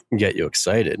get you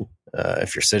excited,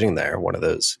 if you're sitting there, one of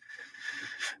those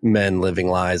men living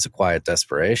lives of quiet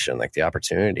desperation, like, the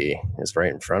opportunity is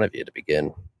right in front of you to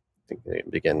begin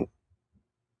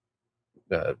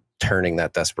turning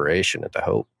that desperation into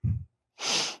hope.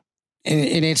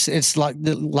 And it's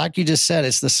like you just said,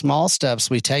 it's the small steps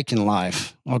we take in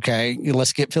life. Okay.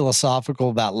 Let's get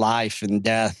philosophical about life and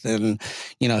death and,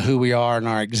 who we are and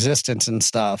our existence and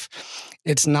stuff.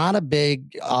 It's not a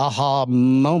big aha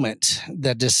moment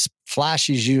that just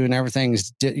flashes you and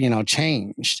everything's,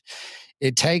 changed.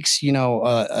 It takes,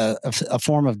 a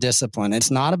form of discipline. It's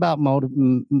not about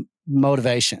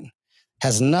motivation.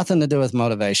 Has nothing to do with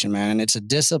motivation, man. It's a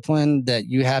discipline that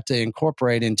you have to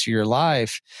incorporate into your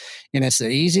life. And it's the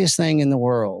easiest thing in the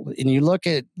world. And you look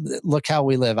how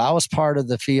we live. I was part of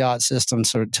the fiat system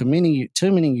for too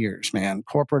many years, man.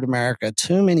 Corporate America,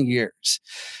 too many years.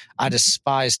 I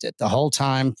despised it the whole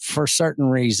time for certain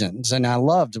reasons. And I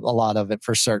loved a lot of it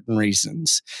for certain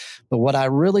reasons. But what I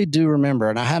really do remember,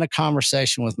 and I had a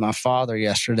conversation with my father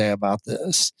yesterday about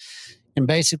this, and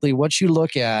basically what you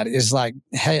look at is like,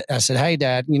 hey, I said, hey,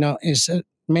 Dad, he said,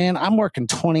 man, I'm working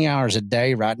 20 hours a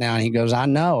day right now. And he goes, I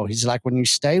know. He's like, when you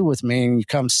stay with me and you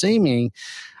come see me,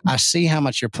 I see how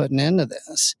much you're putting into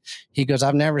this. He goes,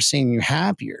 I've never seen you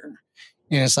happier.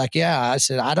 And it's like, yeah, I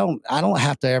said, I don't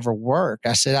have to ever work.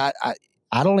 I said,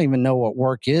 I don't even know what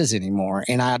work is anymore.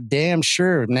 And I damn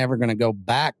sure am never going to go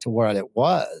back to what it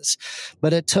was.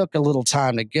 But it took a little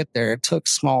time to get there. It took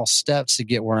small steps to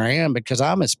get where I am, because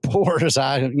I'm as poor as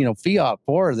fiat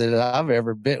poor that I've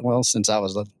ever been. Well, since I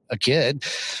was a kid.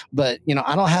 But,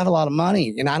 I don't have a lot of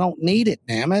money and I don't need it,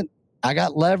 damn it. I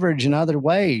got leverage in other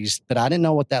ways, but I didn't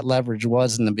know what that leverage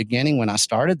was in the beginning when I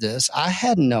started this. I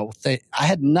had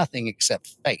nothing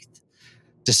except faith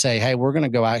to say, hey, we're going to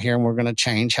go out here and we're going to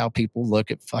change how people look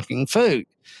at fucking food.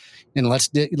 And let's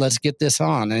get this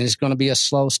on. And it's going to be a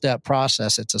slow step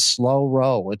process. It's a slow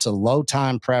roll. It's a low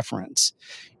time preference.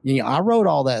 I wrote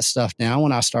all that stuff down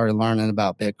when I started learning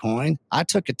about Bitcoin. I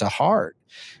took it to heart.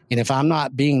 And if I'm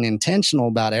not being intentional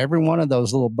about every one of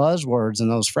those little buzzwords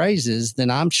and those phrases, then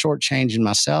I'm shortchanging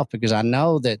myself, because I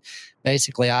know that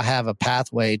basically I have a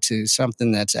pathway to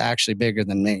something that's actually bigger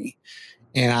than me.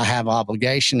 And I have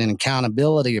obligation and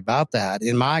accountability about that.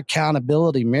 And my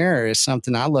accountability mirror is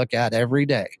something I look at every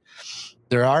day.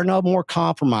 There are no more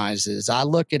compromises. I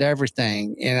look at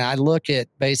everything, and I look at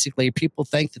basically people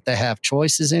think that they have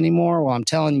choices anymore. Well, I'm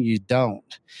telling you, you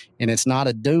don't. And it's not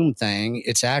a doom thing.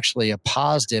 It's actually a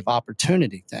positive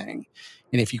opportunity thing.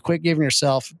 And if you quit giving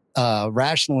yourself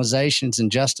rationalizations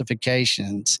and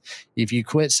justifications, if you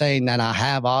quit saying that I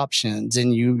have options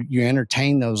and you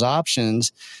entertain those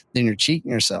options, then you're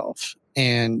cheating yourself.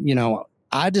 And,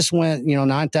 I just went,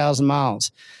 9,000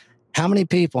 miles. How many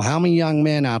people, how many young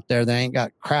men out there that ain't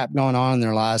got crap going on in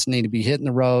their lives need to be hitting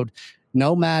the road,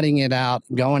 nomading it out,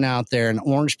 going out there and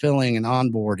orange pilling and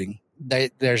onboarding?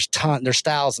 There's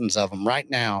thousands of them right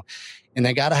now, and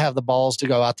they got to have the balls to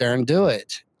go out there and do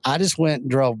it. I just went and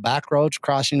drove back roads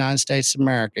across the United States of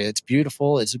America. It's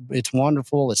beautiful. It's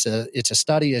wonderful. It's a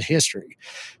study of history.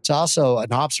 It's also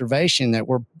an observation that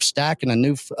we're stacking a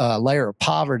new layer of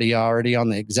poverty already on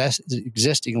the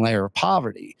existing layer of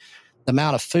poverty. The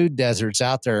amount of food deserts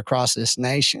out there across this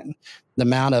nation, the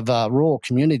amount of rural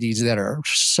communities that are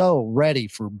so ready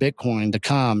for Bitcoin to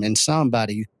come, and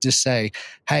somebody just say,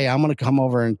 hey, I'm going to come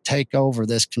over and take over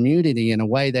this community in a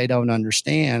way they don't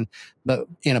understand, but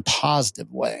in a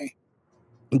positive way.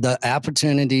 The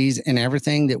opportunities and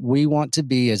everything that we want to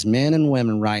be as men and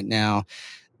women right now,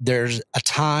 there's a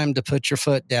time to put your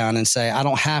foot down and say, I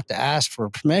don't have to ask for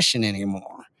permission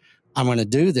anymore. I'm going to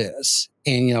do this.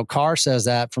 And, Carr says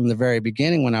that from the very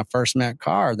beginning when I first met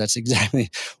Carr. That's exactly,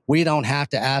 we don't have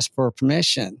to ask for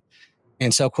permission.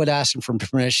 And so quit asking for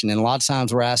permission. And a lot of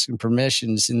times we're asking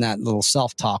permissions in that little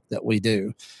self-talk that we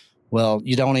do. Well,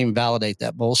 you don't even validate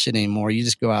that bullshit anymore. You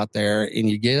just go out there and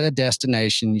you get a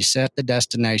destination, you set the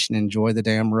destination, enjoy the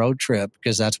damn road trip,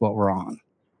 because that's what we're on.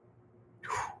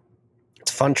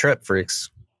 It's a fun trip, freaks.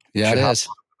 Yeah, it is.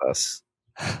 Us.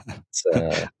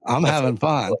 I'm having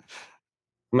fun.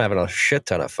 I'm having a shit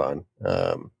ton of fun.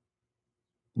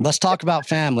 Let's talk about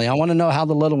family. I want to know how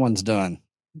the little one's doing.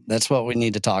 That's what we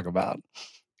need to talk about.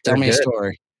 Tell me a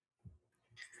story.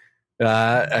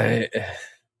 The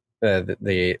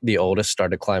oldest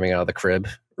started climbing out of the crib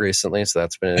recently, so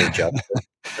that's been an adjustment.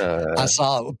 I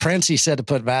saw Princey said to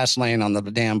put Vaseline on the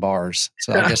damn bars,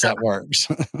 so I guess that works.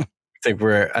 I think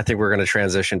we're going to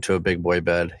transition to a big boy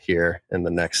bed here in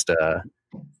the next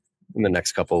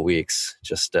couple of weeks.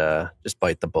 Just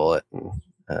bite the bullet and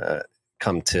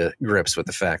come to grips with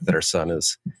the fact that our son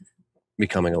is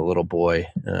becoming a little boy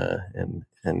and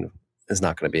is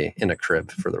not going to be in a crib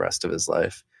for the rest of his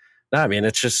life. No, I mean,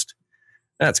 that's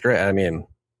great. I mean,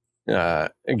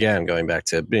 again, going back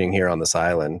to being here on this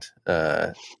island,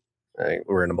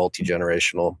 we're in a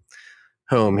multi-generational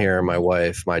home here. My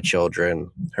wife, my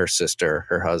children, her sister,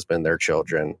 her husband, their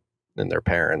children, and their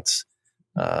parents.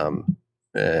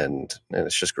 And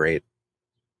it's just great.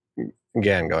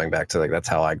 Again, going back to that's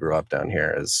how I grew up down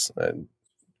here, is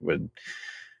would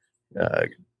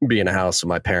be in a house with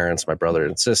my parents, my brother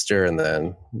and sister, and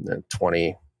then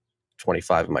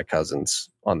 25 of my cousins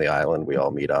on the island. We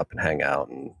all meet up and hang out,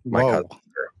 and my cousins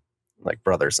are like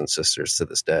brothers and sisters to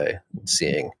this day.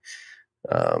 Seeing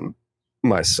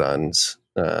my sons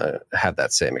have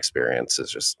that same experience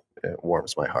it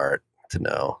warms my heart to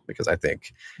know, because I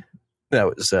think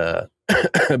that was a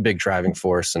big driving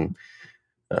force, and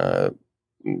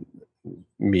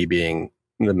me being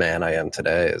the man I am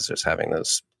today is just having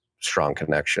those strong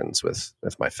connections with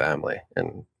my family,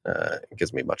 and it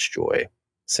gives me much joy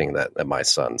seeing that my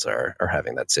sons are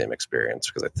having that same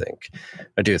experience, because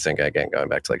I do think again, going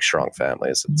back to strong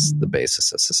families, it's the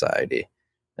basis of society.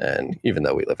 And even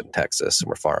though we live in Texas and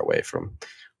we're far away from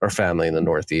our family in the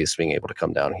Northeast, being able to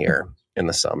come down here in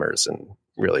the summers and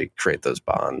really create those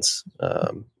bonds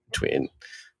between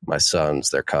my sons,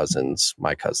 their cousins,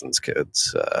 my cousins'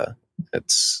 kids,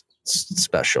 it's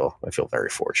special. I feel very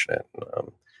fortunate.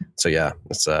 So yeah,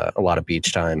 it's a lot of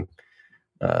beach time.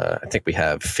 I think we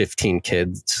have 15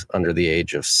 kids under the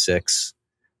age of 6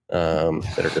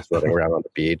 that are just running around on the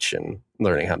beach and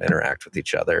learning how to interact with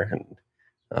each other, and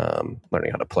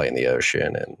learning how to play in the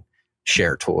ocean and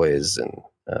share toys and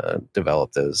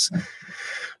develop those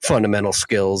fundamental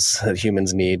skills that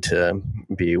humans need to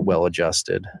be well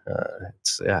adjusted.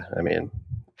 It's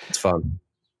fun.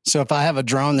 So if I have a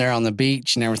drone there on the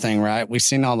beach and everything, right? We've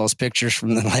seen all those pictures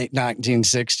from the late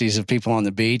 1960s of people on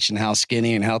the beach and how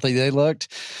skinny and healthy they looked.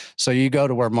 So you go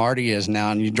to where Marty is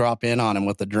now and you drop in on him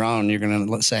with the drone, you're going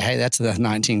to say, hey, that's the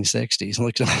 1960s.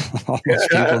 Look at all those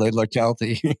people, they look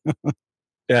healthy.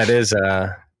 Yeah, it is.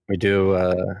 We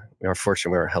are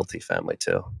fortunate we're a healthy family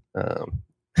too.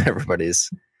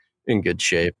 Everybody's in good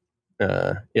shape.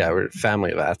 We're a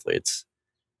family of athletes.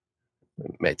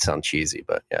 It may sound cheesy,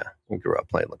 but yeah, we grew up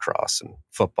playing lacrosse and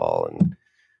football,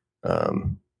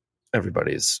 and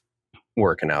everybody's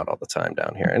working out all the time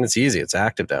down here. And it's easy. It's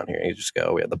active down here. You just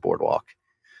go. We have the boardwalk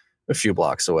a few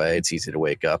blocks away. It's easy to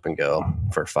wake up and go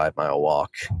for a 5-mile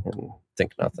walk and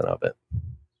think nothing of it.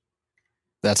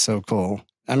 That's so cool.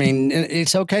 I mean,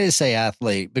 it's okay to say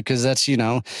athlete, because that's,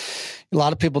 a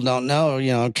lot of people don't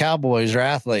know, cowboys are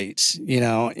athletes,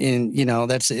 and,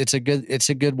 it's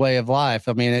a good way of life.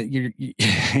 I mean,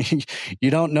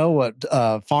 you don't know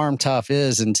what farm tough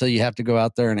is until you have to go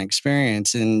out there and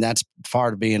experience. And that's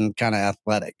part of being kind of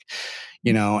athletic.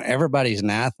 Everybody's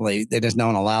an athlete. They just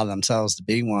don't allow themselves to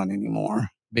be one anymore,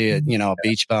 be it, a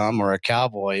beach bum or a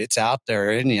cowboy. It's out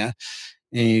there in you.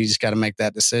 And you just got to make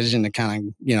that decision to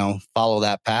kind of, follow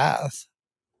that path.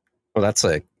 Well, that's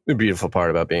the beautiful part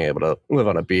about being able to live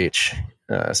on a beach,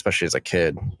 especially as a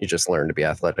kid. You just learn to be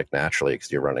athletic naturally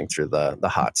because you're running through the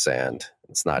hot sand.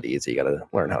 It's not easy. You got to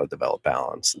learn how to develop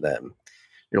balance. And then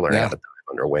you're learning how to dive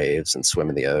under waves and swim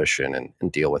in the ocean and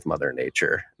deal with Mother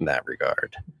Nature in that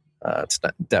regard. It's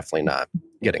definitely not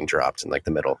getting dropped in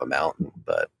the middle of a mountain,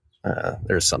 but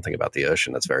there's something about the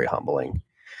ocean that's very humbling.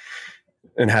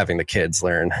 And having the kids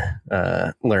learn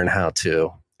how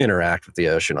to interact with the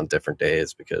ocean on different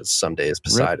days, because some days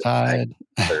Poseidon,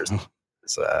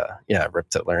 is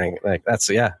riptide learning. Like that's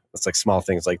like small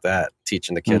things like that,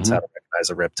 teaching the kids how to recognize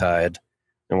a riptide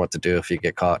and what to do if you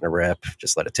get caught in a rip.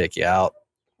 Just let it take you out.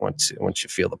 Once you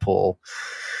feel the pull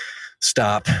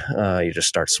stop, you just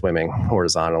start swimming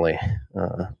horizontally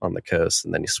on the coast,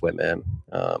 and then you swim in.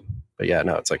 But yeah,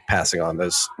 no, it's like passing on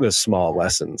those small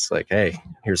lessons. Like, hey,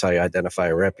 here's how you identify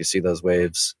a rip. You see those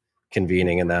waves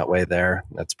convening in that way there.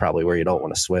 That's probably where you don't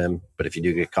want to swim. But if you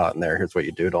do get caught in there, here's what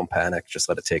you do. Don't panic. Just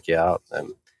let it take you out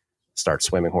and start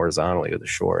swimming horizontally to the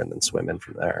shore and then swim in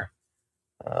from there.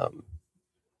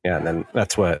 And then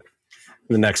that's what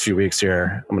the next few weeks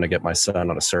here, I'm going to get my son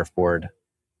on a surfboard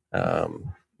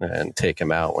and take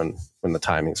him out when the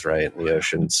timing's right and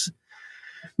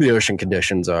the ocean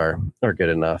conditions are good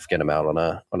enough. Get him out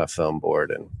on a foam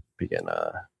board and begin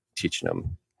teaching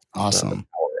him awesome the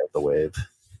power of the wave.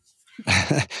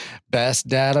 Best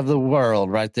dad of the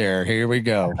world right there. Here we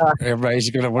go. We're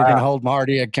gonna hold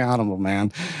Marty accountable,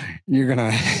 man.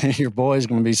 Your boy's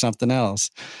gonna be something else.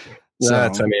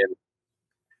 So,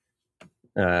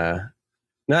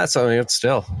 it's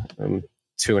still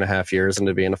 2.5 years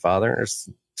into being a father. There's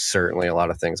certainly a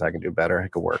lot of things I can do better. I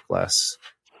could work less.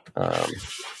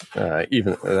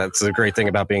 Even that's the great thing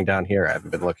about being down here. I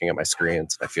haven't been looking at my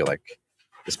screens. I feel like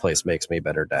this place makes me a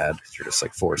better dad. You're just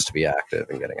like forced to be active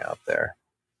and getting out there.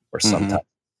 Or sometimes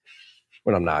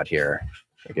when I'm not here,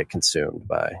 I get consumed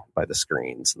by the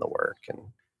screens and the work. And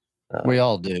we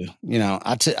all do.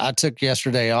 I took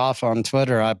yesterday off on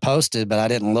Twitter. I posted, but I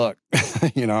didn't look.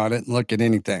 I didn't look at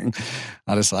anything.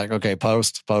 I just like, okay,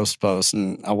 post.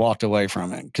 And I walked away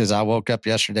from it because I woke up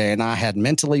yesterday and I had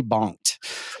mentally bonked.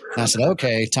 And I said,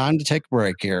 okay, time to take a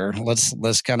break here.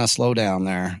 Let's kind of slow down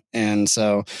there. And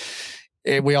so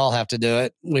we all have to do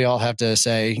it. We all have to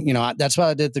say, that's what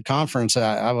I did at the conference.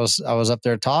 I was up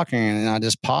there talking and I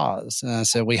just paused and I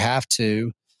said, we have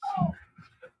to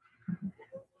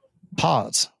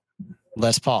pause.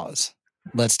 Let's pause.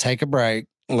 Let's take a break.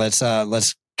 Let's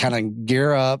kind of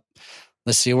gear up.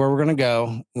 Let's see where we're going to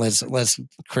go. Let's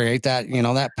create that,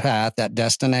 that path, that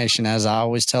destination. As I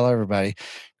always tell everybody,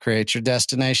 create your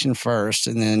destination first,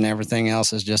 and then everything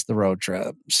else is just the road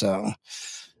trip. So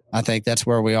I think that's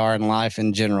where we are in life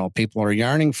in general. People are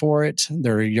yearning for it.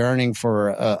 They're yearning for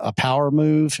a power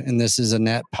move, and this is a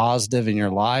net positive in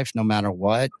your life, no matter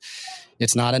what.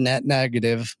 It's not a net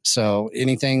negative. So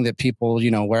anything that people,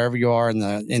 wherever you are in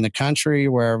the country,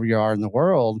 wherever you are in the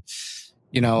world,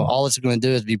 all it's going to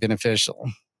do is be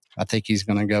beneficial. I think he's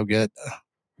going to go get.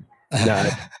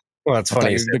 Well, it's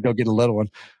funny. He's going to go get a little one.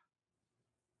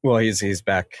 Well, he's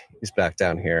back. He's back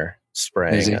down here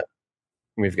spraying.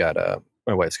 We've got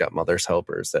my wife's got mother's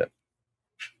helpers that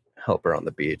help her on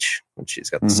the beach when she's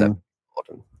got the 7-year-old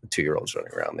and the 2-year-old's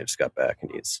running around. They just got back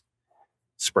and he's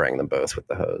spraying them both with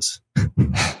the hose.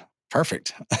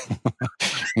 Perfect.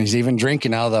 He's even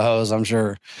drinking out of the hose, I'm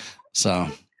sure. So,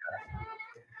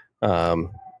 well,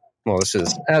 this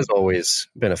has, as always,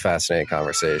 been a fascinating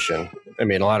conversation. I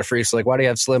mean, a lot of freaks are like, why do you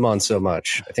have Slim on so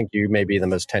much? I think you may be the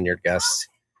most tenured guest.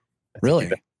 Really?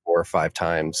 4 or 5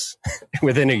 times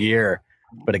within a year.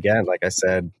 But again, like I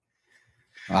said,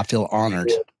 I feel honored.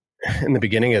 In the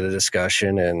beginning of the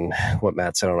discussion and what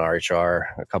Matt said on RHR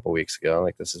a couple of weeks ago,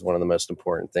 like this is one of the most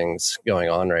important things going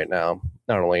on right now,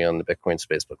 not only on the Bitcoin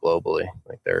space, but globally.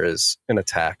 Like there is an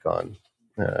attack on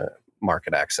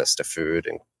market access to food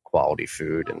and quality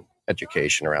food and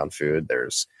education around food.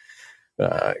 There's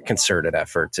a concerted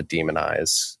effort to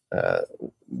demonize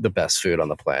the best food on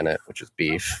the planet, which is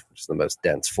beef, which is the most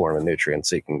dense form of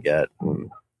nutrients you can get.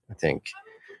 And I think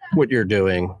what you're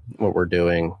doing, what we're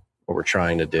doing, what we're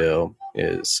trying to do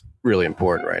is really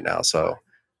important right now. So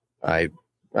I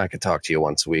could talk to you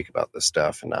once a week about this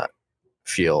stuff and not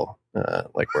feel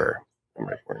like we're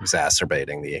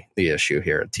exacerbating the issue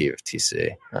here at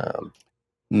TFTC.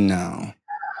 No.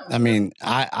 I mean,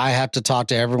 I have to talk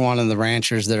to every one of the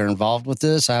ranchers that are involved with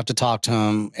this. I have to talk to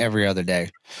them every other day.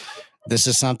 This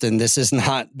is not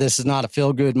a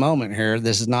feel good moment here.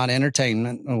 This is not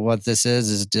entertainment. What this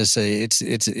is just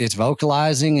it's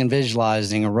vocalizing and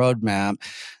visualizing a roadmap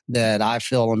that I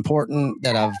feel important,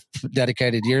 that I've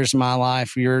dedicated years of my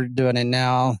life. You're doing it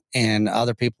now and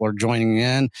other people are joining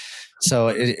in. So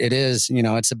it is,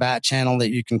 it's a bat channel that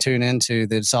you can tune into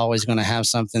that's always going to have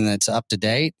something that's up to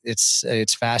date.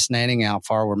 It's fascinating how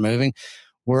far we're moving.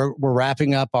 We're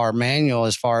wrapping up our manual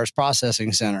as far as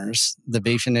processing centers, the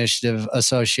Beef Initiative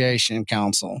Association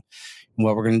Council. And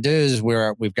what we're going to do is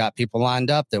we've got people lined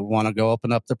up that want to go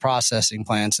open up the processing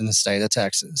plants in the state of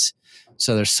Texas.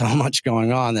 So there's so much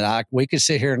going on that we could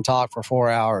sit here and talk for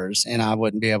 4 hours and I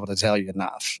wouldn't be able to tell you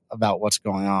enough about what's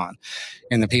going on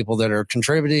and the people that are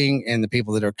contributing and the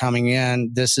people that are coming in.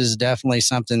 This is definitely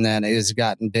something that has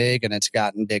gotten big, and it's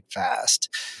gotten big fast.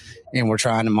 And we're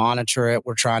trying to monitor it.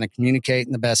 We're trying to communicate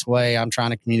in the best way. I'm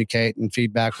trying to communicate and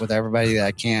feedback with everybody that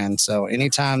I can. So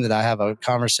anytime that I have a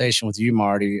conversation with you,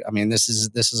 Marty, I mean, this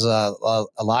is a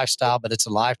lifestyle, but it's a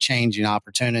life-changing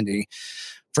opportunity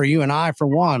for you and I, for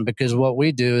one, because what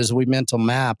we do is we mental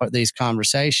map these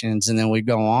conversations, and then we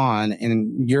go on,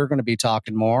 and you're going to be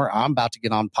talking more. I'm about to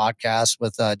get on podcasts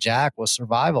with Jack with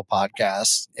Survival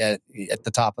Podcasts at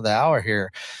the top of the hour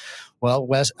here. Well,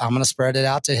 Wes, I'm going to spread it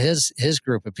out to his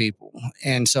group of people.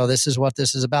 And so this is what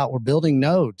this is about. We're building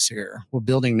nodes here. We're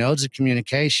building nodes of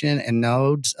communication and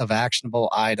nodes of actionable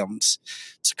items.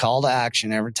 It's a call to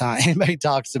action. Every time anybody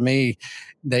talks to me,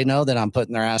 they know that I'm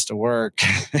putting their ass to work.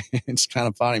 It's kind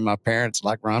of funny. My parents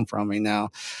like run from me now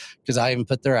because I even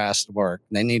put their ass to work.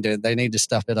 They need to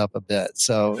step it up a bit.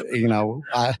 So,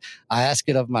 I ask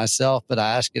it of myself, but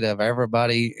I ask it of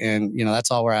everybody. And, that's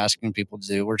all we're asking people to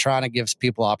do. We're trying to give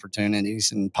people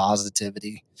opportunities and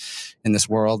positivity in this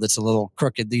world that's a little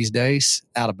crooked these days,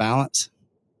 out of balance.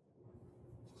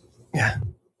 Yeah.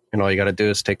 And all you got to do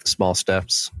is take the small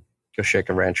steps. Go shake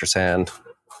a rancher's hand.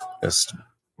 Just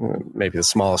maybe the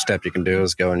smallest step you can do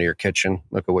is go into your kitchen,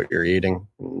 look at what you're eating,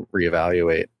 and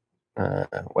reevaluate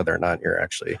whether or not you're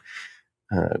actually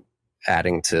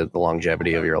adding to the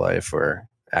longevity of your life or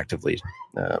actively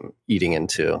eating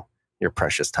into your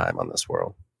precious time on this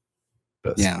world.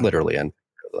 Both literally and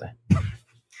figuratively.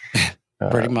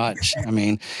 Pretty much. I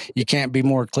mean, you can't be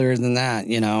more clear than that,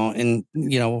 and,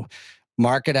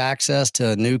 market access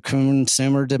to new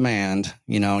consumer demand.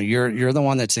 You're the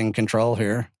one that's in control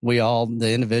here.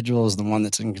 The individual is the one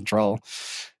that's in control.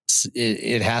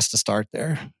 It has to start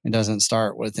there. It doesn't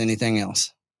start with anything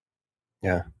else.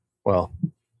 Yeah. Well,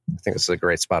 I think this is a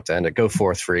great spot to end it. Go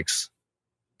forth, freaks.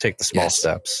 Take the small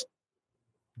steps.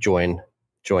 Join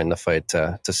the fight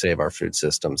to save our food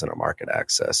systems and our market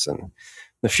access and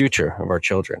the future of our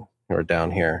children who are down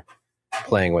here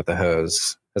playing with the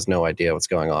hose, has no idea what's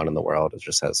going on in the world. It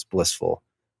just has blissful,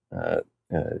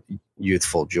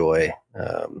 youthful joy.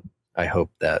 I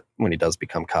hope that when he does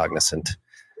become cognizant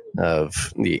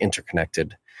of the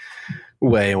interconnected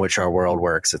way in which our world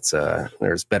works,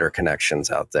 there's better connections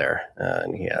out there,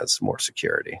 and he has more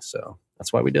security. So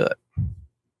that's why we do it.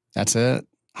 That's it.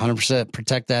 100%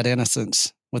 protect that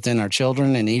innocence within our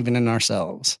children and even in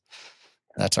ourselves.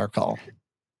 That's our call.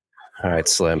 All right,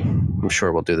 Slim. I'm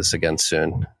sure we'll do this again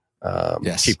soon.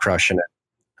 Yes. Keep crushing it.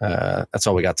 That's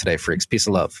all we got today, freaks. Peace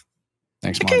and love.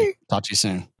 Thanks, Marty. Talk to you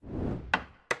soon.